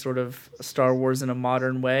see sort of Star Wars in a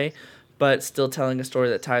modern way, but still telling a story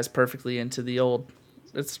that ties perfectly into the old.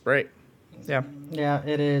 It's great. Yeah. Yeah,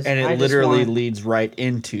 it is. And it literally leads right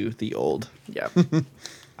into the old. Yeah.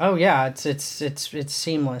 Oh yeah, it's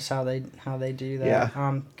seamless how they do that.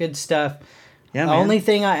 Yeah. Good stuff. Yeah, the only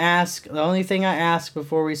thing I ask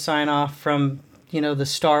before we sign off from, you know, the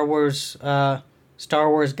Star Wars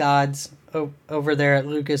gods over there at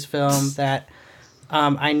Lucasfilm that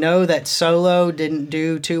I know that Solo didn't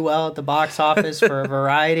do too well at the box office for a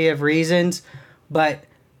variety of reasons, but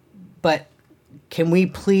can we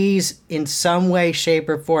please, in some way, shape,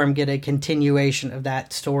 or form, get a continuation of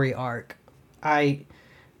that story arc? I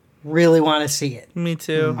really want to see it. Me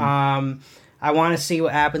too. I want to see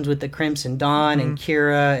what happens with the Crimson Dawn and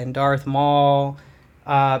Kira and Darth Maul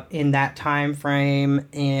in that time frame,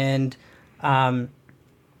 and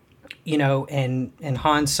you know, and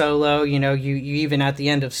Han Solo. You know, you even at the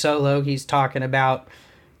end of Solo, he's talking about,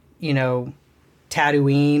 you know,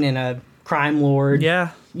 Tatooine and a crime lord. Yeah.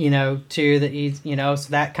 You know, too, that he's, you know,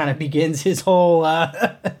 so that kind of begins his whole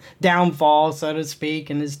downfall, so to speak,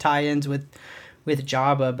 and his tie-ins with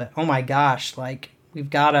Jabba. But oh my gosh, like,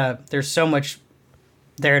 there's so much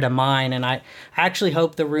there to mine, and I actually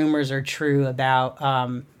hope the rumors are true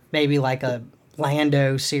about maybe like a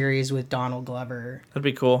Lando series with Donald Glover. That'd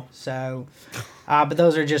be cool. So, but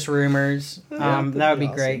those are just rumors. That would be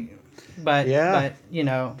great. But you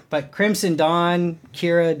know, but Crimson Dawn,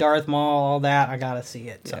 Kira, Darth Maul, all that, I gotta see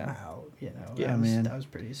it somehow. You know, man, that was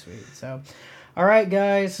pretty sweet. So, All right,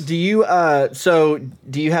 guys. Do you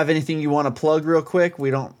do you have anything you want to plug real quick? We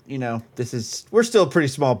don't, we're still a pretty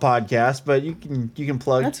small podcast, but you can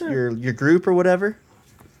plug your group or whatever.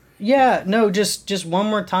 Yeah, no, just one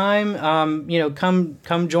more time.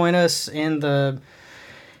 Come join us in the,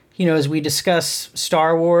 as we discuss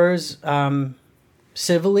Star Wars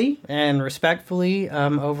civilly and respectfully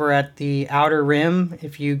over at the Outer Rim.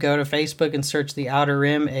 If you go to Facebook and search the Outer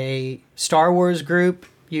Rim, a Star Wars group,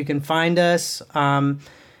 you can find us. And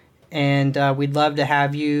we'd love to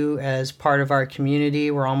have you as part of our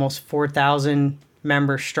community. We're almost 4,000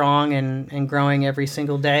 members strong and growing every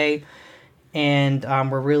single day. And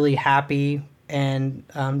we're really happy and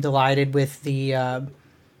delighted with the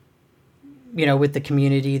with the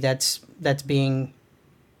community that's being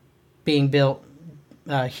built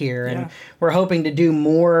here, and we're hoping to do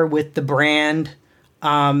more with the brand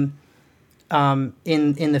in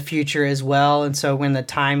the future as well. And so when the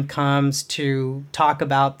time comes to talk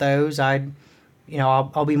about those,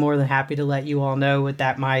 I'll be more than happy to let you all know what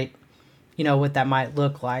that might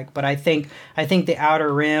look like. But I think the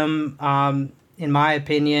Outer Rim, in my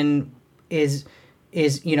opinion, is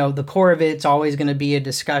the core of it's always going to be a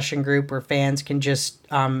discussion group where fans can just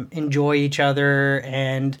enjoy each other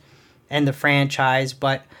and the franchise.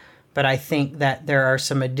 But I think that there are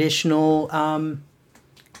some additional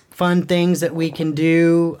fun things that we can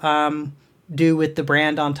do with the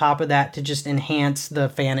brand on top of that to just enhance the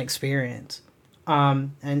fan experience.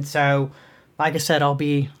 And so, like I said, I'll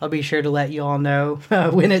be sure to let you all know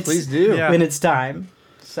when it's time.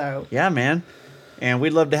 So yeah, man. And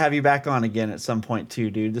we'd love to have you back on again at some point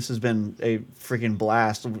too, dude. This has been a freaking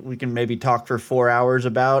blast. We can maybe talk for 4 hours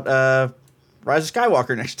about Rise of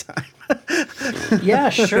Skywalker next time. Yeah,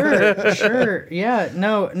 sure. Yeah,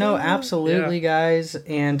 no, absolutely, guys.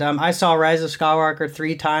 And I saw Rise of Skywalker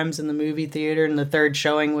 3 times in the movie theater, and the third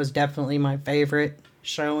showing was definitely my favorite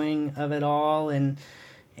showing of it all. And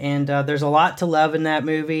there's a lot to love in that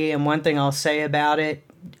movie. And one thing I'll say about it,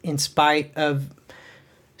 in spite of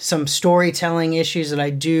some storytelling issues that I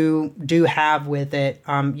do have with it,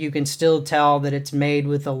 you can still tell that it's made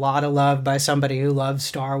with a lot of love by somebody who loves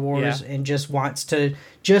Star Wars and just wants to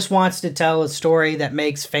tell a story that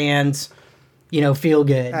makes fans, feel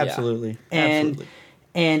good. Absolutely. And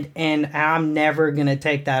I'm never gonna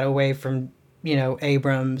take that away from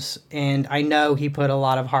Abrams, and I know he put a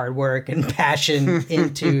lot of hard work and passion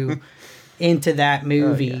into that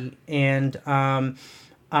movie. And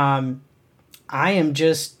I am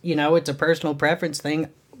just, it's a personal preference thing.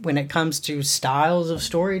 When it comes to styles of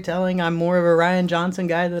storytelling, I'm more of a Rian Johnson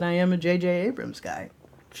guy than I am a J.J. Abrams guy.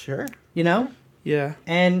 Sure. Yeah.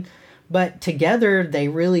 But together, they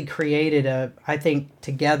really created I think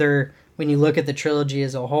together, when you look at the trilogy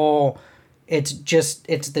as a whole, it's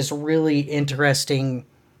this really interesting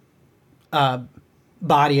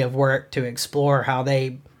body of work to explore how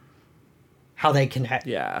they connect.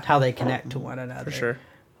 Yeah. How they connect to one another. For sure.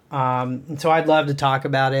 And so I'd love to talk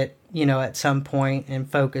about it, at some point and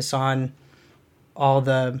focus on all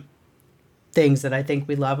the things that I think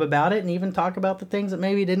we love about it, and even talk about the things that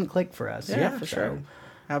maybe didn't click for us. Yeah, for sure.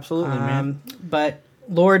 Absolutely, man. But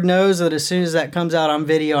Lord knows that as soon as that comes out on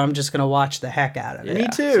video, I'm just going to watch the heck out of it. Me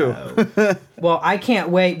too. So, well, I can't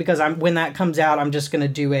wait, because when that comes out, I'm just going to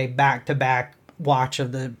do a back-to-back watch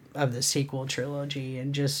of the sequel trilogy,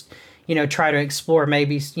 and just try to explore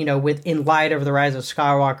maybe, in light of the Rise of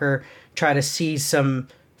Skywalker, try to see some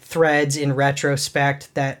threads in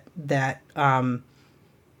retrospect that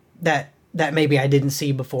maybe I didn't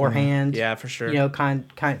see beforehand. Yeah, for sure. Kind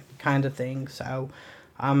of thing. So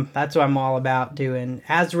that's what I'm all about doing.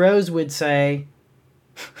 As Rose would say,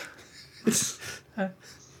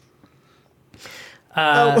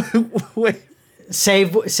 wait.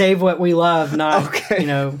 Save what we love, not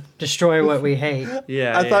destroy what we hate.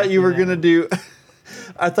 Yeah, I thought you were gonna do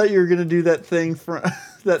that thing from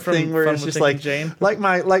thing where Fun it's with just Dick like and Jane? like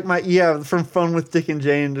my from Fun with Dick and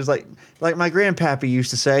Jane. Just like my grandpappy used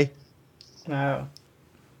to say, No,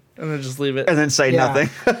 and then just leave it. and then say nothing.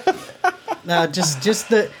 no,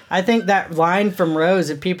 I think that line from Rose,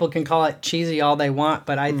 if people can call it cheesy all they want,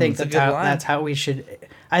 but I think that's how we should.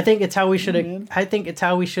 I think it's how we should. I think it's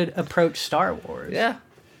how we should approach Star Wars. Yeah,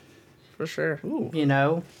 for sure. Ooh,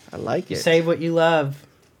 I like it. Save what you love,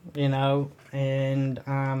 and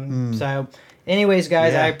so. Anyways,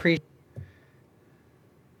 guys, I appreciate.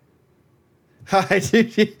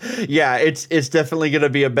 Yeah, it's definitely gonna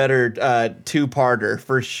be a better 2-parter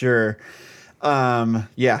for sure.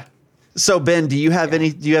 Yeah. So Ben, do you have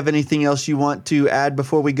anything else you want to add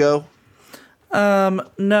before we go?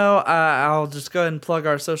 No, I'll just go ahead and plug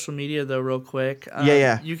our social media though real quick.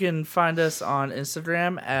 Yeah. You can find us on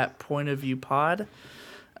Instagram at Point of View Pod.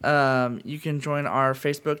 You can join our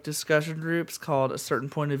Facebook discussion groups called A Certain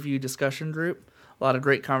Point of View Discussion Group. A lot of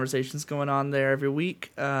great conversations going on there every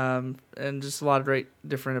week, and just a lot of great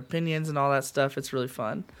different opinions and all that stuff. It's really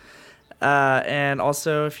fun. And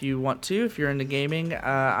also, if you're into gaming,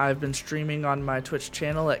 I've been streaming on my Twitch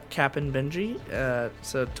channel at Cap'n Benji.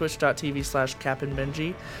 So twitch.tv/Cap'n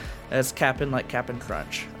Benji. It's Cap'n like Cap'n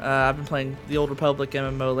Crunch. I've been playing the Old Republic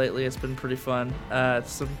MMO lately. It's been pretty fun.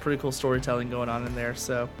 It's some pretty cool storytelling going on in there.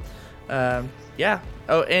 So, yeah.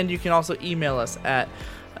 Oh, and you can also email us at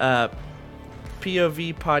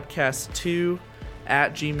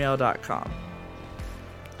povpodcast2@gmail.com.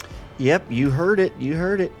 Yep, you heard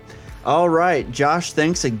it. All right, Josh,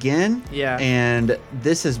 thanks again. Yeah. And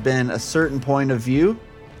this has been A Certain Point of View,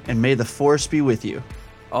 and may the Force be with you.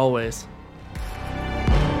 Always.